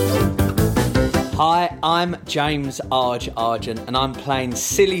Tenby. Hi, I'm James Argent, and I'm playing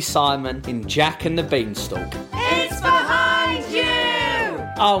Silly Simon in Jack and the Beanstalk. It's for high.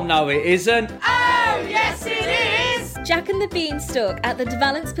 Oh, no, it isn't. Oh, yes it is! Jack and the Beanstalk at the De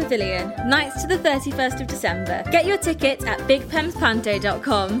Valence Pavilion, nights to the 31st of December. Get your tickets at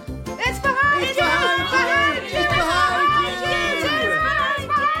bigpemspanto.com. It's behind you!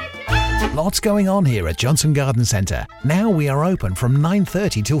 Lots going on here at Johnson Garden Centre. Now we are open from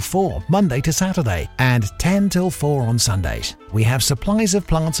 9:30 till 4, Monday to Saturday, and 10 till 4 on Sundays. We have supplies of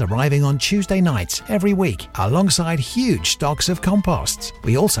plants arriving on Tuesday nights every week, alongside huge stocks of composts.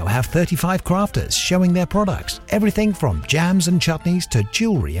 We also have 35 crafters showing their products, everything from jams and chutneys to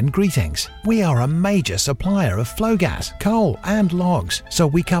jewellery and greetings. We are a major supplier of flow gas, coal and logs, so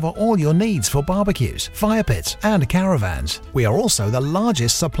we cover all your needs for barbecues, fire pits and caravans. We are also the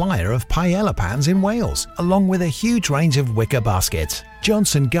largest supplier of paella pans in Wales, along with a huge range of wicker baskets.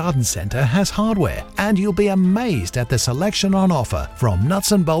 Johnson Garden Centre has hardware, and you'll be amazed at the selection on offer, from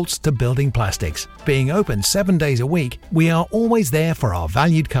nuts and bolts to building plastics. Being open 7 days a week, we are always there for our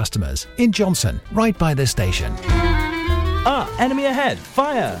valued customers. In Johnson, right by the station. Ah, enemy ahead.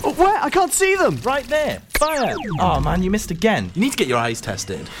 Fire. Oh, where? I can't see them. Right there. Fire. Oh, man, you missed again. You need to get your eyes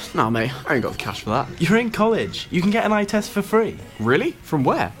tested. Nah, mate, I ain't got the cash for that. You're in college. You can get an eye test for free. Really? From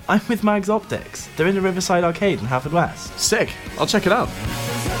where? I'm with Mags Optics. They're in the Riverside Arcade in Haverfordwest. Sick. I'll check it out.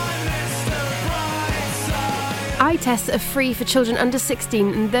 Eye tests are free for children under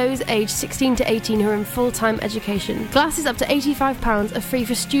 16 and those aged 16 to 18 who are in full-time education. Glasses up to £85 are free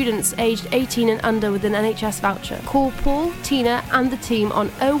for students aged 18 and under with an NHS voucher. Call Paul, Tina and the team on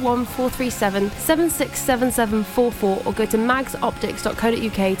 01437 767744 or go to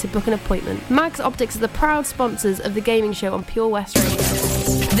magsoptics.co.uk to book an appointment. Mags Optics are the proud sponsors of the gaming show on Pure West Radio.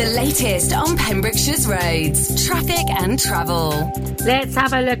 The latest on Pembrokeshire's roads, traffic and travel. Let's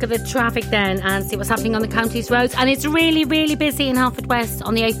have a look at the traffic then and see what's happening on the county's roads. And it's really, really busy in Haverfordwest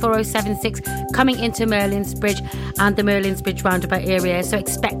on the A4076 coming into Merlin's Bridge and the Merlin's Bridge roundabout area. So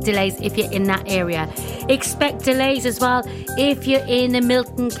expect delays if you're in that area. Expect delays as well if you're in the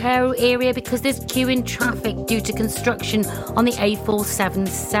Milton Carew area, because there's queuing traffic due to construction on the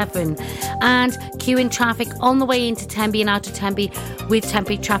A477. And queuing traffic on the way into Tenby and out of Tenby with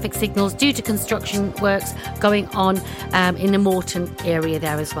temporary traffic signals due to construction works going on in the Morton area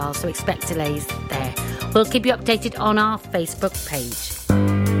there as well. So expect delays there. We'll keep you updated on our Facebook page.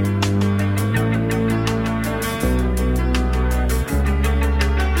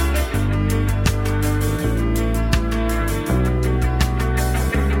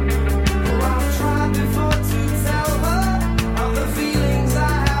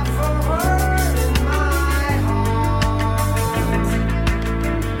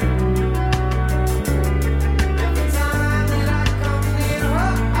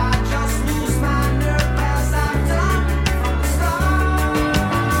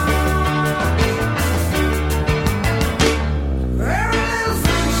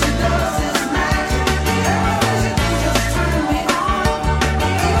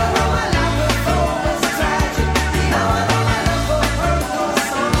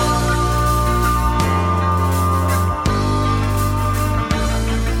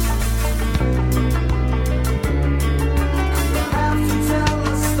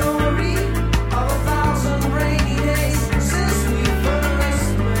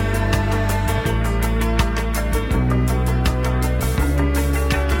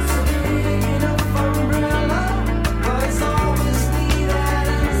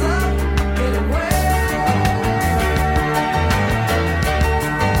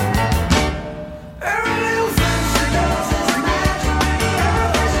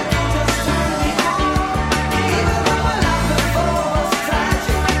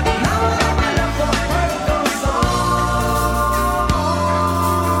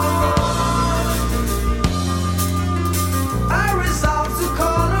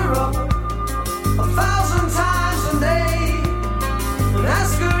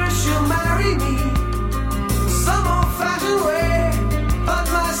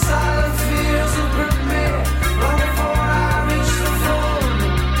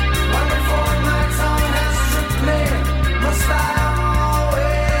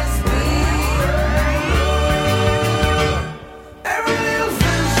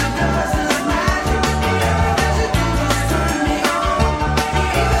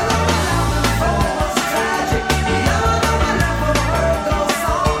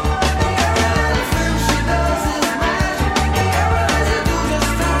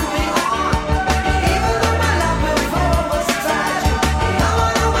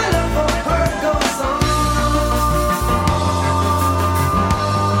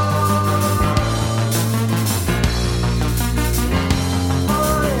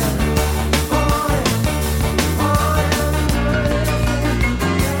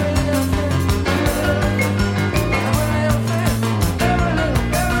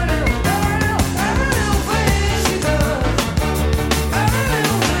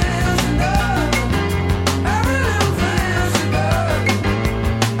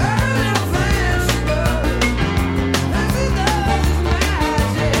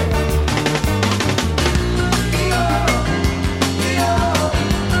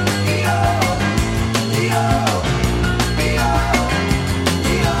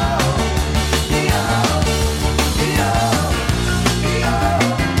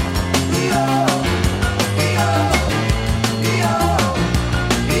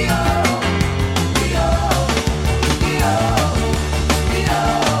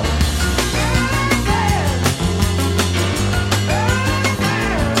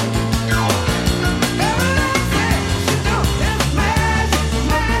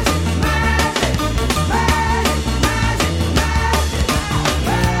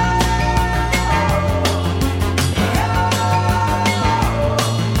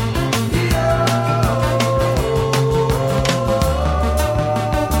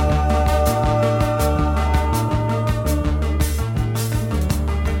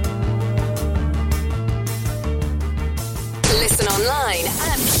 online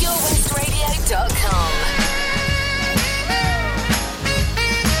at purewestradio.com.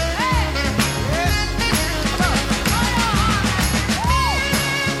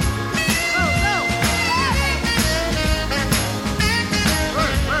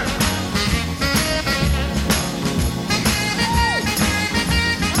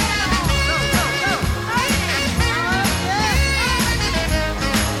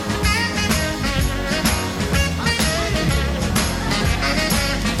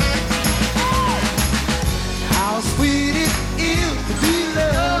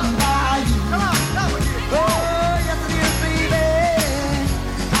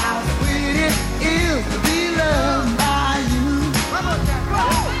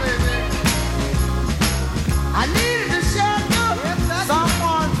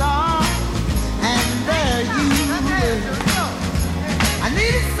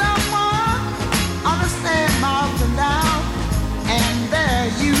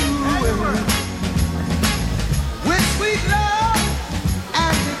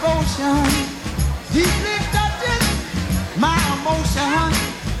 Deeply touches my emotion.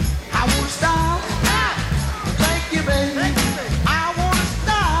 I won't stop. Thank you, baby. I won't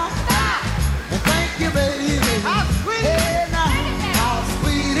stop. Thank you, baby. How sweet. Hey, now, how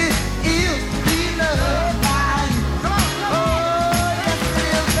sweet it is to be loved by you. Come on, come on. Oh, yes, it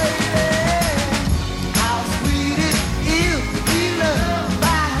is, baby. How sweet it is to be loved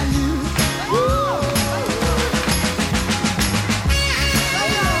by you. Woo.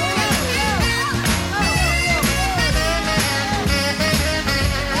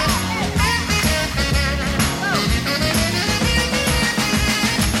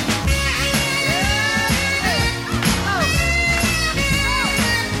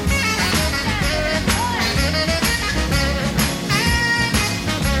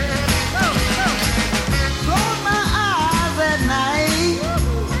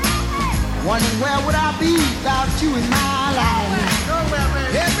 Wondering where would I be without you in my life?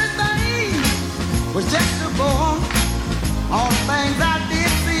 Everything was just a bore. All the things I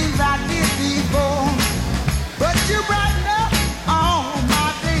did seems I did before. But you brighten up all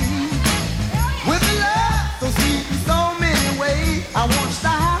my days with a love so sweet in so many ways. I won't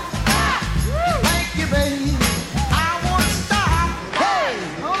stop. Thank you, baby. I won't stop. Hey,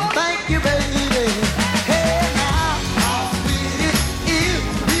 thank you, baby. Hey, now, how sweet it is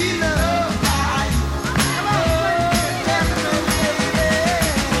to be loved by you. Tell me, baby,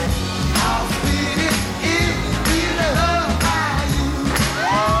 how sweet it is to be loved by you.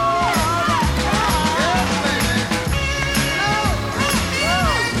 Yes, baby.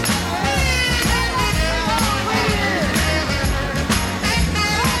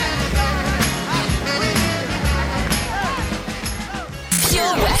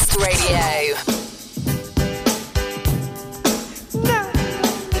 Pure West Radio.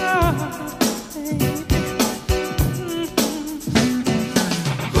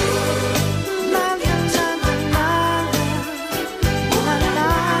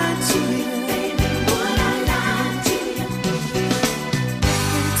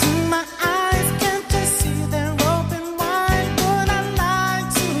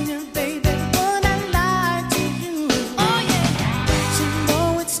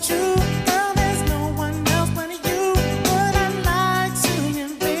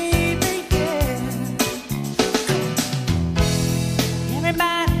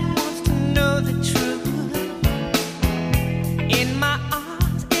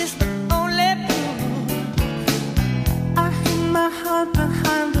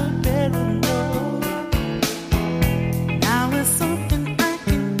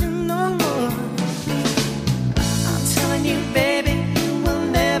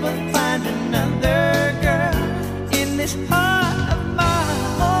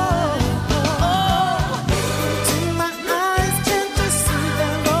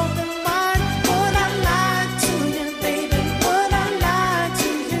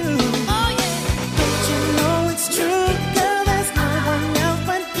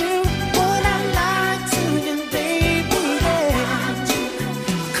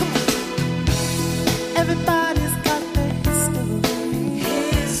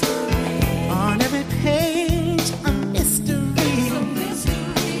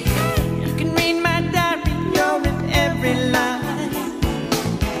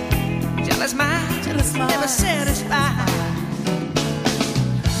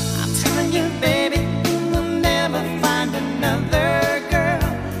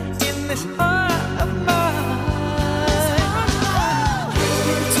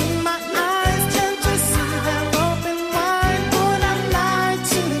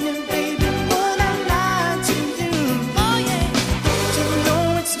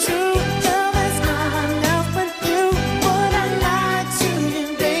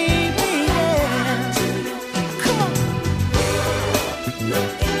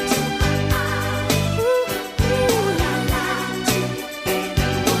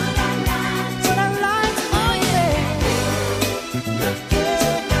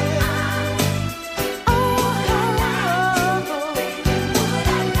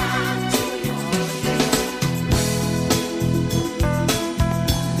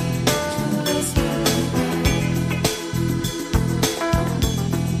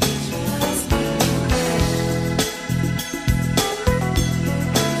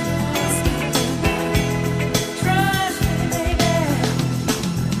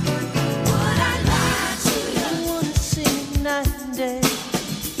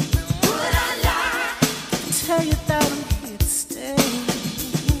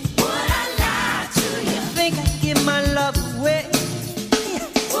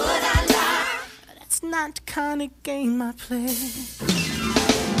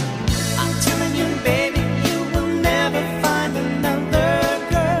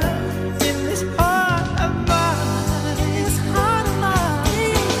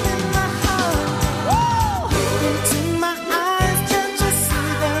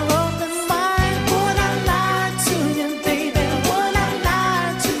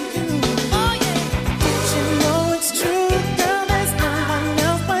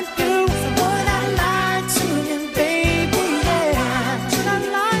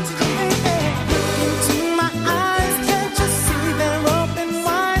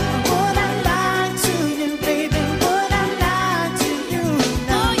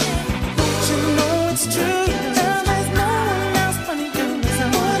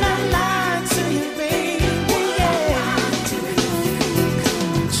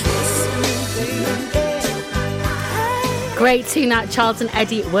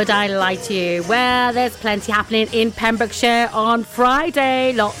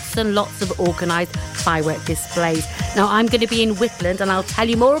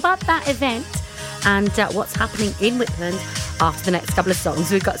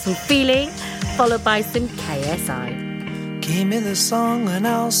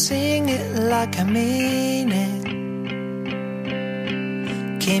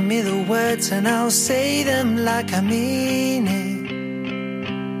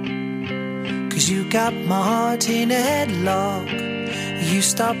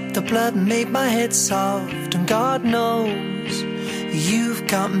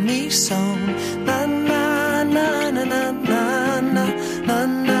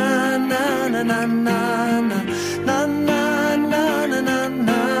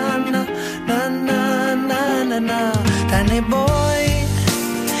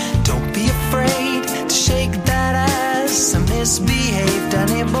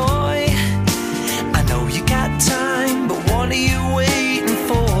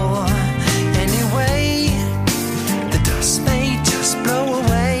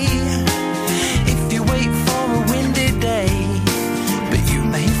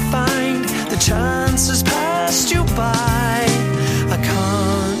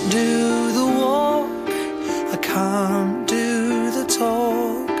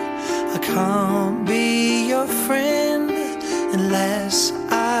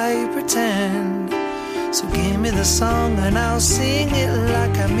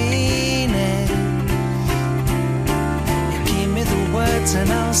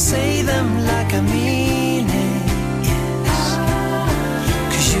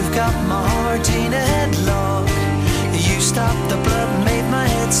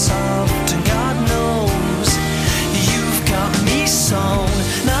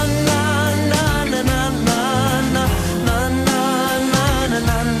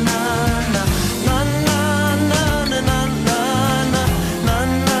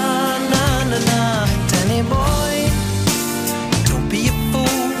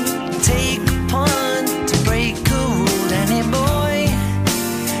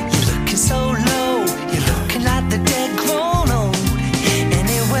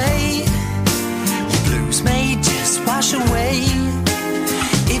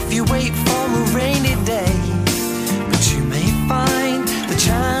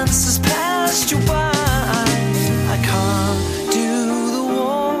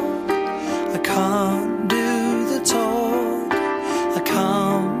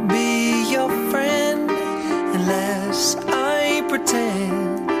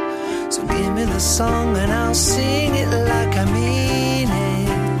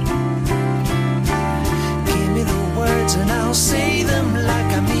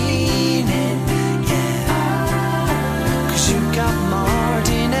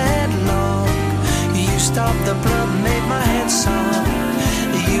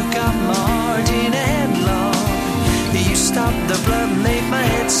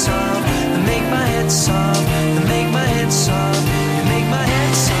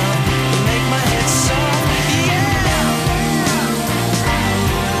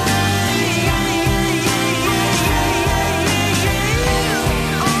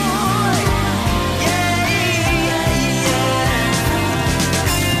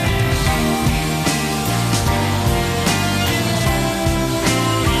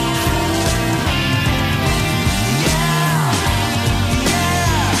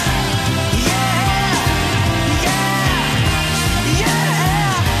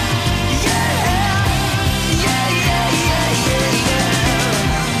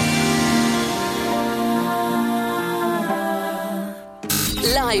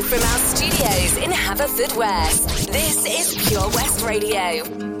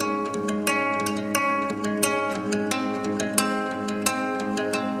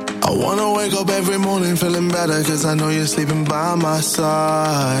 I wanna wake up every morning feeling better, cause I know you're sleeping by my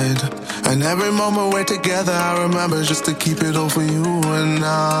side. And every moment we're together, I remember just to keep it all for you and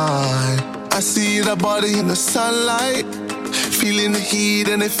I see that body in the sunlight, feeling the heat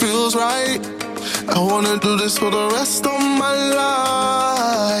and it feels right. I wanna do this for the rest of my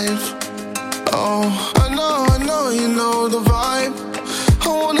life. Oh, I know, you know the vibe. I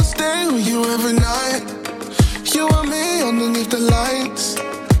wanna stay with you every night. You and me underneath the lights.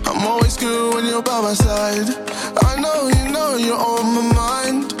 I'm always good when you're by my side. I know, you know, you're on my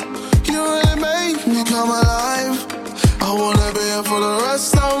mind. You really make me come alive. I wanna be here for the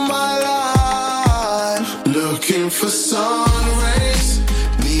rest of my life. Looking for sun rays,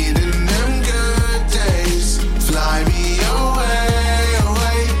 needing them good days. Fly me away,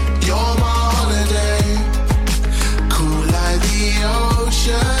 away, you're my holiday. Cool like the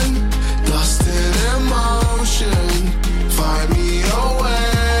ocean, lost in emotion. Find me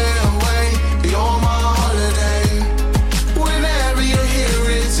away, away, you're my holiday. Whenever you're here,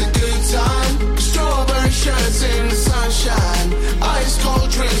 it's a good time. Strawberry shirts in the sunshine, ice cold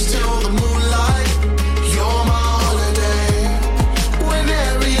drinks till the moonlight. You're my holiday.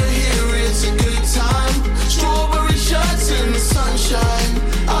 Whenever you're here, it's a good time. Strawberry shirts in the sunshine,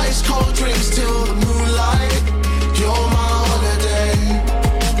 ice cold drinks till the moonlight. You're my holiday.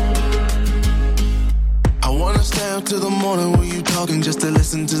 I wanna stay up till the morning with you talking, just to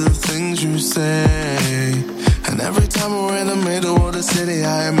listen to the things you say. And every time we're in the middle of the city,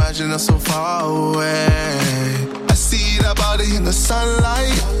 I imagine us so far away. I see that body in the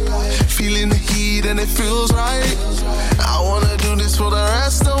sunlight, feeling the heat and it feels right. I wanna do this for the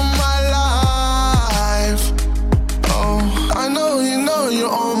rest of my life. Oh, I know, you know, you're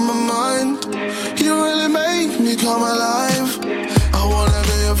on my mind. You really make me come alive. I wanna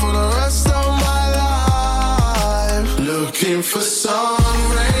be here for the rest of my life. Looking for sun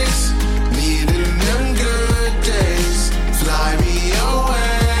rays, needing them good days. Fly me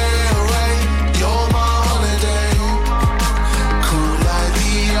away, away, you're my holiday. Cool like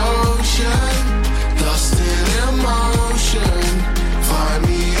the ocean, lost in emotion. Find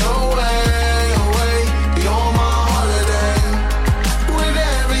me away, away, you're my holiday.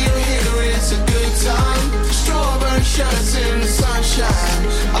 Whenever you're here, it's a good time. Strawberry shirts in the sunshine,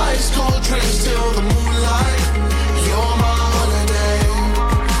 ice cold drinks till the moonlight. You're my holiday.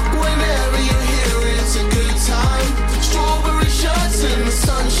 Whenever you're here, it's a good time. Strawberry shirts in the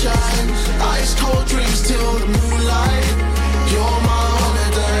sunshine, ice cold drinks till the moonlight. You're my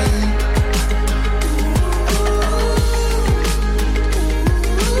holiday.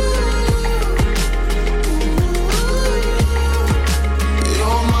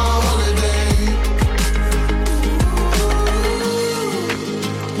 You're my holiday.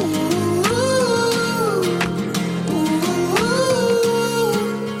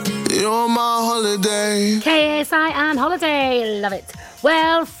 You're my holiday. KSI and Holiday, love it.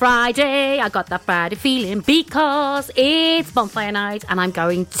 Well, Friday, I got that Friday feeling because it's bonfire night and I'm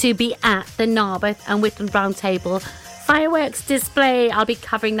going to be at the Narberth and Whitland Round Table fireworks display. I'll be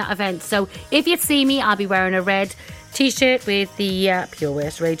covering that event, so if you see me, I'll be wearing a red t-shirt with the Pure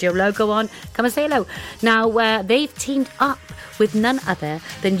West Radio logo on. Come and say hello. Now, they've teamed up with none other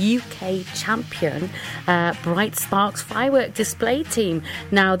than UK champion Bright Sparks firework display team.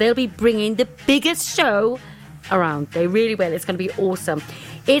 Now, they'll be bringing the biggest show around. They really will. It's going to be awesome.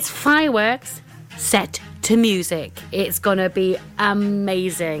 It's fireworks set to music. It's going to be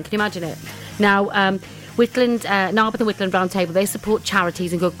amazing. Can you imagine it? Now, Whitland, Narberth and Whitland Round Table, they support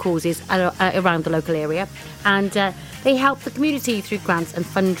charities and good causes around the local area, and they help the community through grants and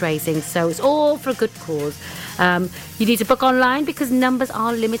fundraising, so it's all for a good cause. You need to book online because numbers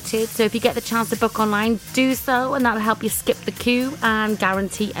are limited, so if you get the chance to book online, do so, and that'll help you skip the queue and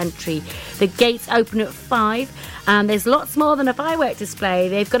guarantee entry. The gates open at 5, and there's lots more than a firework display.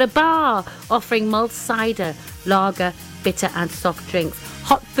 They've got a bar offering mulled cider, lager, bitter and soft drinks,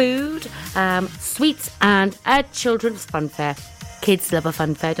 hot food, sweets, and a children's fun fair. Kids love a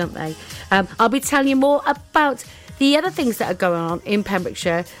fun fair, don't they? I'll be telling you more about the other things that are going on in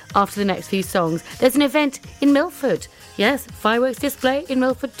Pembrokeshire after the next few songs. There's an event in Milford. Yes, fireworks display in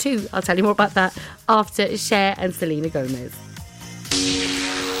Milford too. I'll tell you more about that after Cher and Selena Gomez.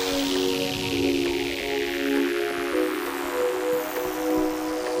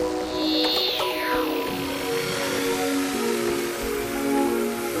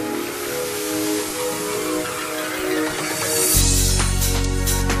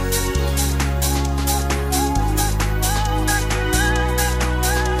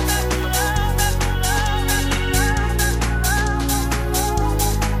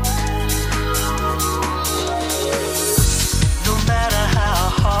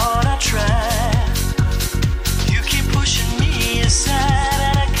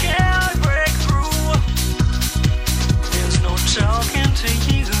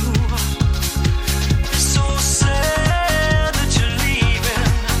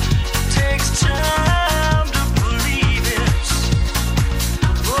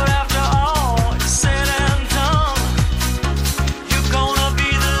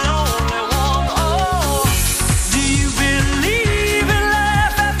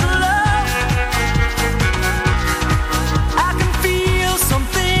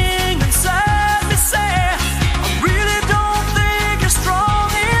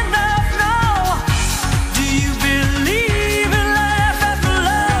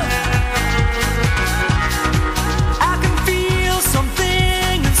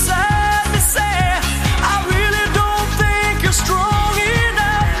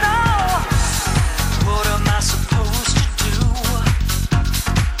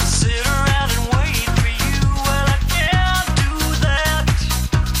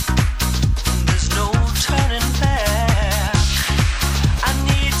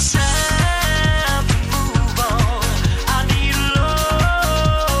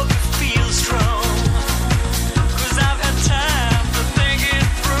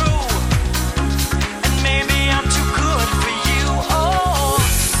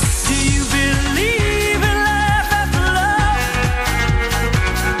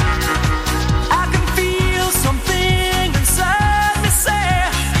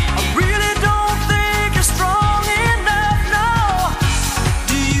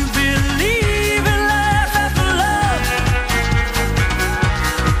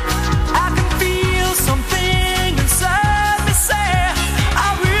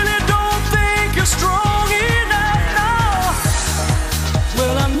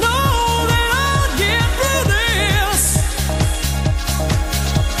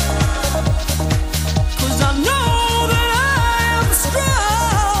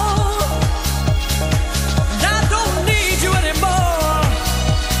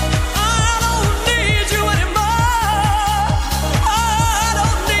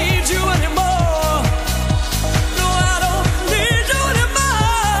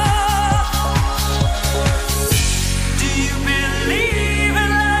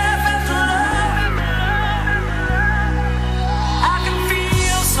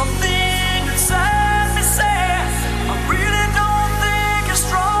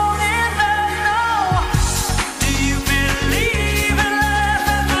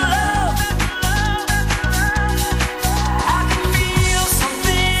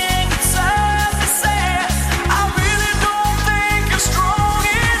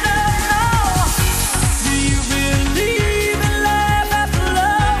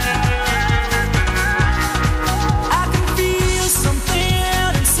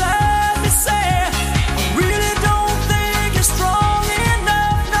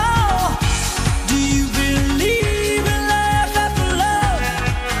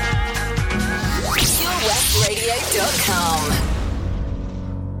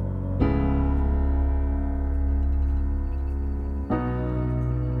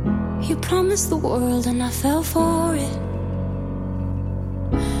 promised the world and I fell for it.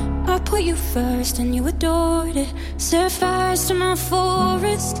 I put you first and you adored it. Set fires to my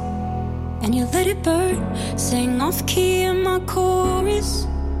forest and you let it burn. Sang off key in my chorus,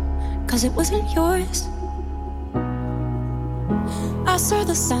 'cause it wasn't yours. I saw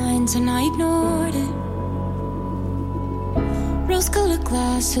the signs and I ignored it. Rose-colored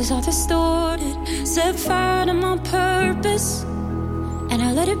glasses are distorted. Set fire to my purpose and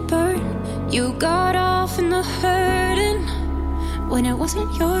I let it burn. You got off in the hurting when it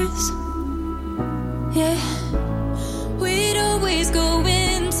wasn't yours. Yeah, we'd always go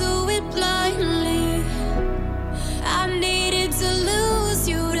into it blindly. I needed to lose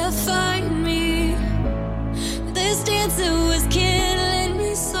you to find me. This dancer was killing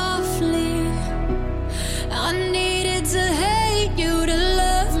me softly. I needed to hate you to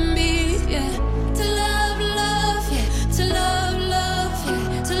love me, yeah. To love, love, yeah. To love, love, yeah.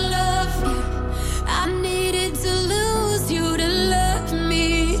 To love, yeah. I needed to lose you to love me,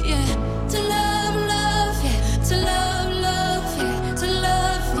 yeah. To love, love, yeah. To love, love, yeah. To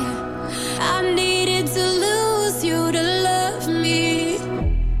love, yeah. I needed to lose you to love me.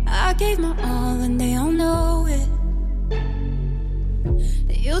 I gave my all and they all know it.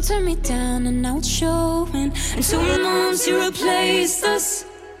 You turned me down and now it's showing. And 2 months you replaced us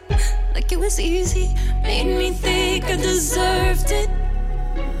like it was easy. Made me think I deserved it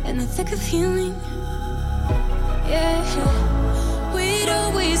in the thick of healing. Yeah, we'd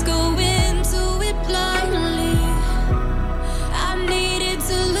always go into it blindly. I needed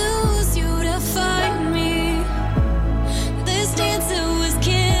to lose you to find me. This dancer was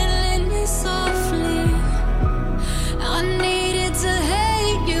killing me softly. I needed to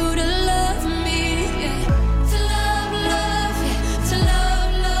hate you to love me, yeah. To love, love, yeah. To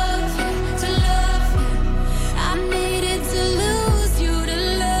love, love, yeah. To love, yeah. I needed to lose you to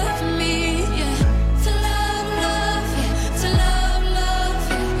love me, yeah. To love, love, yeah. To love, love,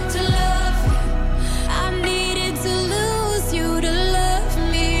 yeah. To love, yeah. I needed to lose you to love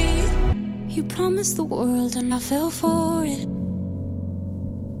me. You promised the world and I fell for it.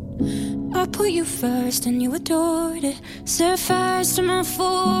 I put you first and you adored it. Set fires to my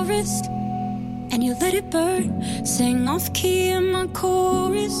forest and you let it burn. Sang off key in my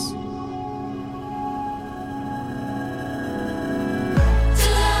chorus. To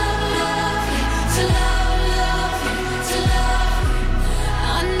love, love, yeah. To love, love, yeah. To love,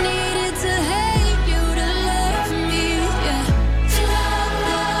 yeah. I needed to hate you to love me, yeah. To love,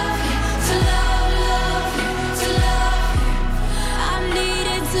 love, yeah. To love, love, yeah. To love, yeah. I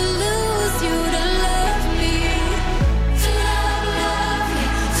needed to lose you to love me. To love, love,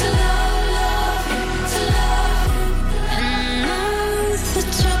 yeah. To love, love, yeah. To love, yeah. And now the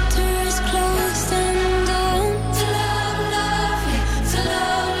chapter is closed and done. To love, love, yeah. To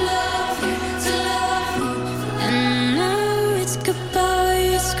love, love, yeah. To love, yeah. And now it's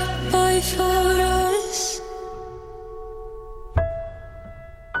goodbye for us.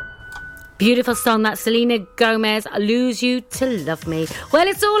 Beautiful song, that Selena Gomez, Lose You to Love Me. Well,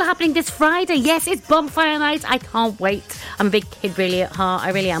 it's all happening this Friday. Yes, it's bonfire night. I can't wait. I'm a big kid really at heart. I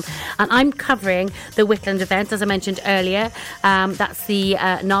really am. And I'm covering the Whitland event, as I mentioned earlier. That's the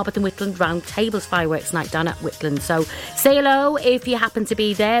Narberth and Whitland Round Tables Fireworks Night down at Whitland. So say hello if you happen to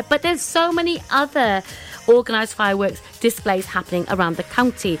be there. But there's so many other organised fireworks displays happening around the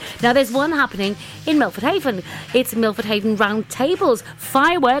county. Now, there's one happening in Milford Haven. It's Milford Haven Round Tables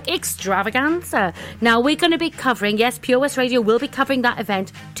Firework Extravaganza. Now, we're going to be covering, yes, Pure West Radio will be covering that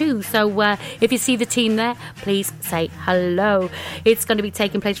event too. So if you see the team there, please say hello. It's going to be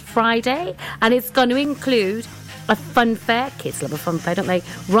taking place Friday and it's going to include a fun fair. Kids love a fun fair, don't they?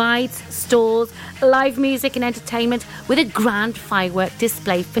 Rides, stalls, live music and entertainment with a grand firework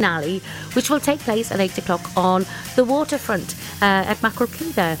display finale, which will take place at 8 o'clock on the waterfront at Mackerel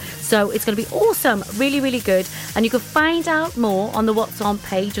Quay there. So it's going to be awesome, really, really good. And you can find out more on the What's On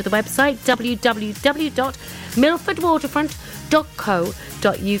page of the website,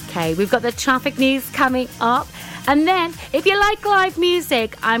 www.milfordwaterfront.co.uk. We've got the traffic news coming up. And then, if you like live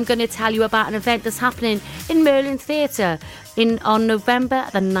music, I'm going to tell you about an event that's happening in Merlin Theatre on November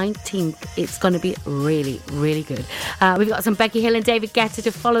the 19th. It's going to be really, really good. We've got some Becky Hill and David Guetta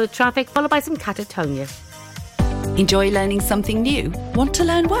to follow the traffic, followed by some Catatonia. Enjoy learning something new? Want to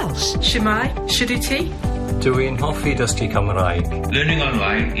learn Welsh? Shemai, Shuduti. Dwi'n hoffi dysgu Cymraeg. Learning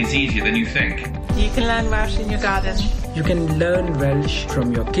online is easier than you think. You can learn Welsh in your garden. You can learn Welsh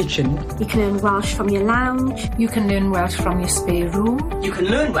from your kitchen. You can learn Welsh from your lounge. You can learn Welsh from your spare room. You can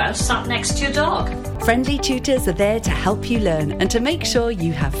learn Welsh sat next to your dog. Friendly tutors are there to help you learn and to make sure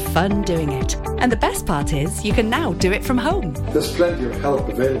you have fun doing it. And the best part is you can now do it from home. There's plenty of help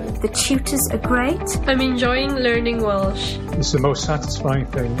available. The tutors are great. I'm enjoying learning Welsh. It's the most satisfying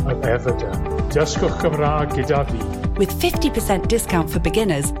thing I've ever done. Dysgwch Cymraeg gyda fi. With 50% discount for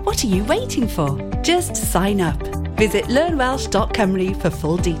beginners, what are you waiting for? Just sign up. Visit learnwelsh.com for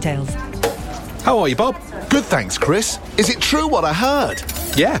full details. How are you, Bob? Good, thanks, Chris. Is it true what I heard?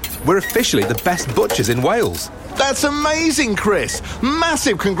 Yeah, we're officially the best butchers in Wales. That's amazing, Chris.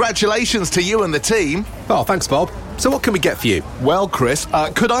 Massive congratulations to you and the team. Oh, thanks, Bob. So what can we get for you? Well, Chris,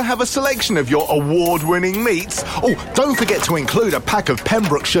 could I have a selection of your award-winning meats? Oh, don't forget to include a pack of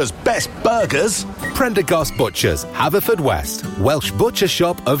Pembrokeshire's best burgers. Prendergast Butchers, Haverfordwest, Welsh Butcher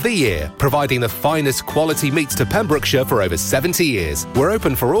Shop of the Year, providing the finest quality meats to Pembrokeshire for over 70 years. We're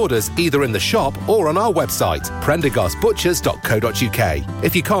open for orders either in the shop or on our website, prendergastbutchers.co.uk.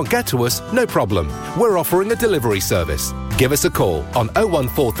 If you can't get to us, no problem. We're offering a delivery service. Give us a call on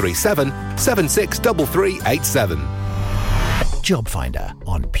 01437 763387. Job Finder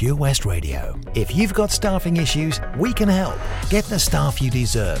on Pure West Radio. If you've got staffing issues, we can help. Get the staff you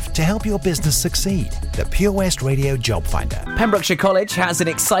deserve to help your business succeed. The Pure West Radio Job Finder. Pembrokeshire College has an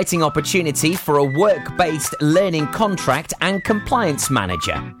exciting opportunity for a work-based learning contract and compliance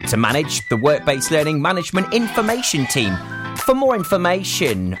manager to manage the work-based learning management information team. For more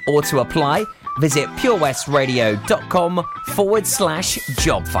information or to apply, visit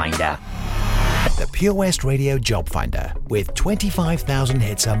purewestradio.com/job finder. The Pure West Radio Job Finder, with 25,000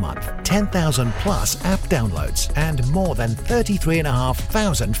 hits a month, 10,000 plus app downloads, and more than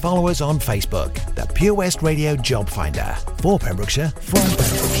 33,500 followers on Facebook. The Pure West Radio Job Finder, for Pembrokeshire, from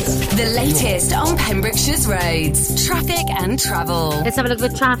Pembrokeshire. The latest on Pembrokeshire's roads, traffic and travel. Let's have a look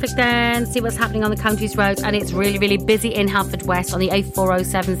at the traffic then, see what's happening on the county's roads. And it's really, really busy in Haverfordwest on the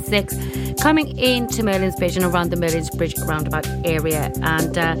A4076, coming into Merlin's Bridge and around the Merlin's Bridge roundabout area.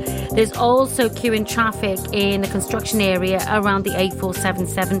 And there's also queuing traffic in the construction area around the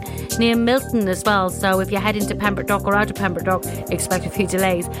A477 near Milton as well. So if you're heading to Pembroke Dock or out of Pembroke Dock, expect a few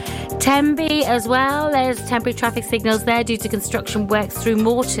delays. Tenby as well, there's temporary traffic signals there due to construction works through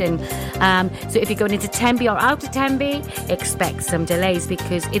Morton. So if you're going into Tenby or out of Tenby, expect some delays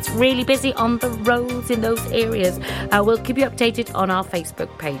because it's really busy on the roads in those areas. We'll keep you updated on our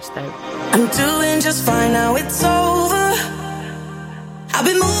Facebook page though. I'm doing just fine now, it's over. I've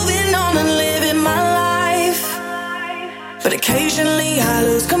been moving on and living my life, but occasionally I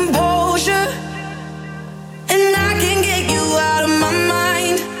lose composure, and I can get you out of my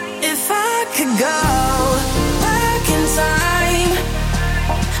mind. If I could go back in time,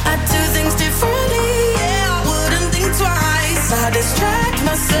 I'd do things differently, yeah, I wouldn't think twice. I distract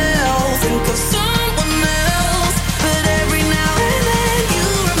myself, think of someone else, but every now and then you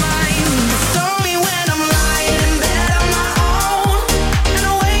remind me. Stop me when I'm lying in bed on my own, and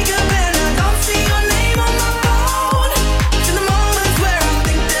I wake up and I don't see your name on my phone. In the moments where I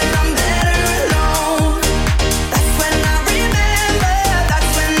think that I'm better alone.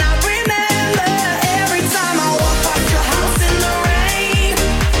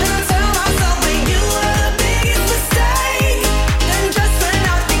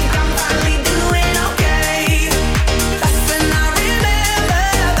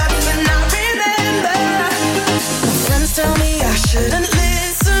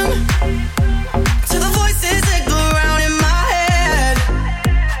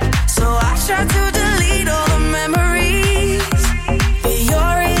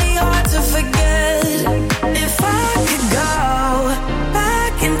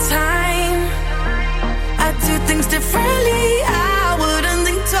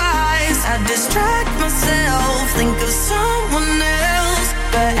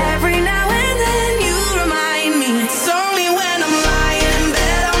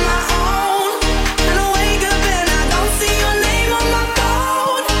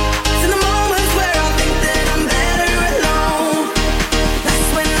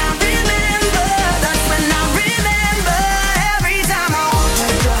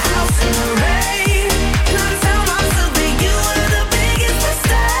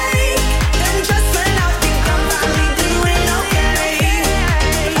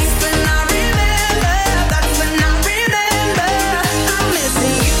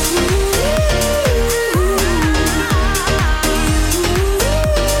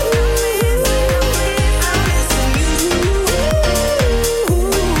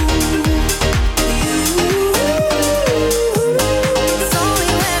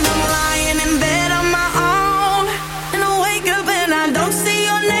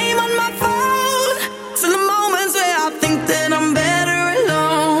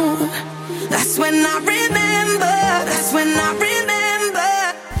 I remember. That's when I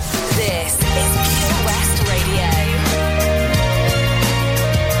remember. This is Pure West Radio.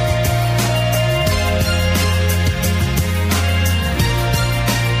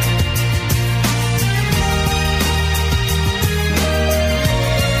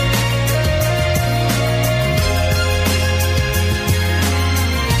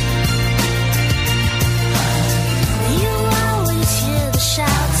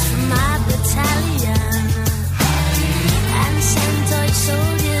 Shouts from my battalion and sent toy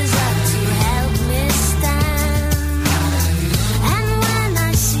soldiers up to help me stand. And when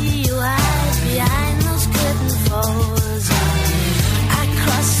I see you hide behind those curtain folds, I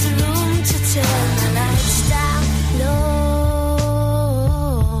cross the room to turn the lights down low.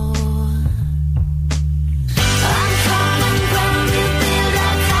 I'm coming from you, build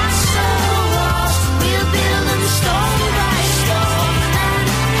our castle walls, we'll build them stone by stone.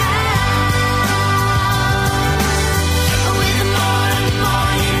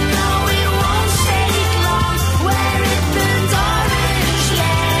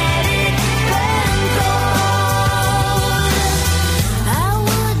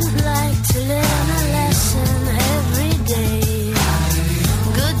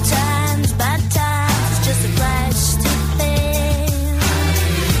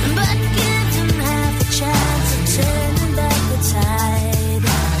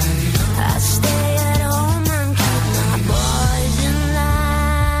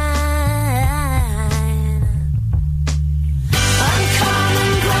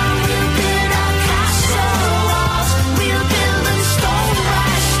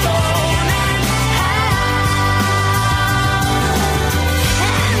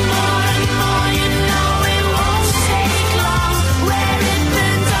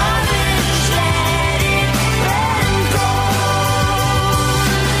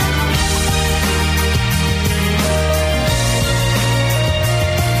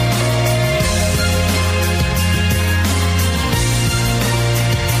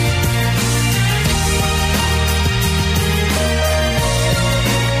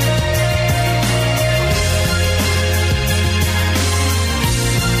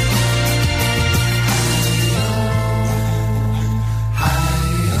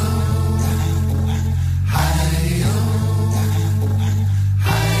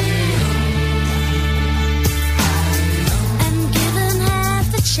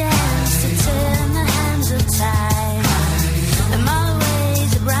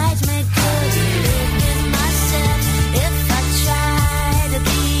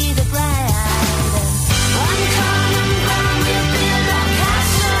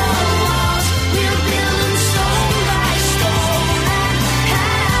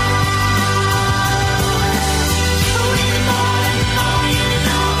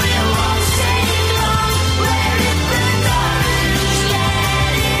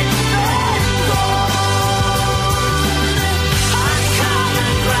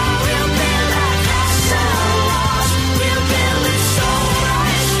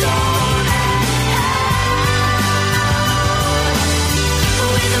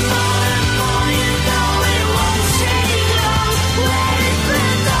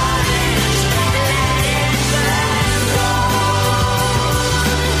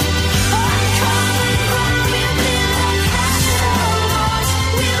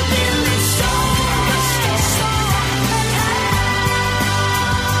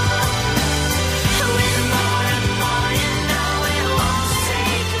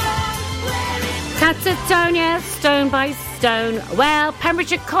 Catatonia, Stone by Stone. Well,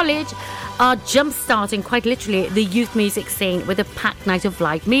 Pembrokeshire College are jump-starting, quite literally, the youth music scene with a packed night of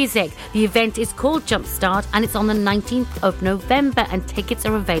live music. The event is called Jumpstart and it's on the 19th of November and tickets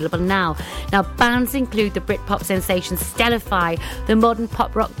are available now. Now, bands include the Britpop sensation Stellify, the modern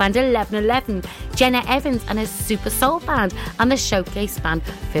pop rock band 1111, Jenna Evans and her super soul band, and the showcase band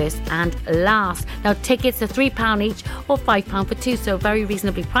First and Last. Now, tickets are £3 each or £5 for two, so very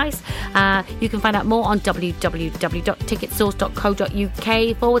reasonably priced. You can find out more on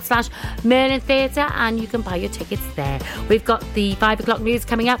www.ticketsource.co.uk/Merlin Theatre, and you can buy your tickets there. We've got the 5 o'clock news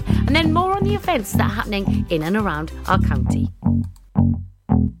coming up, and then more on the events that are happening in and around our county.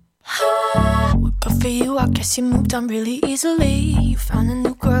 Well, good for you, I guess you moved on really easily. You found a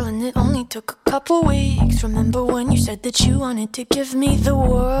new girl and it only took a couple weeks. Remember when you said that you wanted to give me the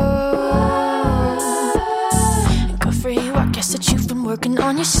world? And good for you, I guess that you've been working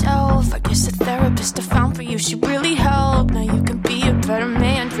on yourself. I guess the therapist I found for you should really help. Now you can be a better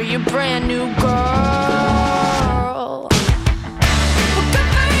man for your brand new girl.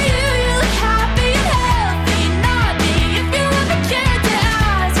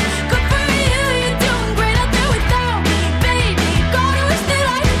 Do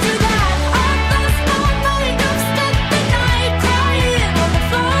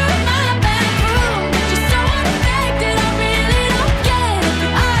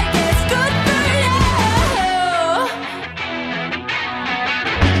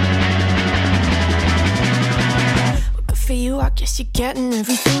you're getting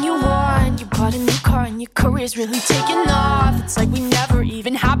everything you want. You bought a new car and your career's really taking off. It's like we never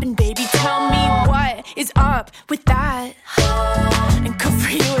even happened, baby. Tell me what is up with that? And good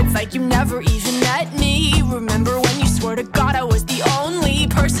for you, it's like you never even met me. Remember when you swore to God I was the only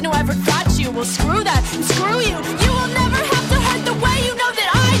person who ever got you? Well, screw that and screw you. You will never